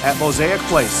Jaw at Mosaic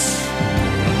Place.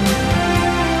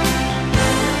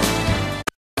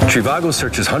 Trivago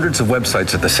searches hundreds of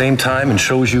websites at the same time and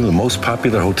shows you the most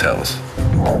popular hotels.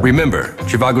 Remember,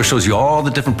 Trivago shows you all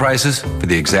the different prices for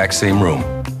the exact same room.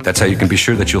 That's how you can be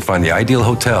sure that you'll find the ideal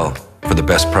hotel for the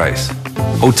best price.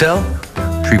 Hotel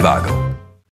Trivago.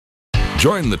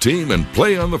 Join the team and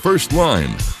play on the first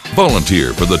line.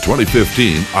 Volunteer for the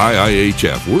 2015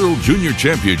 IIHF World Junior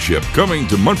Championship coming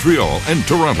to Montreal and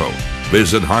Toronto.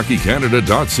 Visit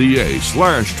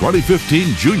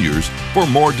hockeycanada.ca/2015 juniors for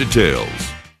more details.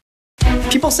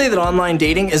 People say that online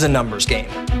dating is a numbers game,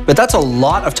 but that's a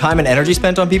lot of time and energy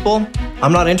spent on people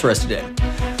I'm not interested in.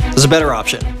 There's a better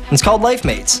option. It's called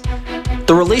LifeMates.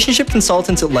 The relationship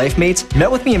consultants at LifeMates met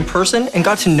with me in person and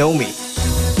got to know me.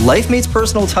 LifeMates'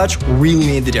 personal touch really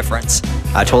made the difference.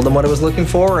 I told them what I was looking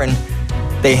for and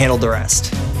they handled the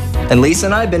rest. And Lisa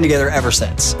and I have been together ever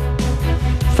since.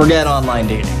 Forget online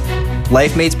dating.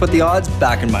 LifeMates put the odds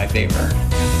back in my favor.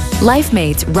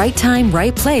 LifeMates, right time,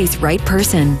 right place, right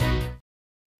person.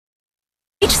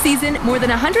 Each season, more than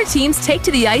 100 teams take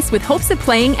to the ice with hopes of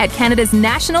playing at Canada's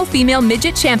National Female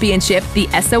Midget Championship, the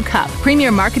Esso Cup.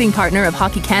 Premier marketing partner of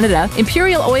Hockey Canada,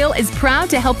 Imperial Oil is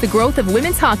proud to help the growth of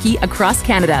women's hockey across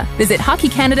Canada. Visit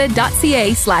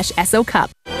hockeycanada.ca/Esso Cup.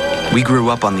 We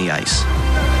grew up on the ice,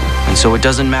 and so it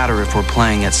doesn't matter if we're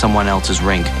playing at someone else's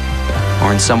rink,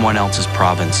 or in someone else's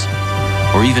province,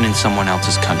 or even in someone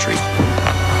else's country.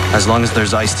 As long as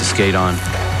there's ice to skate on,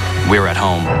 we're at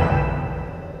home.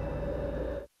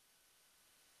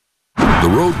 The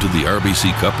road to the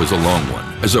RBC Cup is a long one.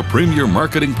 As a premier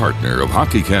marketing partner of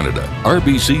Hockey Canada,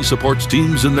 RBC supports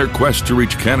teams in their quest to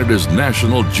reach Canada's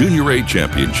National Junior A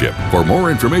Championship. For more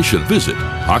information, visit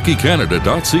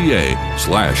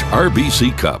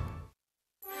hockeycanada.ca/RBC Cup.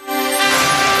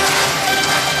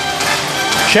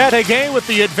 Chateauguay with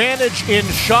the advantage in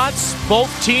shots.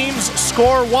 Both teams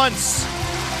score once.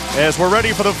 As we're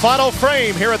ready for the final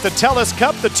frame here at the Télus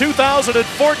Cup, the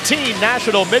 2014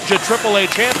 National Midget AAA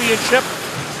Championship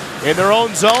in their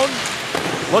own zone.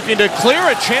 Looking to clear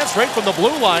a chance right from the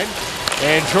blue line.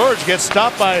 And George gets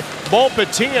stopped by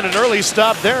Beaupetit, and an early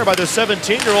stop there by the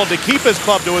 17-year-old to keep his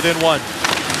club to within 1.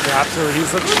 Yeah, absolutely.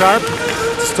 He's looked sharp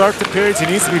to start the periods. He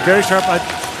needs to be very sharp.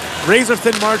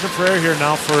 Razor-thin margin for error here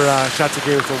now for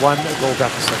Chateauguay with a 1-goal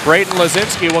deficit. Brayden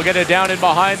Lazinski will get it down in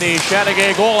behind the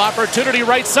Chateauguay goal. Opportunity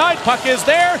right side. Puck is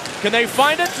there. Can they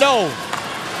find it? No.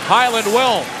 Highland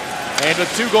will. And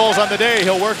with 2 goals on the day,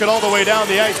 he'll work it all the way down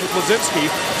the ice with Lazinski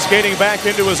skating back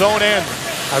into his own end.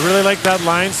 I really like that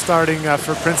line starting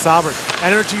for Prince Albert.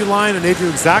 Energy line, and they do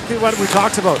exactly what we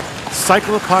talked about.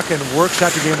 Cycle the puck and work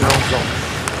Chateauguay in their own zone.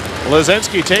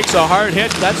 Lazinski takes a hard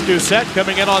hit. That's Doucette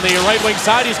coming in on the right wing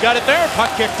side. He's got it there.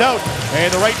 Puck kicked out. And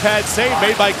the right pad save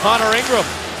made by Connor Ingram.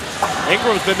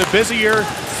 Ingram's been the busier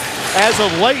as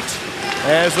of late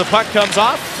as the puck comes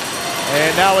off.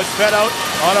 And now it's fed out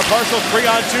on a partial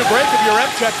 3-on-2 break if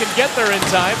Yaremchuk can get there in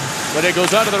time. But it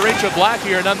goes out of the reach of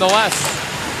Blackier nonetheless.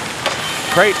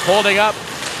 Crate holding up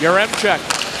Yaremchuk.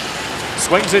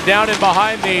 Swings it down in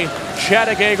behind the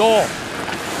Chateauguay goal.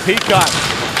 Peacock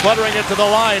fluttering it to the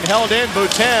line. Held in.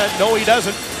 Boutin. No, he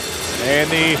doesn't. And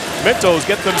the Mintos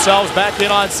get themselves back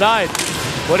in onside.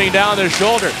 Putting down their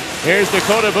shoulder. Here's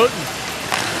Dakota Boutin.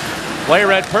 Play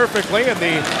read perfectly, and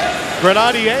the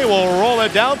Grenadier will roll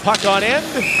it down, puck on end,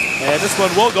 and this one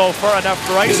will go far enough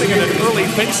for icing and an early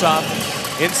face-off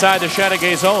inside the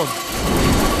Chateauguay zone.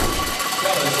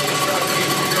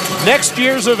 Next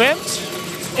year's event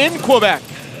in Quebec.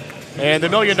 And the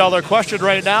million-dollar question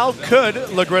right now, could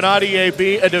Le Grenadier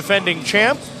be a defending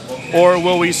champ, or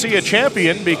will we see a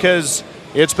champion? Because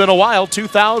it's been a while,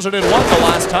 2001 the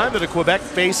last time that a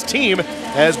Quebec-based team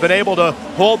has been able to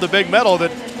hold the big medal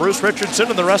that Bruce Richardson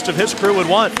and the rest of his crew would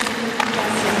want.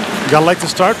 You gotta like to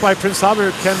start by Prince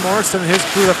Albert, Ken Morrison and his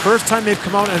crew. The first time they've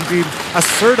come out and been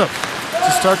assertive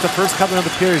to start the first couple of the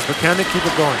periods, but can they keep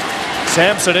it going?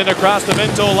 Sampson in across the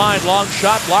Minto line, long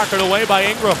shot, blocked away by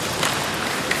Ingram.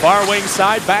 Far wing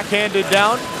side, backhanded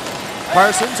down.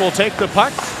 Parsons will take the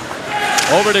puck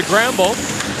over to Gramble.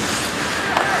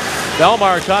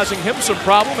 Belmar causing him some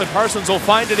problem, and Parsons will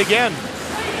find it again.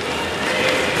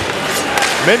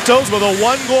 Mintos with a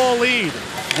 1-goal lead.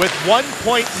 With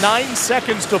 1.9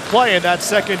 seconds to play in that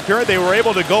second period, they were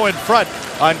able to go in front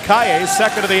on Kaye,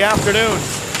 second of the afternoon.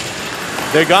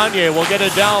 Degagne will get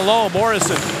it down low.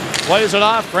 Morrison plays it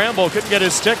off. Gramble couldn't get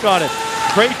his stick on it.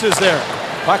 Crate is there.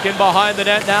 Puck in behind the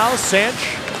net now. Sanch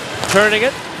turning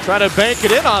it, trying to bank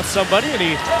it in off somebody, and he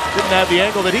didn't have the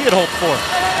angle that he had hoped for.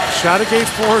 Chateauguay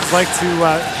forwards like to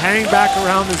hang back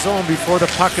around the zone before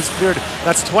the puck is cleared.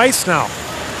 That's twice now.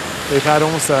 They've had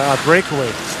almost a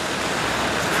breakaway.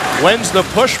 When's the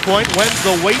push point? When's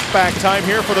the weight back time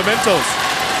here for the Mintos?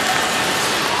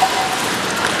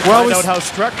 Well, find out how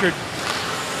structured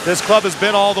this club has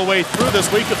been all the way through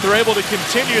this week if they're able to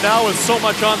continue now with so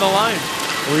much on the line.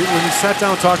 When we sat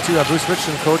down and talked to Bruce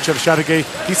Richardson, coach of Chateauguay,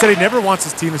 he said he never wants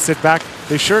his team to sit back.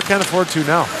 They sure can't afford to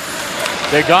now.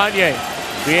 Degagne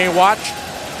being watched,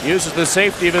 uses the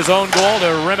safety of his own goal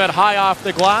to rim it high off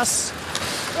the glass.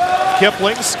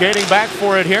 Kipling skating back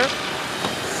for it here.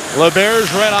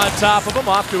 LeBerge right on top of him,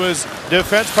 off to his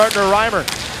defense partner Reimer.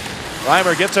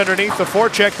 Reimer gets underneath the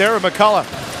forecheck there of McCullough.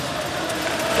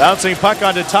 Bouncing puck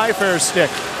onto Tyfair's stick.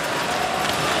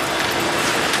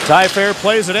 Tyfair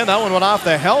plays it in. That one went off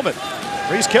the helmet.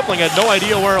 Reese Kipling had no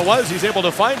idea where it was. He's able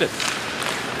to find it.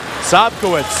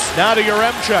 Sobkowitz now to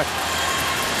Yaremchuk.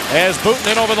 As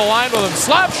Boutin in over the line with him.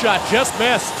 Slap shot just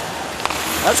missed.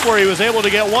 That's where he was able to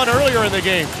get one earlier in the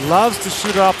game. Loves to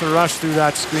shoot off the rush through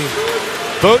that screen.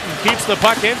 Boutin keeps the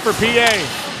puck in for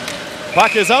PA.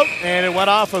 Puck is out, and it went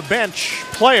off a bench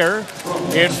player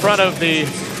in front of the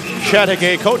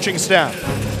Chateauguay coaching staff.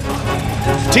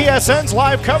 TSN's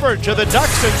live coverage of the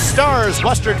Ducks and Stars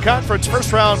Western Conference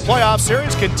first round playoff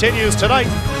series continues tonight.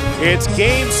 It's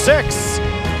Game 6.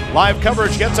 Live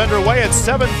coverage gets underway at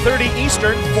 7:30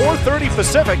 Eastern, 4:30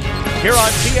 Pacific here on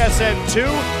TSN2.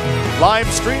 Live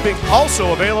streaming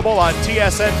also available on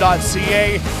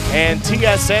tsn.ca and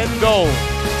TSN Go.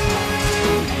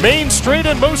 Main Street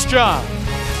in Moose Jaw.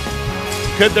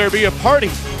 Could there be a party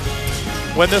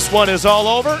when this one is all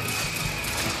over?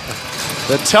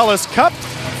 The Télus Cup.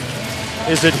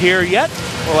 Is it here yet?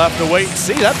 We'll have to wait and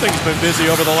see. That thing's been busy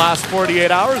over the last 48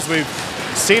 hours. We've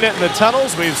seen it in the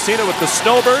tunnels. We've seen it with the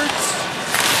snowbirds.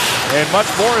 And much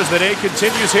more as the day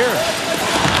continues here.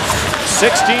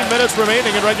 16 minutes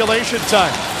remaining in regulation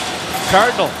time.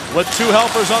 Cardinal with 2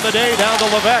 helpers on the day down to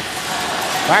Levesque.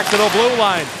 Back to the blue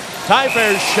line.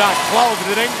 Tyfair's shot clogged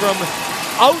at Ingram.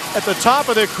 Out at the top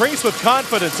of the crease with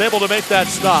confidence, able to make that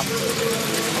stop.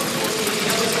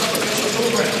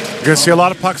 You're going to see a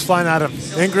lot of pucks flying at him.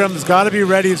 Ingram's got to be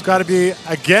ready. He's got to be,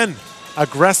 again,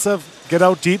 aggressive, get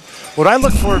out deep. What I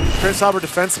look for in Prince Albert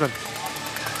defensemen,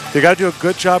 they got to do a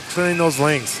good job clearing those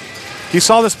lanes. He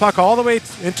saw this puck all the way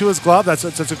into his glove. That's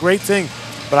a great thing.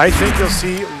 But I think you'll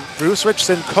see Bruce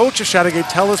Richardson, coach of Chateauguay,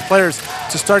 tell his players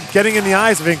to start getting in the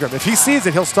eyes of Ingram. If he sees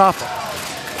it, he'll stop him.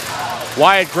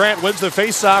 Wyatt Grant wins the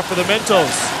faceoff for the Mintos.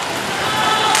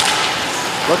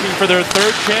 looking for their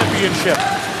third championship.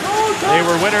 They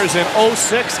were winners in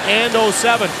 06 and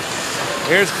 07.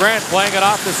 Here's Grant playing it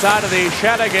off the side of the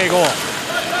Chateauguay goal.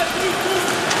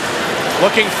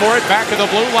 Looking for it back of the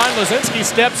blue line. Lazinski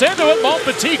steps into it.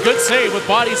 Montpetit, good save with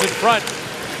bodies in front.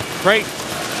 Great.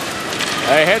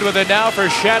 Ahead with it now for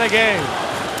Chateauguay.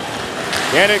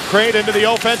 Get it Crate into the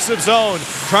offensive zone.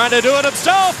 Trying to do it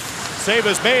himself. Save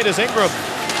is made as Ingram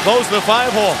closed the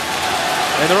 5-hole.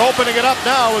 And they're opening it up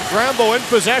now with Grambo in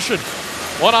possession.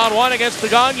 One-on-one against the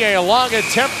Gagne. A long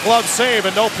attempt, glove save,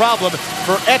 and no problem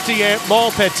for Etienne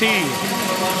Montpetit.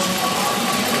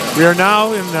 We are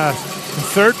now in the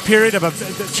third period of a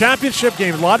championship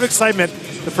game. A lot of excitement.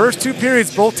 The first two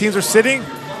periods, both teams are sitting.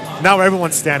 Now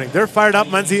everyone's standing. They're fired up,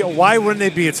 Munzie. Why wouldn't they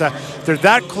be? They're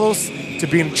that close to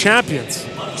being champions.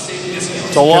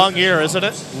 It's a long year, isn't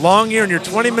it? Long year, and you're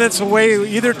 20 minutes away.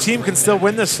 Either team can still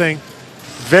win this thing.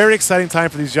 Very exciting time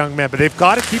for these young men, but they've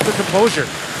got to keep the composure.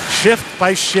 Shift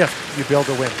by shift, you build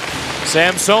a win.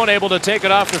 Samson able to take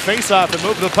it off the faceoff and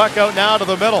move the puck out now to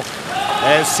the middle.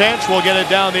 As Sanch will get it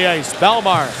down the ice.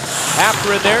 Belmar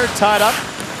after it there, tied up.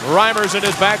 Reimer's in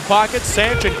his back pocket.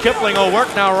 Sanch and Kipling will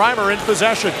work now. Reimer in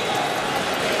possession.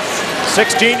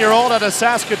 16-year-old out of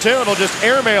Saskatoon will just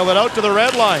airmail it out to the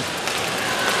red line.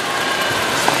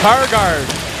 Kargard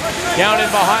down in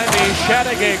behind the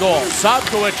Chateauguay goal.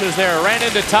 Sobkowicz is there, ran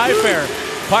into Tyfair.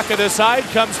 Puck at the side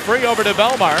comes free over to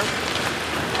Belmar.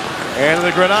 And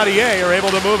the Grenadiers are able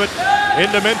to move it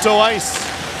into Minto ice.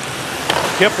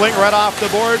 Kipling right off the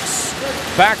boards,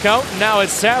 back out, and now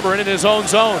it's Sabourin in his own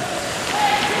zone.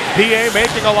 PA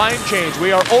making a line change.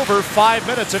 We are over 5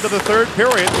 minutes into the third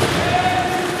period.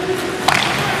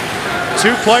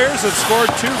 Two players have scored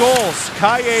 2 goals.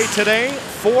 Kaye today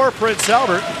for Prince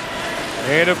Albert.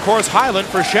 And of course Highland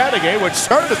for Chateauguay, which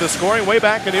started the scoring way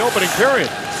back in the opening period.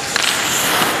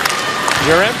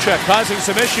 Yaremchuk causing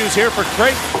some issues here for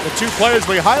Crate, the 2 players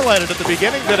we highlighted at the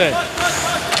beginning today.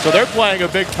 So they're playing a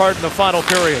big part in the final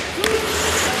period.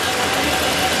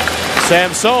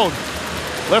 Samson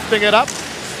lifting it up.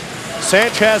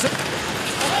 Sanch has it.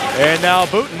 And now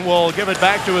Booten will give it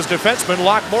back to his defenseman,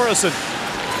 Locke Morrison.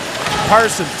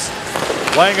 Parsons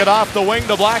laying it off the wing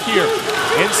to Blackier.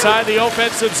 Inside the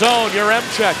offensive zone,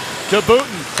 Yaremchuk to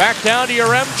Booten. Back down to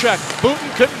Yaremchuk.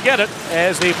 Booten couldn't get it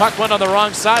as the puck went on the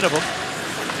wrong side of him.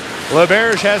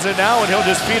 LeBerge has it now, and he'll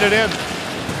just feed it in.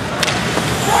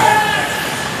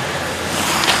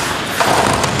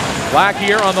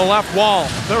 Blackier on the left wall,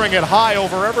 clearing it high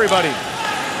over everybody.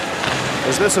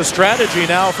 Is this a strategy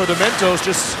now for the Mintos,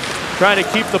 just trying to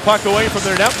keep the puck away from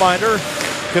their netminder?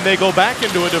 Can they go back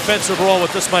into a defensive role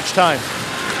with this much time?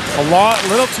 A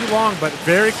little too long, but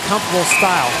very comfortable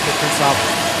style for Prince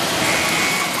Albert.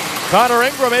 Connor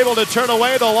Ingram able to turn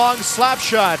away the long slap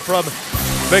shot from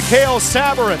Mikhail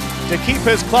Sabourin to keep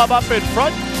his club up in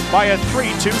front by a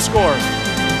 3-2 score.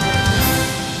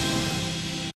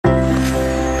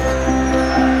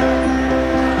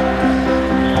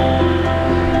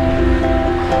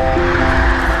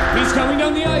 He's coming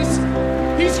down the ice.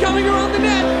 He's coming around the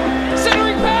net.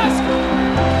 Centering pass.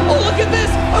 Oh, look at this.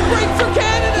 A break for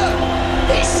Canada.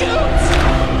 He shoots.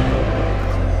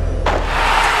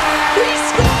 He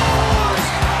scores.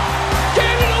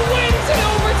 Canada wins in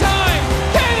overtime.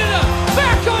 Canada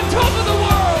back on top of the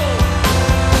world.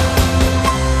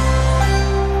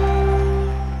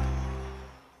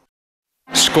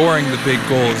 Scoring the big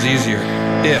goal is easier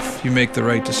if you make the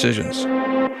right decisions.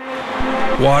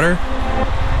 Water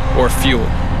or fuel.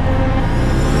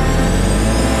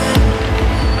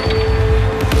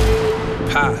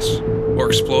 Pass or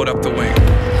explode up the wing.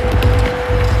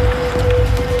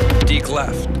 Deke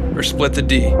left or split the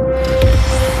D.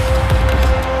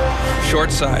 Short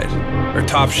side or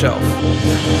top shelf.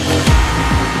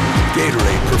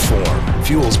 Gatorade Perform.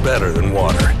 Fuel's better than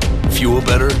water. Fuel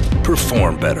better,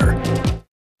 perform better.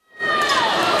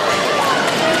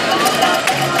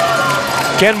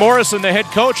 Ken Morrison, the head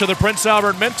coach of the Prince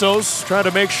Albert Mintos, trying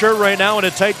to make sure right now in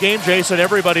a tight game, Jason,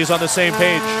 everybody's on the same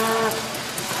page.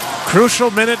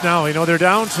 Crucial minute now. You know, they're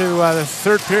down to the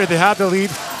third period. They have the lead.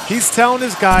 He's telling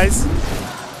his guys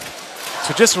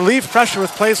to just relieve pressure with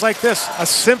plays like this. A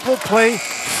simple play,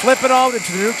 flip it out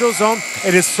into the neutral zone.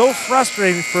 It is so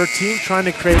frustrating for a team trying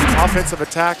to create offensive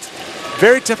attacks.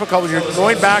 Very difficult when you're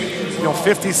going back,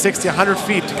 50, 60, 100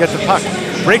 feet to get the puck.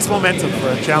 Breaks momentum for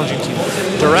a challenging team.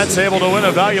 Durant's able to win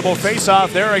a valuable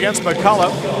face-off there against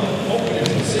McCullough.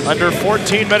 Under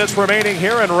 14 minutes remaining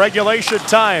here in regulation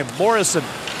time. Morrison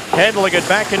handling it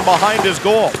back in behind his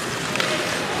goal.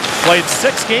 Played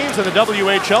 6 games in the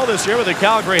WHL this year with the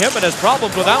Calgary Hitmen. Has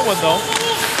problems with that one, though.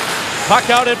 Puck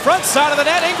out in front, side of the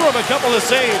net. Ingram, a couple of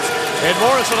saves. And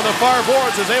Morrison on the far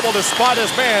boards is able to spot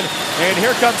his man. And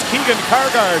here comes Keegan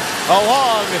Kargard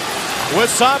along with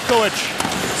Sobkowicz.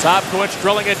 Sobkowicz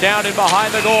drilling it down in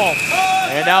behind the goal.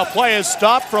 And now play is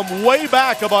stopped from way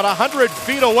back about 100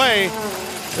 feet away.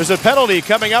 There's a penalty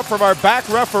coming up from our back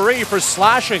referee for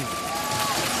slashing.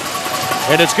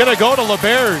 And it's going to go to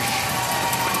LeBerge.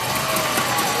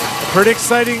 Pretty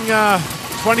exciting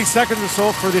 20 seconds or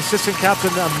so for the assistant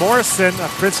captain Morrison of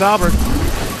Prince Albert.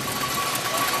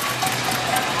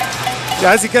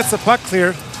 Yeah, as he gets the puck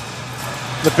cleared,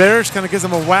 LeBerge kind of gives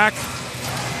him a whack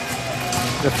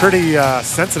in a pretty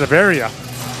sensitive area.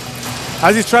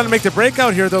 As he's trying to make the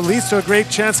breakout here, though, leads to a great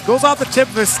chance. Goes off the tip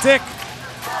of his stick.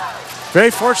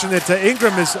 Very fortunate.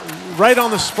 Ingram is right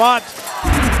on the spot.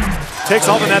 Takes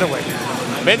all the net away.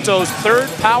 Minto's third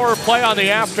power play on the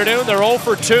afternoon. They're 0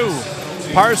 for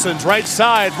 2. Parsons, right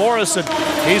side. Morrison,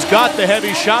 he's got the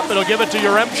heavy shot, but he'll give it to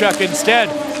Yaremchuk instead.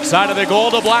 Side of the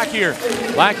goal to Blackier.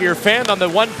 Blackier fanned on the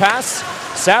one pass.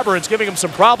 Sabourin's giving him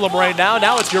some problem right now.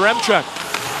 Now it's Yaremchuk.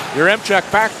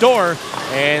 Yaremchuk back door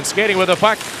and skating with the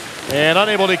puck and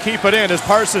unable to keep it in is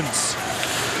Parsons.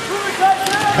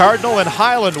 Cardinal and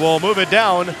Highland will move it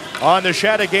down on the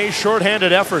Chateauguay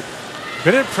shorthanded effort.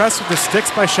 Been impressed with the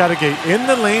sticks by Chateauguay in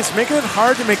the lanes, making it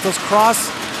hard to make those cross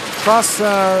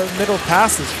middle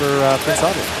passes for Prince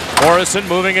Albert. Morrison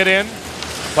moving it in.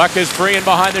 Puck is free and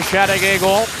behind the Chateauguay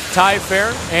goal. Ty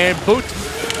Fair and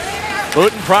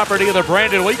Booten property of the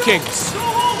Brandon Wheat Kings.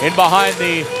 In behind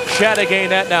the Chateauguay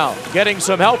net now. Getting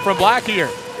some help from Blackier.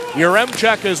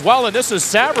 Yaremchuk as well, and this is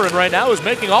Sabourin right now who's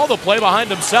making all the play behind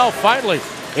himself. Finally,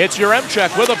 it's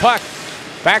Yaremchuk with a puck.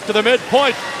 Back to the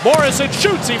midpoint. Morrison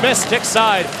shoots. He missed. Stick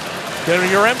side. Can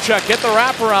Yaremchuk get the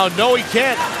wraparound? No, he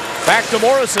can't. Back to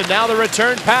Morrison. Now the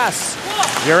return pass.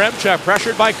 Yaremchuk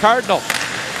pressured by Cardinal.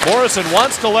 Morrison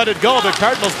wants to let it go, but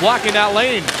Cardinal's blocking that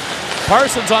lane.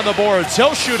 Parsons on the boards.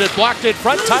 He'll shoot it. Blocked in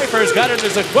front. Tyfer's got it in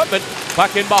his equipment.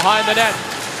 Puck in behind the net.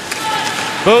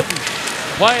 Booten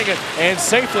playing it and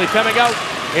safely coming out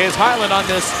is Highland on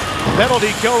this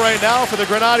penalty kill right now for the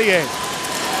Grenadiers.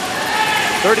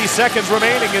 30 seconds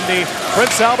remaining in the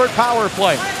Prince Albert power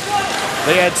play.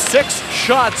 They had 6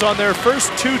 shots on their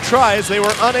first 2 tries. They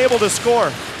were unable to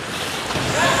score.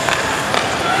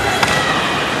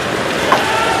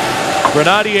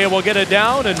 Grenadier will get it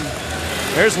down, and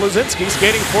there's Luzinski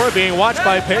skating for it, being watched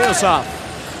by Payosov.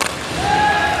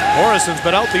 Morrison's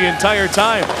been out the entire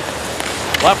time.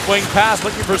 Left wing pass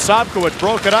looking for Sobkowicz,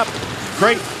 broke it up.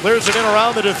 Great, clears it in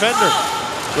around the defender.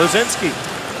 Luzinski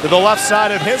to the left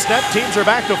side of his net. Teams are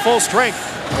back to full strength,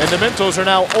 and the Mintos are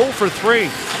now 0 for 3.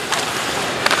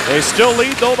 They still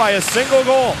lead, though, by a single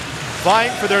goal,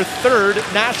 vying for their 3rd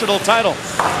national title.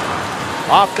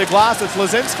 Off the glass, it's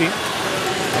Luzinski,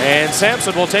 and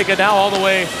Sampson will take it now all the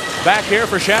way back here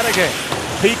for Chateauguay.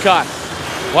 Peacock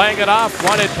playing it off,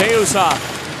 wanted Payusov.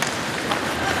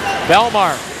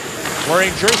 Belmar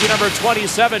wearing jersey number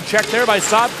 27, checked there by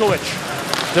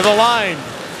Sobkowicz. To the line,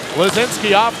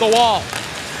 Luzinski off the wall.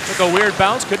 Took a weird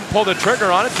bounce, couldn't pull the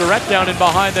trigger on it, direct down in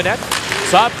behind the net.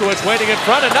 Sobkowicz waiting in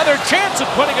front, another chance at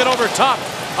putting it over top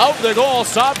of the goal.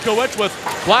 Sobkowicz with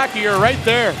Blackier right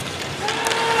there.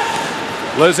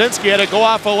 Luzinski had to go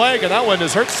off a leg, and that one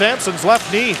has hurt Sampson's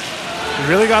left knee. You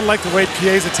really got to like the way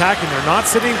PA's attacking. They're not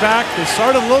sitting back. They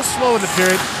started a little slow in the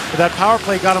period, but that power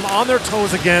play got them on their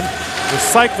toes again. They're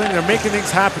cycling, they're making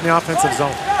things happen in the offensive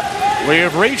zone. We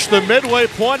have reached the midway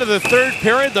point of the 3rd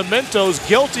period. The Mintos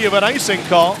guilty of an icing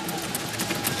call.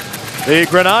 The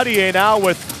Grenadier now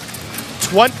with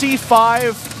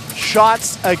 25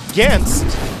 shots against.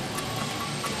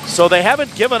 So they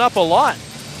haven't given up a lot.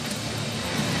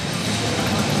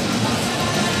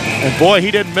 And boy,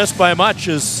 he didn't miss by much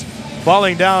as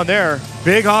falling down there.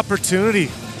 Big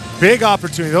opportunity. Big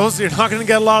opportunity. Those, you're not going to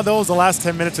get a lot of those the last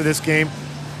 10 minutes of this game.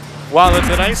 Well,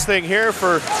 the nice thing here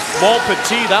for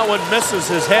Montpetit, that one misses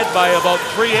his head by about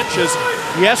 3 inches.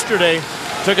 Yesterday,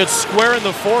 took it square in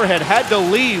the forehead, had to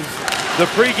leave the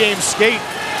pregame skate.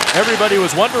 Everybody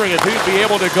was wondering if he'd be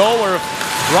able to go or if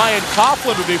Ryan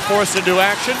Coughlin would be forced into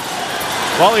action.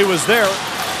 Well, he was there,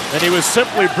 and he was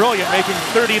simply brilliant, making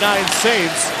 39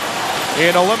 saves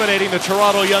in eliminating the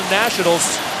Toronto Young Nationals.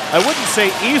 I wouldn't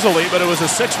say easily, but it was a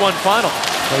 6-1 final.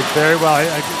 Played very well.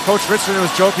 Coach Richardson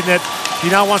was joking that he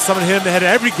now wants someone to hit him in the head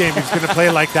every game. He's going to play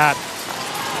like that.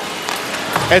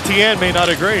 Etienne may not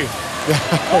agree.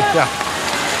 Yeah.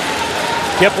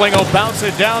 Kipling will bounce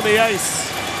it down the ice.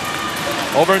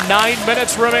 Over 9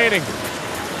 minutes remaining.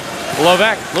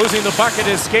 Levesque losing the puck at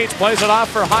his skates, plays it off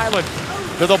for Highland.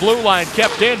 To the blue line,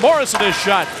 kept in. Morrison is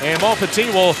shot, and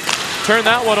Montpetit will turn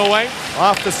that one away.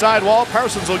 Off the sidewall,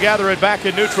 Parsons will gather it back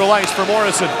in neutral ice for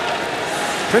Morrison.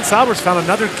 Prince Albert's found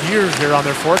another gear here on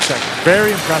their forecheck.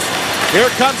 Very impressive. Here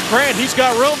comes Grant. He's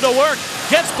got room to work.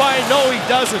 Gets by. No, he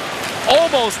doesn't.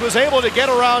 Almost was able to get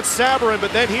around Sabourin,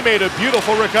 but then he made a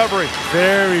beautiful recovery.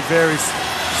 Very, very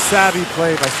savvy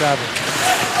play by Sabourin.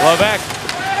 Levesque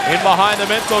in behind the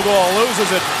Minto goal.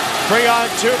 Loses it.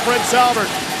 3-on-2 Prince Albert.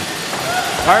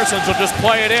 Parsons will just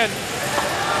play it in.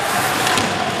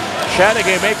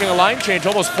 Chateauguay making a line change.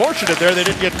 Almost fortunate there they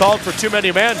didn't get called for too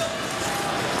many men.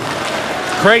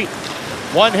 Crate.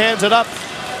 One hands it up.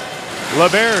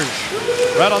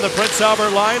 LaBerge. Right on the Prince Albert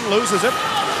line. Loses it.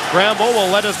 Grambo will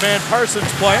let his man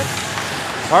Parsons play it.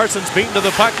 Parsons beaten to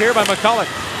the puck here by McCulloch.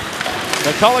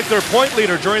 McCulloch, their point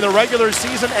leader during the regular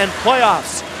season and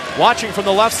playoffs. Watching from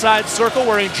the left side circle,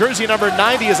 wearing jersey number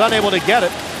 90, is unable to get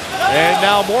it. And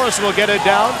now Morrison will get it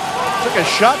down. Took a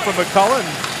shot from McCulloch.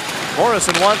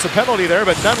 Morrison wants a penalty there,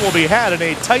 but none will be had in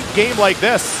a tight game like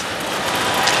this.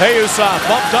 Payusov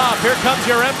bumped off. Here comes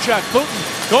Yaremchuk.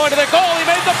 Putin going to the goal. He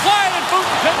made the play, and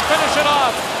Putin couldn't finish it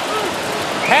off.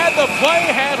 Had the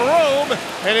play, had room,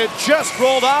 and it just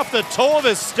rolled off the toe of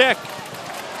his stick.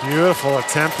 Beautiful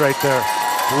attempt right there.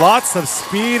 Lots of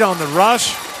speed on the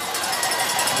rush.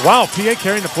 Wow, PA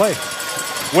carrying the play.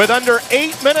 With under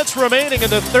 8 minutes remaining in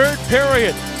the third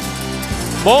period.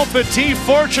 Montpetit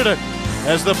fortunate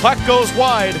as the puck goes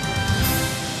wide.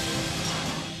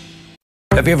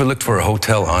 Have you ever looked for a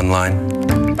hotel online?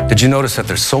 Did you notice that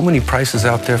there's so many prices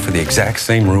out there for the exact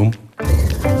same room?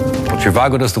 Well,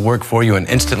 Trivago does the work for you and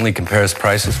instantly compares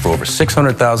prices for over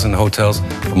 600,000 hotels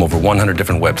from over 100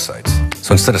 different websites.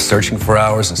 So instead of searching for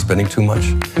hours and spending too much,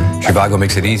 Trivago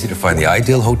makes it easy to find the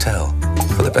ideal hotel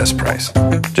for the best price.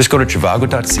 Just go to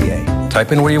trivago.ca,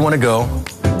 type in where you want to go,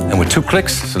 and with 2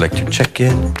 clicks, select your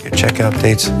check-in, your checkout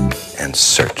dates, and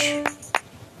search.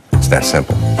 It's that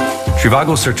simple.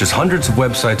 Trivago searches hundreds of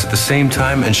websites at the same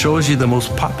time and shows you the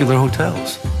most popular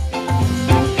hotels.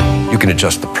 You can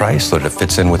adjust the price so that it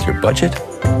fits in with your budget,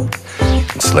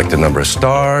 and select the number of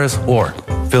stars, or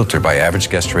filter by average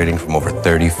guest rating from over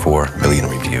 34 million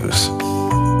reviews.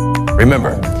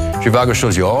 Remember, Trivago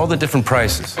shows you all the different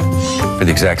prices for the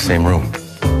exact same room.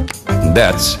 And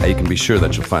that's how you can be sure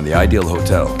that you'll find the ideal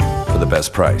hotel for the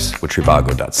best price with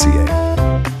Trivago.ca.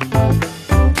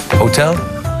 Hotel?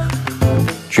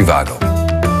 Trivago.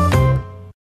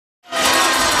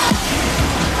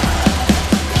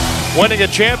 Winning a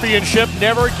championship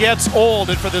never gets old,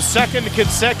 and for the second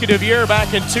consecutive year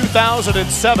back in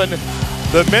 2007,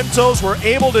 the Mintos were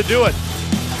able to do it,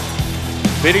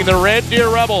 beating the Red Deer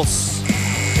Rebels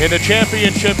in the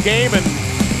championship game. And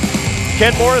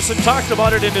Ken Morrison talked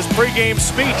about it in his pregame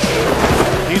speech.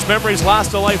 These memories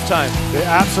last a lifetime. They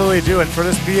absolutely do, and for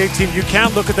this PA team, you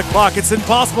can't look at the clock. It's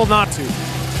impossible not to.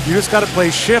 You just got to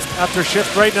play shift after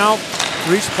shift right now.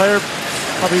 For each player,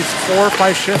 probably 4 or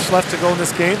 5 shifts left to go in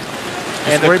this game.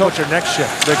 And worry about your next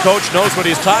shift. The coach knows what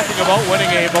he's talking about, winning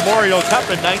a Memorial Cup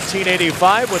in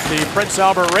 1985 with the Prince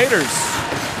Albert Raiders.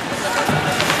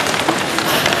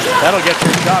 That'll get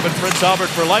your job in Prince Albert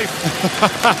for life.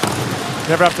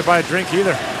 Never have to buy a drink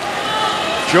either.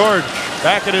 George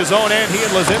back at his own end. He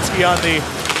and Lazinski on the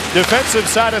defensive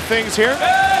side of things here.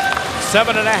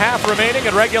 7.5 remaining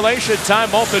in regulation time.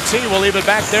 Montpetit will leave it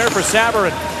back there for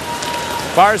Sabourin.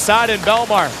 Far side in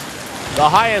Belmar. The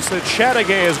highest that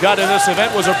Chateauguay has got in this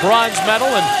event was a bronze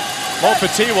medal, and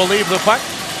Montpetit will leave the puck.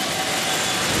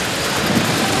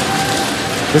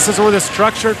 This is where the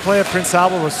structured play of Prince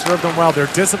Albert was served them well.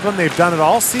 They're disciplined. They've done it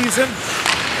all season.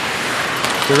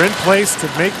 They're in place to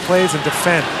make plays and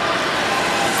defend.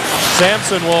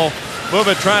 Sampson will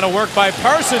move it, trying to work by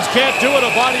Parsons. Can't do it.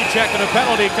 A body check and a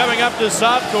penalty coming up to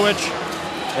Savkovic.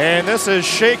 And this is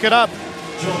shaken up.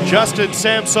 Justin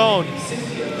Samson.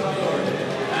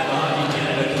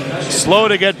 Slow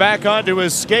to get back onto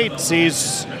his skates.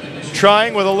 He's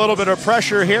trying with a little bit of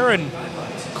pressure here, and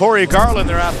Corey Garland,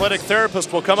 their athletic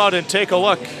therapist, will come out and take a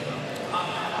look.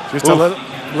 Just a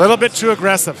little bit too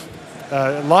aggressive.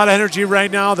 A lot of energy right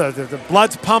now. The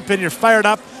blood's pumping. You're fired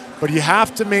up, but you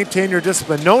have to maintain your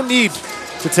discipline. No need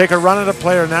to take a run at a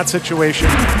player in that situation.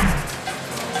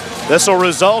 This will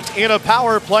result in a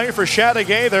power play for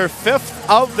Chateauguay, their 5th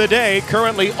of the day,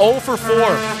 currently 0 for 4.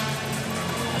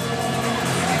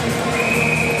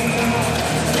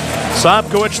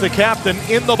 Savkovic, the captain,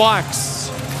 in the box.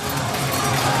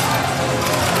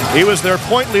 He was their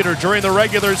point leader during the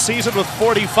regular season with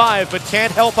 45, but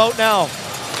can't help out now.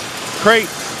 Crate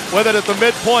with it at the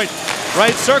midpoint.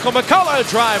 Right circle, McCulloch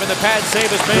drive, and the pad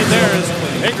save is made there as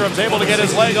Ingram's able to get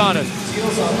his leg on it.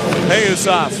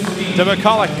 Payusov to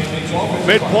McCulloch.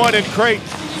 Midpoint and Crate.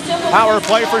 Power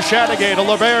play for Chateauguay to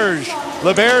LaBerge.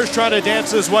 LaBerge trying to dance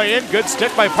his way in. Good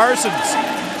stick by Parsons.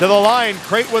 to the line.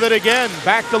 Crate with it again.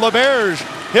 Back to LeBerge.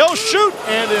 He'll shoot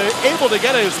and able to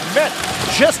get his mitt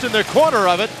just in the corner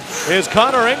of it is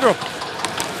Connor Ingram.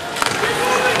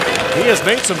 He has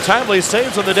made some timely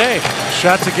saves on the day.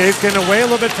 Chateaugay's getting away a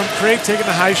little bit from Craig, taking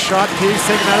a high shot. He's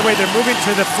taking that away. They're moving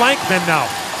to the flank men now.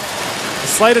 A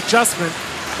slight adjustment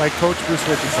by Coach Bruce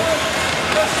Richardson.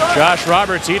 Josh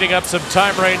Roberts eating up some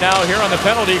time right now here on the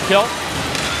penalty kill.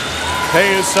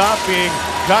 Payusov being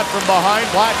cut from behind.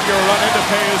 Blackmore run into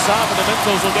Payusov, and the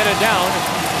Mintos will get it down.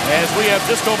 As we have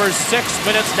just over 6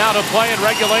 minutes now to play in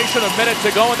regulation, a minute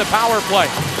to go in the power play.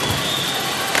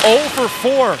 0 for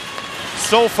 4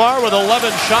 so far with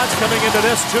 11 shots coming into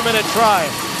this 2-minute try.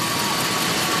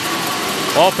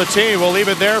 Petit will leave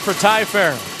it there for Ty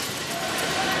Fair.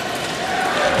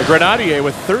 The Grenadier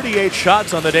with 38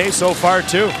 shots on the day so far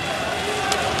too.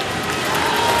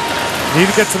 Need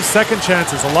to get some second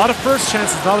chances. A lot of first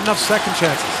chances, not enough second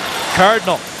chances.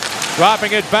 Cardinal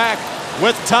dropping it back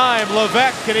with time.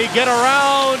 Levesque, can he get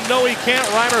around? No, he can't.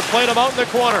 Reimer played him out in the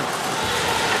corner.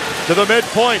 To the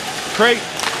midpoint. Crate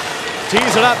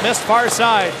tees it up, missed far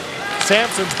side.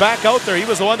 Sampson's back out there. He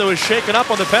was the one that was shaken up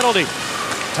on the penalty.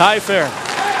 Ty Fair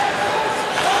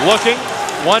looking,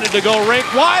 wanted to go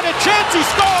rink wide, a chance, he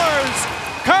scores!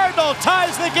 Cardinal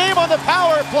ties the game on the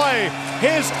power play.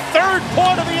 His third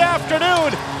point of the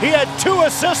afternoon. He had 2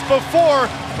 assists before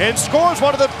and scores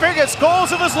one of the biggest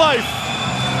goals of his life.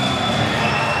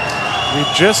 We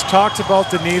just talked about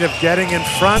the need of getting in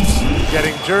front,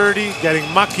 getting dirty, getting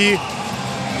mucky.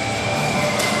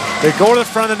 They go to the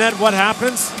front of the net, what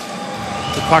happens?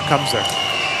 The puck comes there.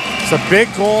 It's a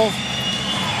big goal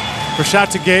for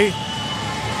Chateauguay.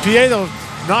 PA, though,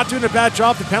 not doing a bad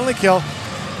job, the penalty kill.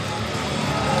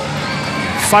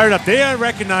 Fired up. They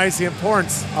recognize the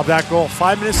importance of that goal.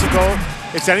 5 minutes to go.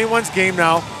 It's anyone's game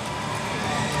now.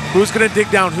 Who's going to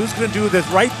dig down? Who's going to do the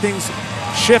right things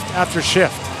shift after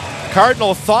shift?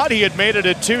 Cardinal thought he had made it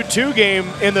a 2-2 game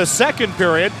in the second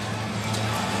period,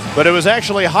 but it was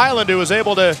actually Highland who was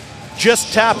able to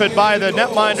just tap it by the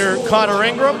netminder Connor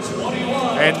Ingram.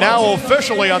 And now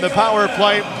officially on the power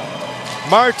play,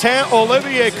 Martin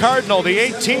Olivier Cardinal, the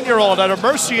 18-year-old out of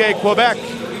Mercier, Quebec,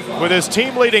 with his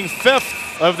team leading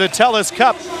 5th of the Télus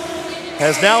Cup,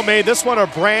 has now made this one a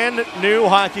brand new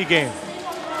hockey game.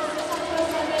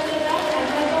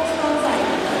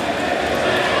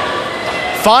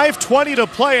 .5:20 to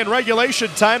play in regulation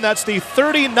time. That's the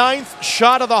 39th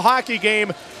shot of the hockey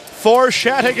game for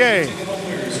Chateauguay.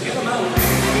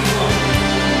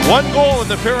 1 goal in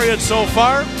the period so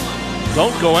far.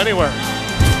 Don't go anywhere.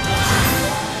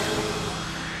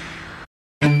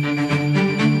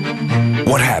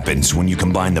 What happens when you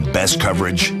combine the best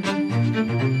coverage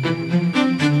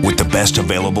with the best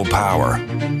available power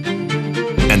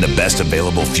and the best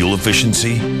available fuel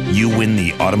efficiency? You win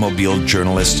the Automobile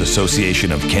Journalists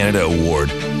Association of Canada Award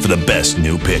for the best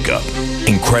new pickup.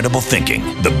 Incredible thinking,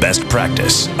 the best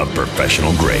practice of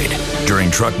professional grade. During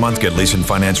Truck Month, get lease and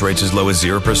finance rates as low as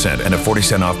 0% and a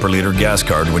 40-cent off per liter gas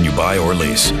card when you buy or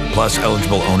lease. Plus,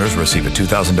 eligible owners receive a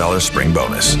 $2,000 spring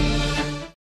bonus.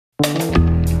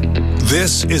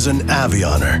 This is an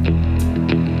Avioner.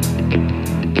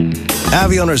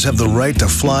 Avioners have the right to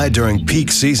fly during peak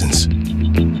seasons.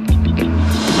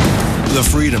 The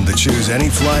freedom to choose any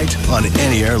flight on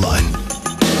any airline.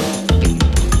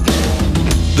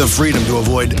 The freedom to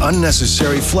avoid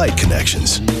unnecessary flight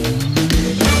connections.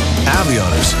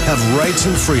 Avioners have rights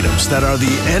and freedoms that are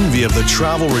the envy of the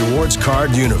travel rewards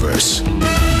card universe.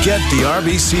 Get the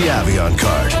RBC Avion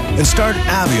card and start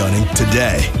avioning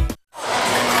today.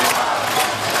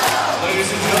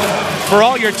 For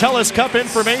all your TELUS Cup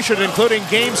information, including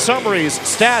game summaries,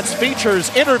 stats, features,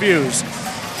 interviews,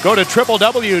 go to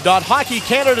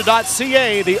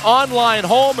www.hockeycanada.ca, the online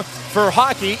home for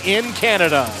hockey in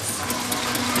Canada.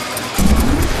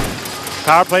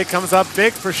 Power play comes up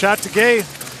big for Chateauguay.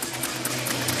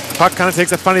 Puck kind of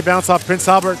takes a funny bounce off Prince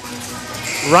Albert.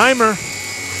 Reimer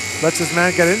lets his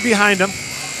man get in behind him.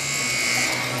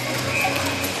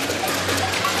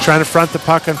 Trying to front the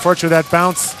puck. Unfortunately, that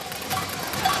bounce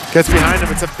gets behind him.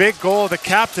 It's a big goal. The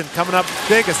captain coming up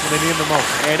biggest when they need him the most.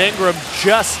 And Ingram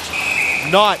just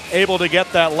not able to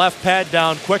get that left pad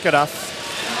down quick enough.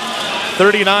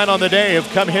 39 on the day have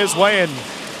come his way, and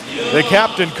the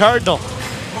captain, Cardinal,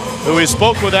 who we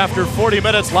spoke with after 40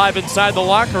 minutes live inside the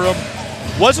locker room,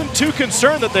 wasn't too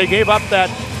concerned that they gave up that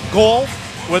goal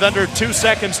with under 2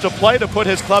 seconds to play to put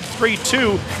his club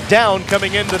 3-2 down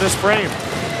coming into this frame.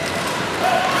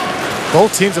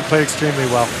 Both teams have played extremely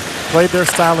well. Played their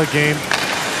style of game.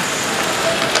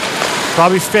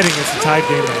 Probably fitting it's a tied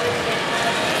game.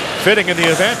 Fitting in the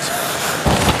event.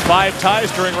 5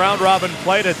 ties during round robin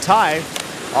play to tie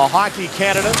a Hockey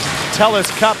Canada Télus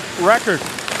Cup record.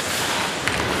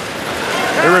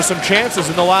 There were some chances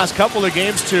in the last couple of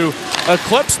games to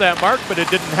eclipse that mark, but it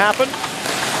didn't happen.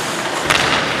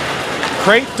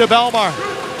 Crate to Belmar.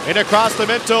 In across the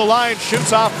Minto line,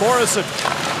 shoots off Morrison.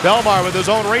 Belmar with his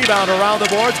own rebound around the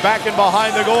boards, back in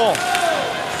behind the goal.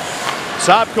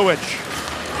 Sobkowicz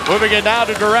moving it now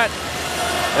to Durrett.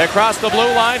 Across the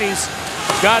blue line, he's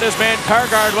got his man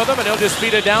Kargard with him, and he'll just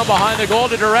feed it down behind the goal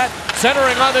to Durrett.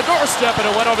 Centering on the doorstep, and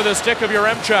it went over the stick of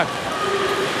Yaremchuk.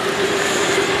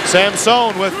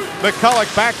 Samson with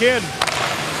McCulloch back in.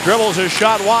 Dribbles his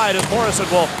shot wide as Morrison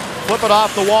will flip it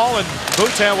off the wall, and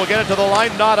Boutin will get it to the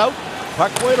line, not out.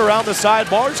 Puck played around the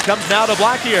sideboards, comes now to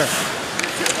Blackier.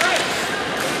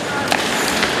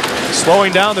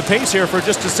 Slowing down the pace here for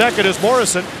just a second is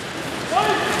Morrison.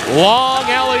 Long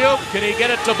alley-oop, can he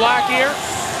get it to Blackier?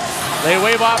 They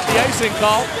wave off the icing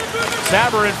call.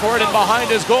 Sabourin for it in behind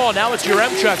his goal. Now it's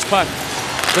Yaremchuk's puck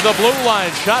to the blue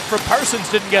line. Shot for Parsons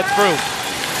didn't get through.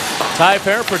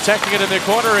 Taillefer protecting it in the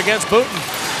corner against Boutin.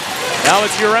 Now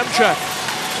it's Yaremchuk.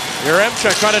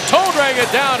 Yaremchuk trying to toe drag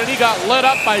it down, and he got lit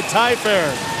up by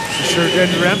Taillefer. Sure did.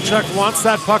 Yaremchuk wants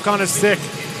that puck on his stick.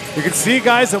 You can see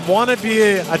guys that want to be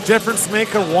a difference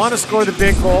maker, want to score the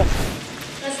big goal.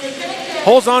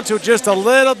 Holds on to it just a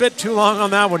little bit too long on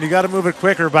that one. You got to move it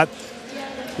quicker, but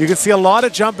you can see a lot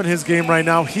of jump in his game right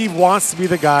now. He wants to be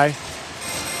the guy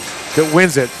that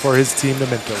wins it for his team, the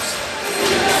Mintos.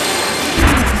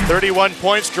 31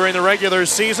 points during the regular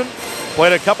season.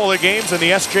 Played a couple of games in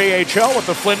the SJHL with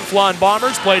the Flin Flon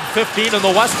Bombers. Played 15 in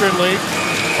the Western League.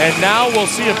 And now we'll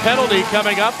see a penalty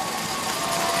coming up.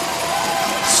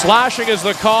 Slashing is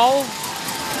the call.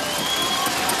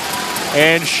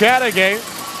 And Chateauguay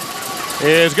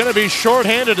is going to be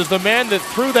shorthanded as the man that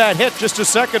threw that hit just a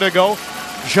second ago,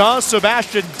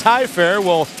 Jean-Sébastien Taillefer,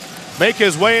 will make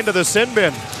his way into the sin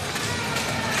bin.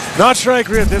 Not sure I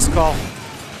agree with this call.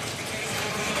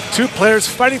 Two players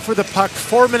fighting for the puck,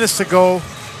 4 minutes to go.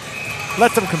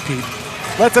 Let them compete.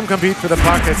 Let them compete for the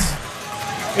puck. It's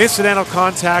incidental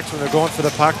contact when they're going for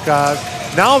the puck.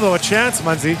 Now, though, a chance,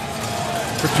 Munzie,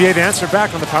 for PA to answer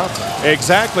back on the power play.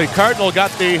 Exactly. Cardinal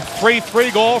got the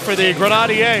 3-3 goal for the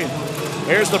Grenadier.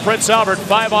 Here's the Prince Albert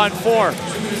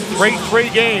 5-on-4. Great 3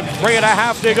 game,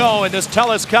 3.5 to go in this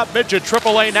Télus Cup Midget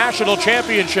AAA National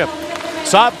Championship.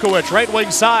 Sobkowicz, right wing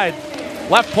side.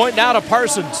 Left point now to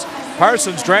Parsons.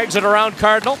 Parsons drags it around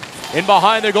Cardinal. In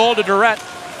behind the goal to Durrett.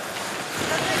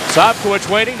 Sobkowicz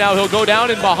waiting. Now he'll go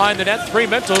down in behind the net. 3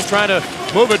 Mintos trying to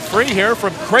move it free here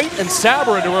from Crate and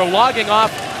Sabourin, who are logging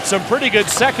off some pretty good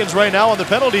seconds right now on the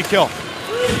penalty kill.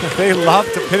 They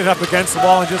love to pin it up against the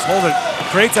wall and just hold it.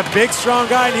 Crate's a big, strong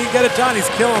guy, and he can get it done. He's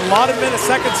killing a lot of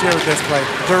seconds here with this play.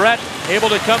 Durrett able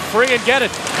to come free and get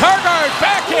it. Kargard,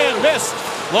 backhand, missed.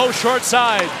 Low short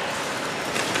side.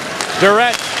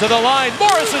 Durrett to the line.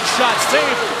 Morrison's shot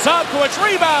saved. Sobkowicz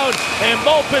rebound. And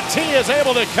Beaupetit is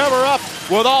able to cover up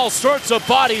with all sorts of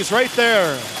bodies right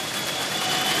there.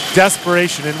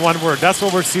 Desperation in one word. That's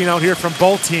what we're seeing out here from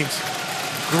both teams.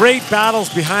 Great battles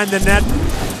behind the net.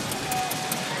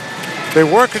 They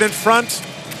work it in front.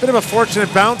 Bit of a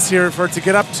fortunate bounce here for it to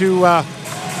get up to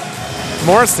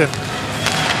Morrison.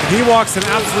 And he walks an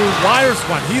absolute wires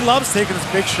one. He loves taking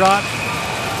his big shot.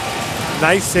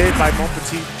 Nice save by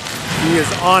Beaupetit. He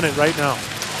is on it right now.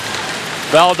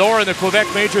 Val-d'Or in the Quebec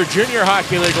Major Junior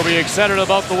Hockey League will be excited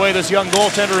about the way this young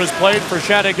goaltender has played for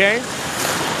Chateauguay.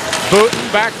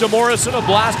 Boutin back to Morrison. A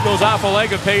blast goes off a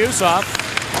leg of Payusov.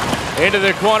 Into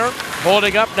the corner.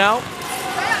 Holding up now.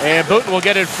 And Boutin will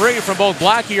get it free from both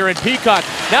Blackier and Peacock.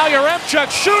 Now Yaremchuk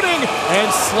shooting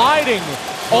and sliding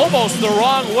almost the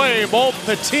wrong way.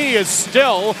 Beaupetit is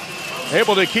still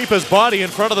able to keep his body in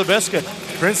front of the biscuit.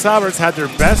 Prince Albert's had their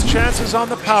best chances on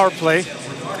the power play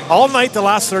all night the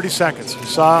last 30 seconds. We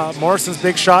saw Morrison's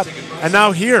big shot, and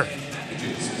now here.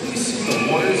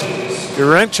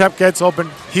 Yaremchuk gets open.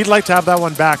 He'd like to have that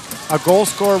one back. A goal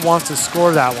scorer wants to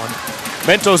score that one.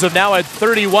 Mintos have now had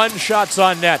 31 shots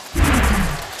on net.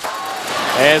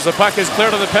 As the puck is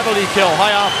cleared on the penalty kill,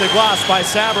 high off the glass by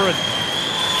Sabourin.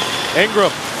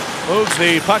 Ingram moves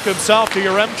the puck himself to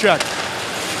Yaremchuk.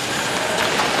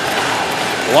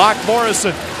 Locke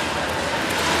Morrison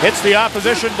hits the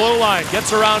opposition blue line,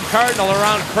 gets around Cardinal,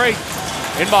 around Crate.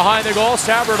 In behind the goal,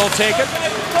 Sabourin will take it.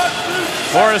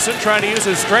 Morrison trying to use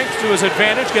his strength to his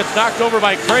advantage, gets knocked over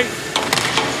by Crate.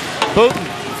 Boutin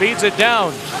feeds it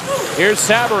down. Here's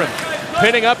Sabourin,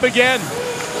 pinning up again.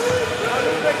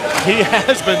 He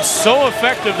has been so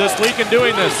effective this week in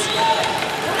doing this.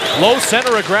 Low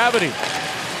center of gravity.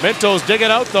 Mintos digging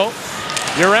out though.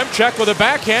 Yaremchuk with a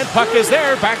backhand. Puck is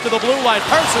there. Back to the blue line.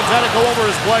 Parsons had it go over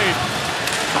his blade.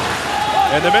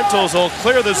 And the Mintos will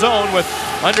clear the zone with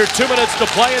under 2 minutes to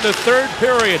play in the third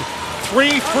period.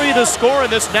 3-3 to score in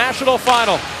this national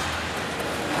final.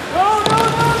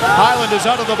 Highland is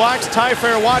out of the box. Ty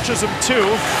Fair watches him too.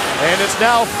 And it's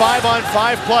now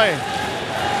 5-on-5 play.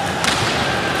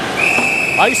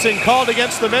 Icing called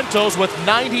against the Mintos with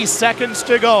 90 seconds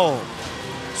to go.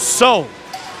 So,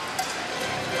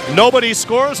 nobody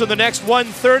scores in the next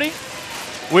 1:30.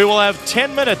 We will have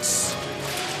 10 minutes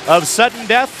of sudden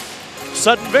death,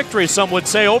 sudden victory, some would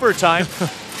say overtime.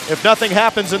 If nothing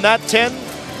happens in that 10,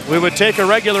 we would take a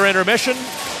regular intermission.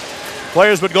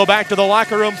 Players would go back to the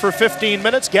locker room for 15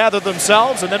 minutes, gather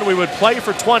themselves, and then we would play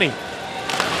for 20.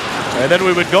 And then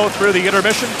we would go through the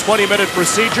intermission, 20-minute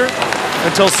procedure,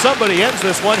 until somebody ends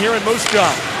this one here in Moose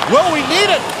Jaw. Will we need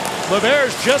it?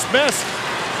 LeBear's just missed.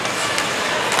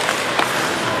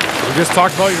 We just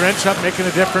talked about your wrench up making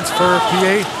a difference for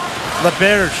PA.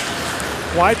 LeBear's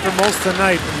wide for most of the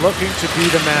night, looking to be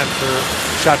the man for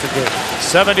Chateauguay.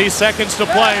 70 seconds to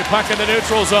play. Puck in the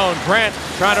neutral zone. Grant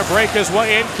trying to break his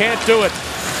way in. Can't do it.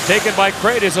 Taken by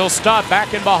Crate as he'll stop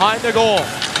back in behind the goal.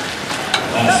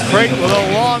 Crate with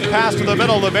a long pass to the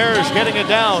middle. LeBear's getting it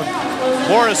down.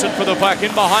 Morrison for the puck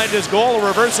in behind his goal.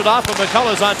 Reverse it off of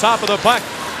McCullough's on top of the puck.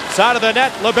 Side of the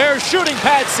net. LeBear's shooting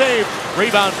pad save.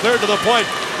 Rebound cleared to the point.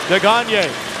 De Gagne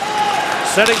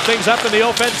setting things up in the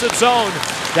offensive zone.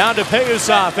 Down to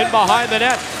Payusov in behind the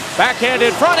net. Backhand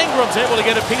in front. Ingram's able to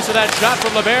get a piece of that shot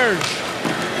from LeBear's.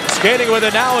 Skating with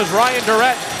it now is Ryan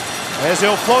Durrett as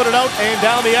he'll float it out and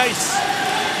down the ice.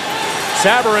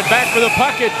 Sabarin back for the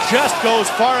puck. It just goes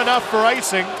far enough for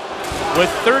icing with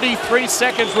 33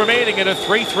 seconds remaining in a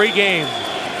 3-3 game.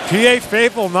 PA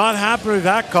faithful not happy with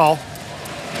that call.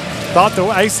 Thought the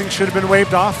icing should have been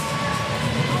waved off.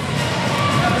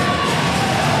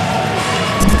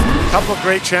 Couple of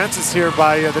great chances here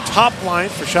by the top line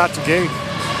for Chateauguay.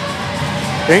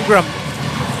 Ingram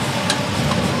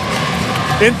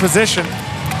in position.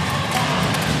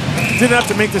 Didn't have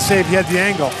to make the save, he had the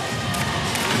angle.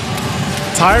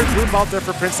 Tired move out there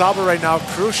for Prince Albert right now.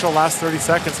 Crucial last 30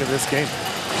 seconds of this game.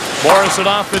 Morrison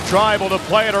off the dribble to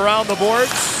play it around the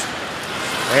boards.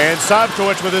 And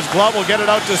Savkovic with his glove will get it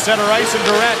out to center ice, and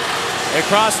Durrett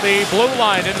across the blue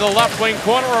line into the left wing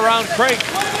corner around Craig.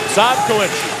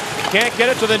 Savkovic can't get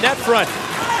it to the net front.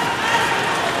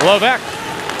 Levesque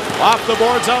off the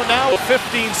boards out now with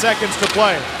 15 seconds to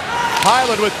play.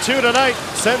 Highland with 2 tonight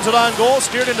sends it on goal,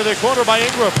 steered into the corner by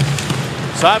Ingram.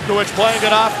 Savkovic playing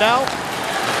it off now.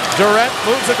 Durrett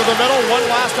moves it to the middle, one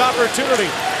last opportunity.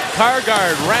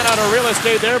 Cargard ran out of real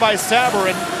estate there by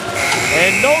Sabarin.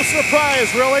 And no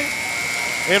surprise, really.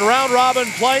 In round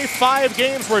robin play, 5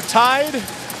 games were tied.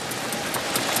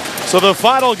 So the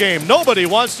final game, nobody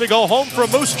wants to go home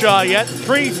from Moose Jaw yet.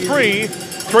 3-3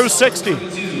 through 60.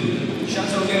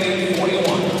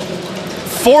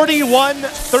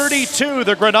 41-32,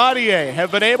 the Grenadiers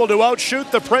have been able to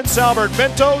outshoot the Prince Albert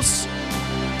Mintos.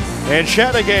 And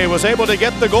Chateauguay was able to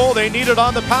get the goal they needed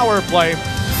on the power play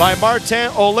by Martin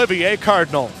Olivier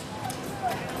Cardinal.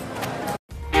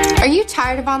 Are you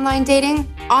tired of online dating?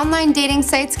 Online dating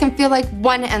sites can feel like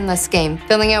one endless game,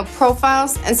 filling out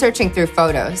profiles and searching through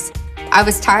photos. I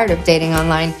was tired of dating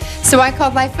online, so I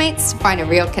called LifeMates to find a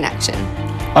real connection.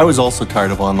 I was also tired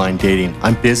of online dating.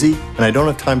 I'm busy and I don't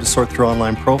have time to sort through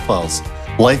online profiles.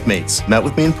 LifeMates met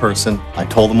with me in person, I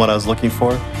told them what I was looking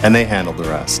for, and they handled the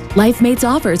rest. LifeMates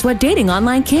offers what dating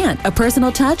online can't, a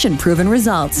personal touch and proven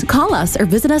results. Call us or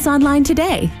visit us online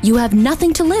today. You have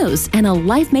nothing to lose and a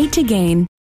LifeMate to gain.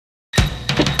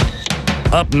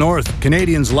 Up north,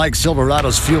 Canadians like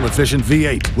Silverado's fuel-efficient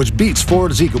V8, which beats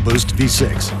Ford's EcoBoost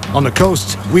V6. On the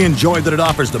coast, we enjoy that it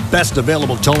offers the best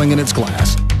available towing in its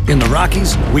class. In the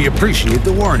Rockies, we appreciate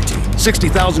the warranty,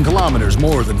 60,000 kilometers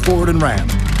more than Ford and Ram.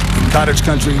 In cottage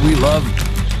country, we love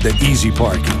the easy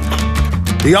parking.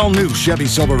 The all-new Chevy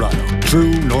Silverado,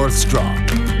 true north strong.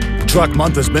 Truck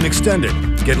month has been extended.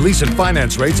 Get lease and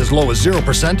finance rates as low as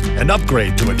 0% and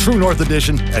upgrade to a True North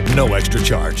edition at no extra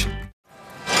charge.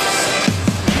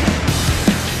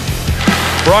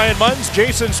 Brian Munns,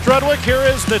 Jason Strudwick, here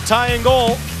is the tying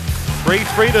goal.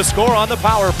 3-3 to score on the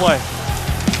power play.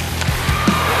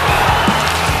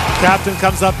 Captain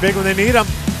comes up big when they need him.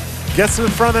 Gets in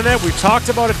front of the net. We talked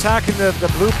about attacking the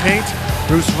blue paint.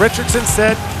 Bruce Richardson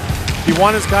said he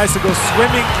wanted his guys to go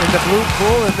swimming in the blue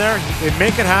pool in there. They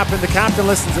make it happen. The captain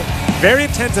listens very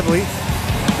attentively.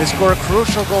 They score a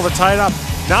crucial goal to tie it up.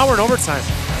 Now we're in overtime.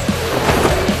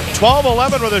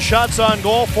 12-11 with the shots on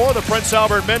goal for the Prince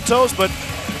Albert Mintos, but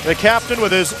the captain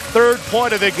with his 3rd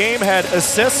point of the game had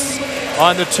assists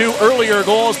on the 2 earlier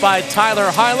goals by Tyler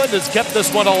Highland, has kept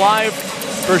this one alive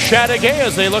for Chateauguay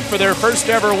as they look for their first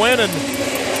ever win. And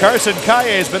Carson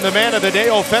Kaye has been the man of the day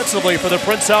offensively for the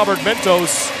Prince Albert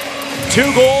Mintos.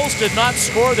 2 goals, did not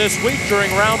score this week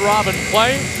during round-robin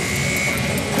play.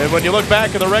 And when you look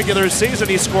back at the regular season,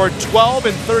 he scored 12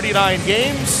 in 39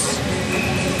 games.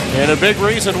 And a big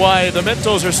reason why the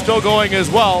Mintos are still going as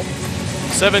well.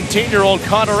 17-year-old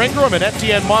Connor Ingram and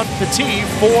Etienne Montpetit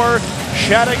for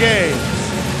Chateauguay.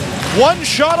 1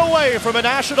 shot away from a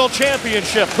national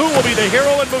championship. Who will be the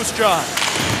hero in Moose Jaw?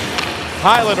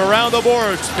 Highland around the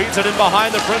boards, feeds it in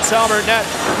behind the Prince Albert net.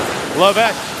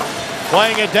 Levesque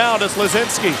playing it down as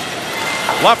Lazinski.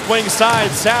 Left wing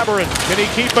side, Sabarin. Can he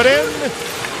keep it in?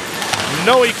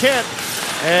 No, he can't.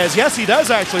 As yes, he does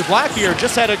actually. Blackier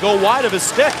just had to go wide of his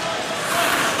stick.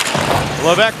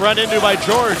 Levesque run into by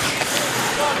George.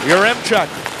 Yaremchuk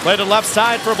played it left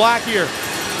side for Blackier.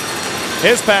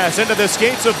 His pass into the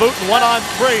skates of Booten,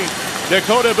 1-on-3.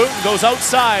 Dakota Booten goes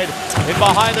outside in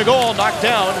behind the goal, knocked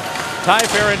down.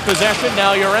 Tyfair in possession.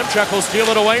 Now Yaremchuk will steal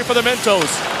it away for the Mintos.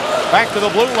 Back to the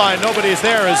blue line. Nobody's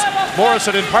there as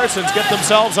Morrison and Parsons get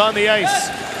themselves on the ice.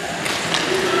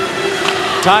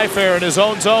 Tyfair in his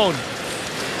own zone.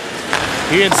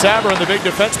 He and Sabarin, the big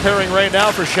defense pairing right now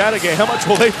for Chateauguay. How much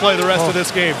will they play the rest of this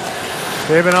game?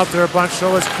 They've been out there a bunch.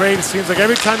 So is Craig. It seems like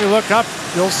every time you look up,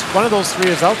 one of those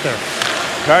 3 is out there.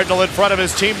 Cardinal in front of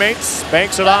his teammates.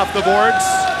 Banks it off the boards.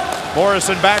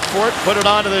 Morrison back for it. Put it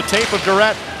onto the tape of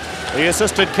Durrett. The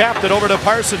assistant captain over to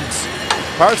Parsons.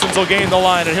 Parsons will gain the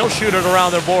line and he'll shoot it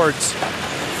around the boards.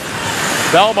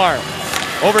 Belmar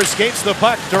overskates the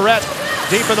puck. Durrett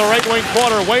deep in the right wing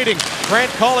corner waiting.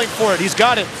 Grant calling for it. He's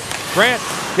got it. Grant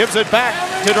gives it back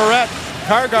to Durrett.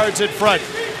 Cargard's in front.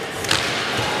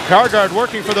 Cargard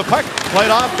working for the puck.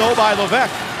 Played off though by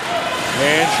Levesque.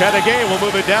 And Chateauguay will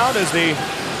move it down as the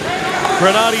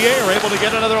Grenadiers are able to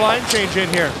get another line change in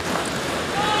here.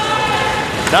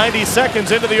 90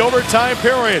 seconds into the overtime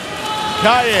period.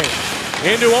 Kaye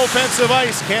into offensive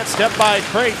ice. Can't step by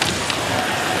Crate.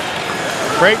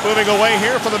 Crate moving away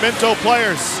here for the Minto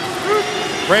players.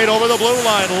 Crate over the blue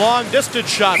line. Long distance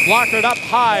shot. Blockered up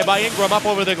high by Ingram up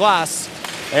over the glass.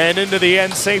 And into the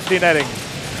end safety netting.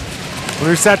 When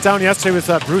we sat down yesterday with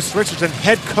Bruce Richardson,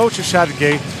 head coach of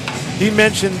Chateauguay, he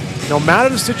mentioned no matter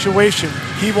the situation,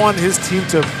 he wanted his team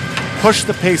to push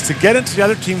the pace, to get into the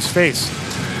other team's face.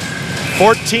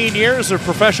 14 years of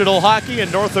professional hockey in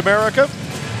North America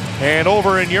and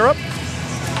over in Europe.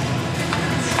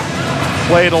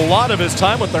 Played a lot of his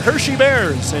time with the Hershey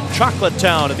Bears in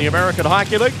Chocolatetown in the American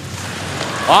Hockey League.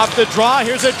 Off the draw,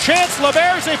 here's a chance.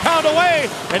 LeBears, they pound away,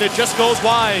 and it just goes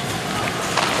wide.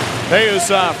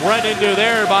 Payusov run into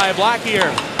there by Blackier.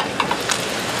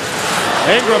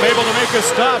 Ingram able to make a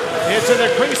stop. It's in the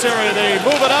crease area. They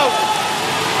move it out.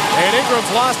 And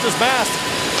Ingram's lost his mask.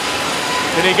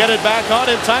 Can he get it back on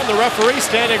in time? The referee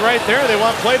standing right there. They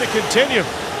want play to continue.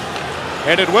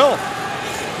 And it will.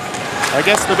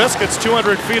 Against the Biscuits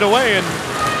 200 feet away, and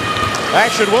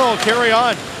action will carry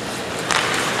on.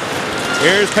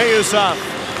 Here's Payusov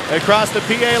across the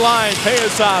PA line.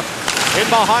 Payusov in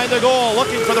behind the goal,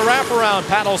 looking for the wraparound.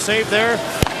 Paddle save there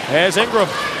as Ingram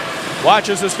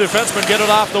watches this defenseman get it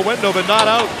off the window, but not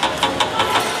out.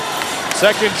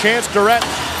 Second chance, Durrett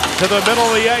to the middle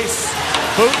of the ice.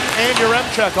 Booten and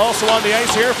Yaremchuk also on the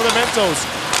ice here for the Mintos.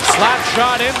 Slap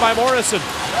shot in by Morrison.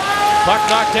 Puck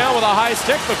knocked down with a high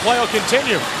stick, but play will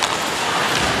continue.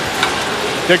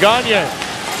 DeGagne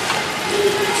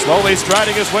slowly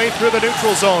striding his way through the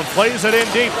neutral zone. Plays it in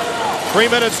deep. 3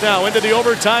 minutes now into the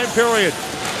overtime period.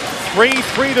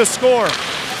 3-3 to score.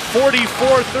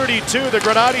 44-32. The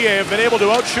Grenadiers have been able to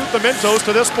outshoot the Mintos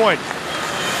to this point.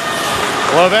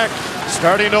 Levesque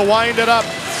starting to wind it up.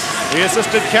 The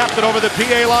assistant captain over the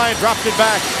PA line dropped it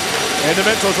back. And the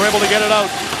Mintos were able to get it out.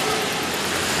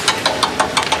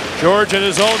 George in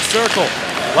his own circle.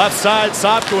 Left side,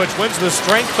 Sobkowicz wins the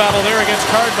strength battle there against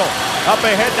Cardinal. Up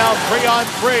ahead now,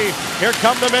 3-on-3. Here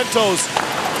come the Mintos.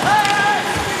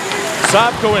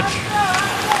 Sobkowicz.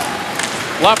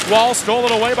 Left wall,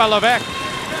 stolen away by Levesque.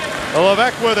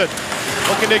 Levesque with it.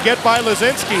 Looking to get by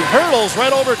Lazinski. Hurdles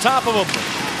right over top of him.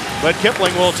 But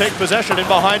Kipling will take possession in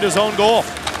behind his own goal.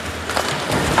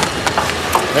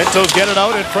 Mintos get it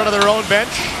out in front of their own bench.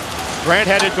 Grant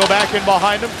had it go back in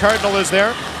behind him. Cardinal is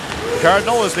there.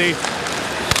 Cardinal is the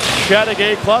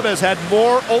Chateauguay club has had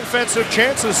more offensive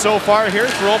chances so far here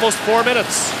through almost 4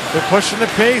 minutes. They're pushing the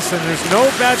pace, and there's no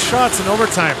bad shots in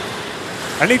overtime.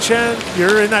 Any chance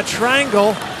you're in that triangle,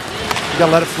 you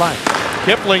gotta let it fly.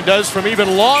 Kipling does from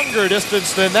even longer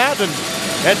distance than that, and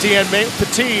Etienne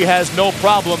Petit has no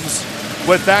problems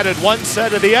with that at one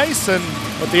side of the ice, and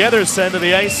at the other side of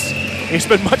the ice, he's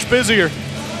been much busier.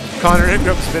 Connor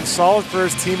Ingram's been solid for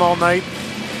his team all night.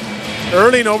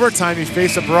 Early in overtime, he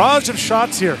faced a barrage of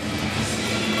shots here.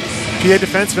 PA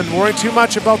defenseman worrying too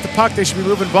much about the puck. They should be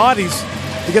moving bodies.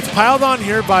 He gets piled on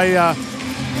here by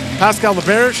Pascal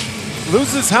Laberge.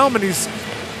 Loses his helmet. He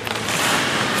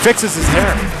fixes his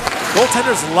hair.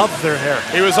 Goaltenders love their hair.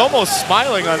 He was almost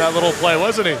smiling on that little play,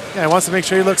 wasn't he? Yeah, he wants to make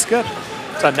sure he looks good.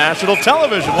 It's on national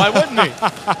television. Why wouldn't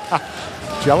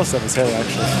he? Jealous of his hair,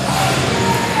 actually.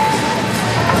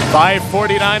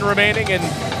 5:49 remaining in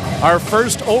our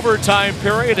first overtime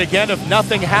period. Again, if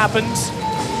nothing happens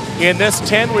in this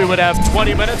 10, we would have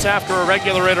 20 minutes after a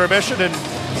regular intermission, and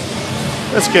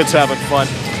this kid's having fun.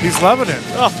 He's loving it.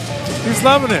 Oh, he's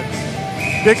loving it.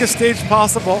 Biggest stage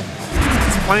possible.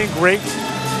 He's playing great.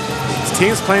 His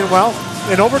team's playing well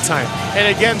in overtime.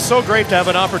 And again, so great to have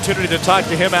an opportunity to talk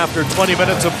to him after 20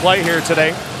 minutes of play here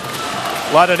today.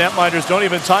 A lot of netminders don't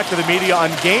even talk to the media on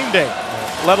game day,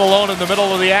 let alone in the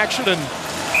middle of the action. And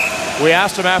we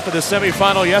asked him after the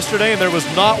semifinal yesterday, and there was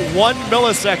not 1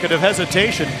 millisecond of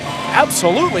hesitation.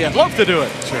 Absolutely, I'd love to do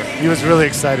it. Sure. He was really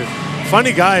excited.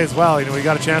 Funny guy as well. You know, we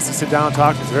got a chance to sit down and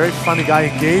talk. He's a very funny guy,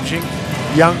 engaging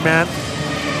young man.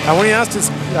 And when he asked his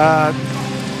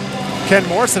Ken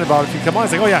Morrison about if he'd come on,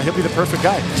 he's like, oh yeah, he'll be the perfect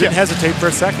guy. Didn't hesitate for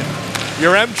a second.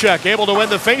 Yaremchuk able to win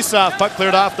the faceoff. Puck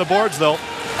cleared off the boards though.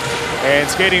 And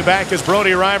skating back is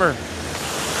Brody Reimer.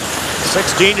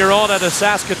 16-year-old out of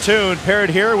Saskatoon, paired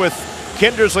here with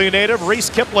Kindersley native Reese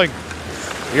Kipling.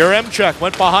 Yaremchuk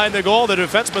went behind the goal. The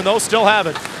defensemen, though, still have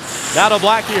it. Now to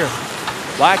Blackier.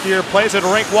 Blackier plays it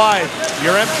rink wide.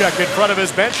 Yaremchuk in front of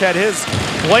his bench had his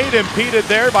blade impeded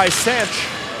there by Sanch.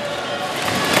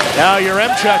 Now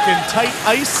Yaremchuk in tight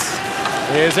ice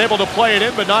is able to play it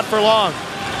in, but not for long.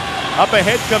 Up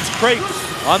ahead comes Crate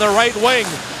on the right wing.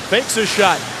 Fakes his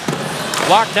shot.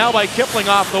 Blocked now by Kipling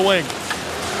off the wing.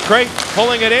 Crate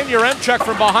pulling it in. Yaremchuk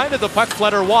from behind it. The puck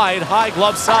flutter wide. High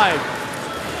glove side.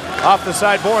 Off the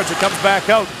side boards. It comes back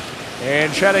out.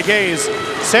 And Chateaugay's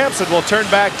Sampson will turn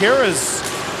back here as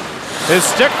his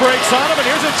stick breaks on him. And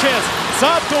here's a chance.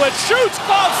 Sobkowicz shoots.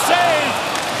 Glove save.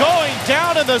 Going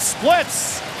down in the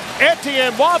splits.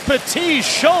 Etienne Wapiti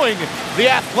showing the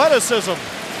athleticism.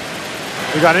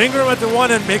 We got Ingram at the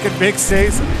one end making big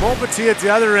saves. Wapiti at the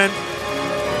other end.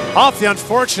 Off the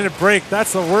unfortunate break.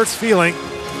 That's the worst feeling.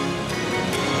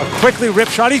 A quickly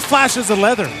ripped shot. He flashes the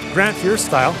leather. Grant Fierce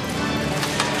style.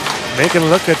 Making it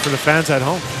look good for the fans at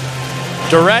home.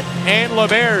 Durrett and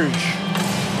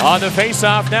Laberge on the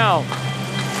face-off now.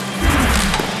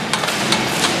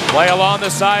 Play along the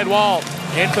side wall.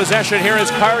 In possession here is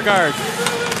Kargard.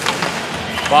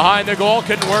 Behind the goal,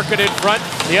 couldn't work it in front.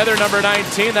 The other number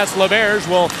 19, that's Laberge,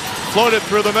 will float it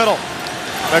through the middle.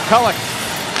 McCulloch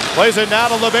plays it now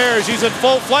to Laberge. He's in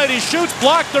full flight. He shoots,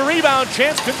 blocked the rebound.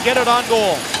 Chance couldn't get it on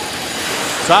goal.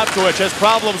 Sobkowicz has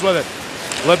problems with it.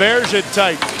 Laberge in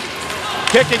tight.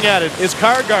 Kicking at it is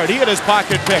Kargard. He had his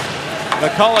pocket pick.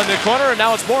 McCulloch in the corner, and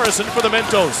now it's Morrison for the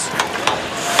Mintos.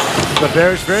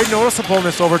 Laberge very noticeable in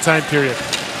this overtime period.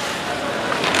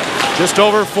 Just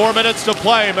over 4 minutes to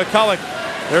play. McCulloch,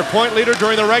 their point leader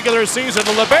during the regular season.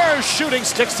 The Laberge shooting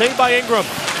stick saved by Ingram.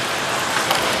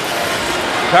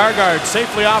 Kargard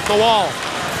safely off the wall.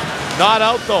 Not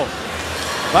out though.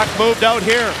 Puck moved out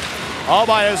here. All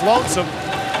by his lonesome.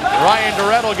 Ryan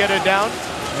Durrett will get it down.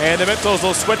 And the Mintos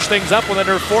will switch things up with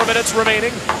under 4 minutes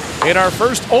remaining in our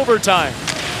first overtime.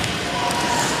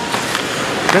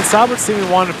 Vince Albert's team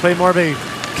wanted to play more of a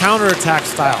counter-attack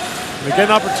style. When they get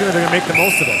an opportunity, they're going to make the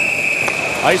most of it.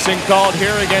 Icing called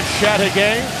here against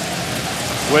Chateauguay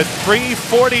with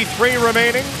 3:43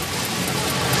 remaining.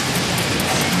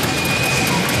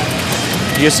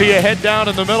 You see a head down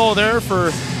in the middle there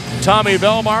for Tommy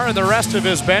Belmar and the rest of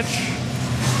his bench.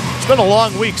 It's been a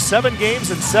long week, 7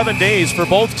 games in 7 days for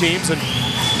both teams. And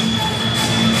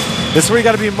this is where you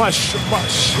got to be much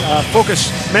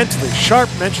focused mentally, sharp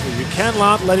mentally. You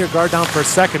cannot let your guard down for a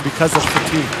second because of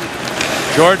fatigue.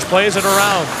 George plays it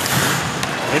around.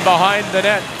 In behind the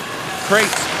net, Crate.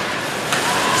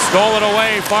 Stolen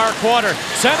away, far corner.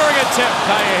 Centering attempt.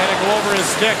 Kaya had to go over his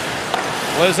stick.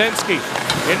 Lazinski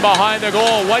in behind the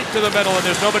goal. White to the middle, and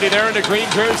there's nobody there in the green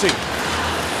jersey.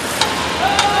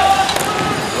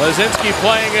 Lazinski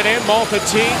playing it in.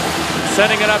 Malpati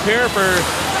sending it up here for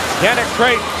Kenneth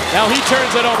Crate. Now he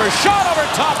turns it over. Shot over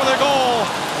top of the goal.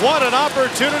 What an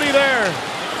opportunity there.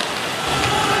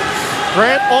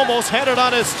 Grant almost had it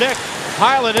on his stick.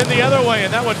 Highland in the other way,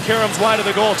 and that one caroms wide of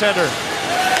the goaltender.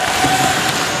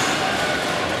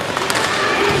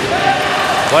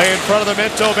 Play in front of the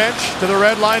Minto bench to the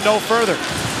red line, no further.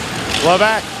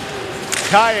 Levac,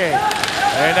 Kaye,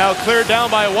 and now cleared down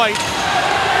by White.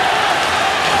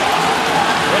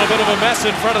 A little bit of a mess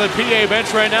in front of the PA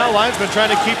bench right now. Linesman trying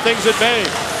to keep things at bay.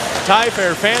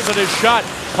 Tyfair fans on his shot.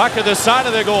 Puck at the side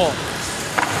of the goal.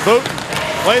 Booten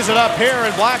plays it up here,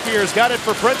 and Blackier's got it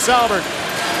for Prince Albert.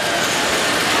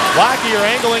 Blackier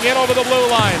angling in over the blue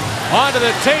line. Onto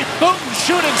the tape. Booten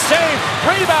shoot and save.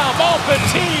 Rebound.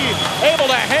 Montpetit able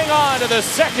to hang on to the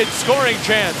second scoring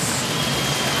chance.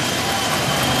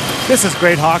 This is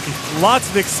great hockey. Lots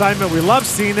of excitement. We love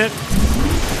seeing it.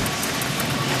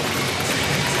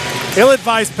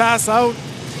 Ill-advised pass out.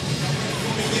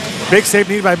 Big save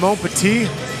needed by Montpetit.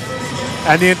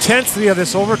 And the intensity of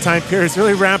this overtime period is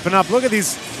really ramping up. Look at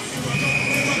these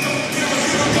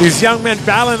young men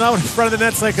battling out in front of the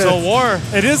nets like it's a war.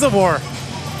 It is a war.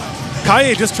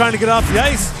 Kaye just trying to get off the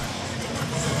ice.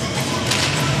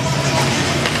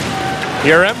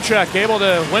 Yaremchuk able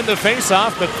to win the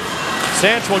faceoff, but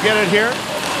Sanch will get it here.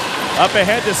 Up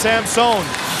ahead to Samson.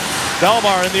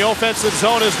 Belmar in the offensive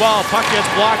zone as well. Puck gets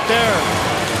blocked there.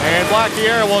 And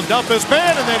Blackier will dump his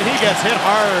man, and then he gets hit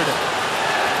hard.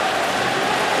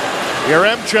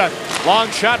 Yaremchuk,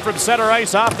 long shot from center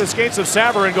ice off the skates of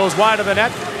Saber and goes wide of the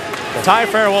net.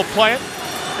 Tyfair will play it.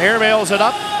 Airmails it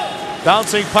up.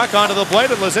 Bouncing puck onto the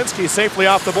blade, and Lazinski safely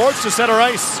off the boards to center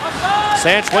ice.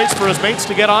 Sanch waits for his mates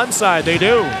to get onside. They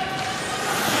do.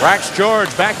 Rax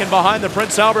George back in behind the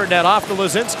Prince Albert net off to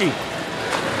Lazinski.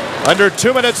 Under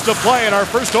 2 minutes to play in our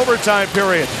first overtime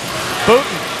period.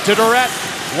 Booten to Durrett.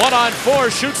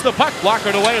 1-on-4, shoots the puck,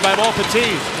 blockered away by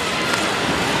Montpetit.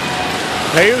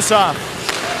 Payusov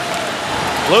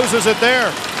loses it there.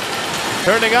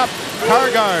 Turning up,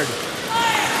 Kargard.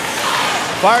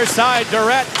 Far side,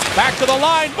 Durrett. Back to the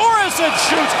line. Morrison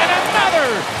shoots, and another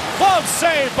glove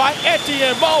save by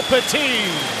Etienne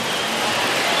Montpetit.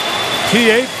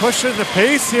 PA pushing the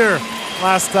pace here.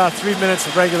 Last 3 minutes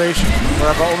of regulation, or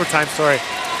of overtime, sorry.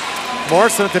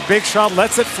 Morrison with the big shot,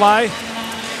 lets it fly.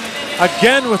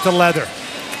 Again with the leather.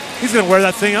 He's going to wear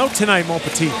that thing out tonight,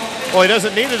 Montpetit. Well, he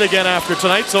doesn't need it again after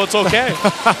tonight, so it's okay.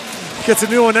 Gets a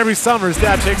new one every summer. His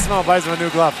dad takes him out, buys him a new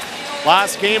glove.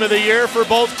 Last game of the year for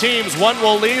both teams. One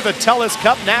will leave a Télus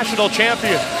Cup national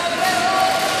champion.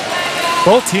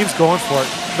 Both teams going for it.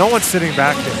 No one's sitting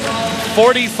back here.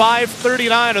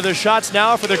 45-39 are the shots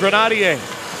now for the Grenadier.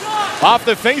 Off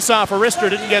the face-off, Arister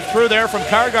didn't get through there from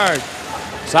Kargard.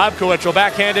 Savkovic will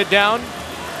backhand it down.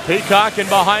 Peacock in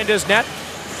behind his net.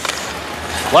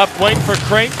 Left wing for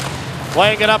Crink.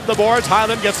 Playing it up the boards.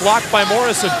 Highland gets locked by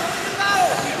Morrison.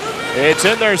 It's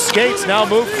in their skates, now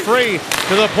moved free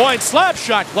to the point. Slap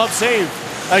shot, glove save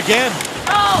again.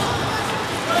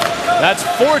 That's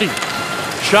 40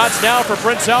 shots now for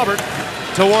Prince Albert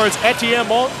towards Etienne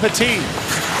Montpetit.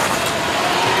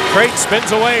 Crate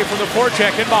spins away from the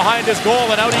forecheck in behind his goal,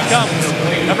 and out he comes.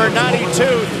 Number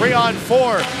 92,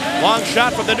 3-on-4. Long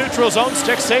shot from the neutral zone,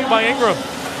 stick saved by Ingram.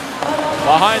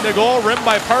 Behind the goal, rimmed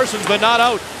by Parsons, but not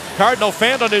out. Cardinal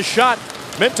fanned on his shot.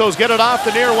 Mintos get it off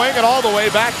the near wing and all the way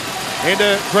back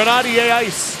into Grenadier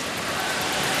ice.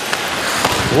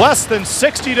 Less than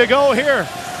 60 to go here.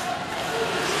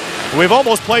 We've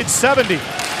almost played 70.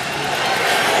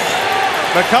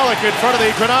 McCulloch in front of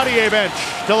the Grenadier bench.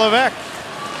 To Levesque.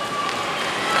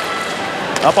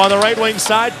 Up on the right wing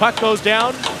side, puck goes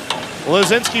down.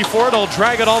 Lazinski Ford will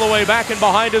drag it all the way back and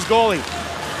behind his goalie.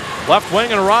 Left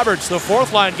wing and Roberts, the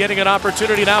fourth line, getting an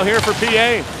opportunity now here for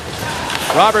PA.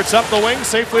 Roberts up the wing,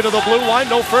 safely to the blue line,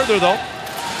 no further though.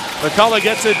 McCulloch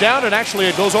gets it down, and actually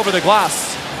it goes over the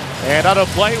glass. And out of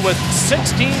play with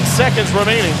 16 seconds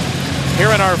remaining here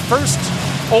in our first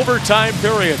overtime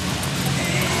period.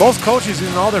 Both coaches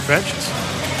using all their benches.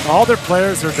 All their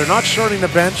players, they're not shortening the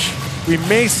bench. We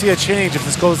may see a change if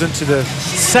this goes into the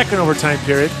second overtime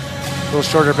period. A little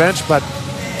shorter bench, but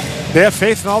they have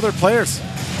faith in all their players.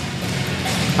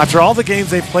 After all the games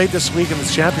they've played this week in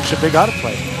this championship, they got to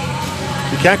play.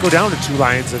 You can't go down to two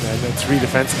lines and 3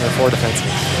 defensemen or 4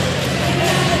 defensemen.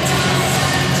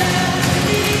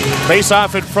 Face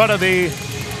off in front of the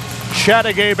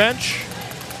Chateauguay bench.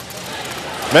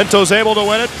 Mento's able to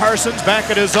win it. Parsons back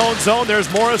at his own zone. There's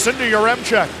Morrison to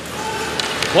Yaremchuk.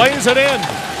 Plays it in.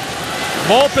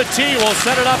 Montpetit will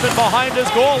set it up and behind his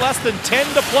goal. Less than 10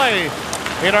 to play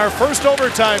in our first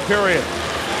overtime period.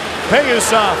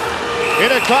 Payusov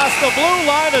in across the blue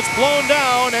line. It's blown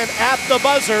down and at the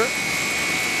buzzer.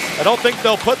 I don't think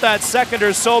they'll put that second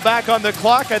or so back on the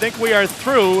clock. I think we are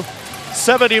through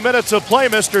 70 minutes of play,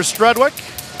 Mr. Strudwick.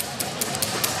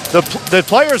 The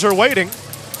players are waiting.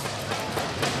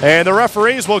 And the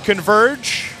referees will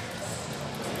converge.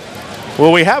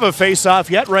 Will we have a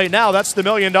face-off yet right now? That's the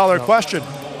million-dollar question.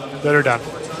 They're done.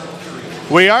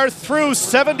 We are through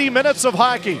 70 minutes of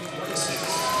hockey.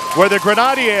 where the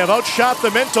Grenadier have outshot the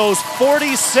Mintos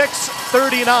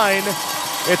 46-39.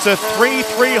 It's a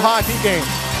 3-3 hockey game.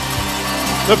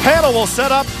 The panel will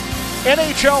set up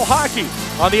NHL hockey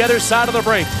on the other side of the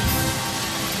break.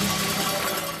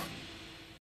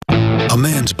 A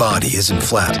man's body isn't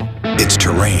flat, it's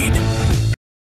terrain.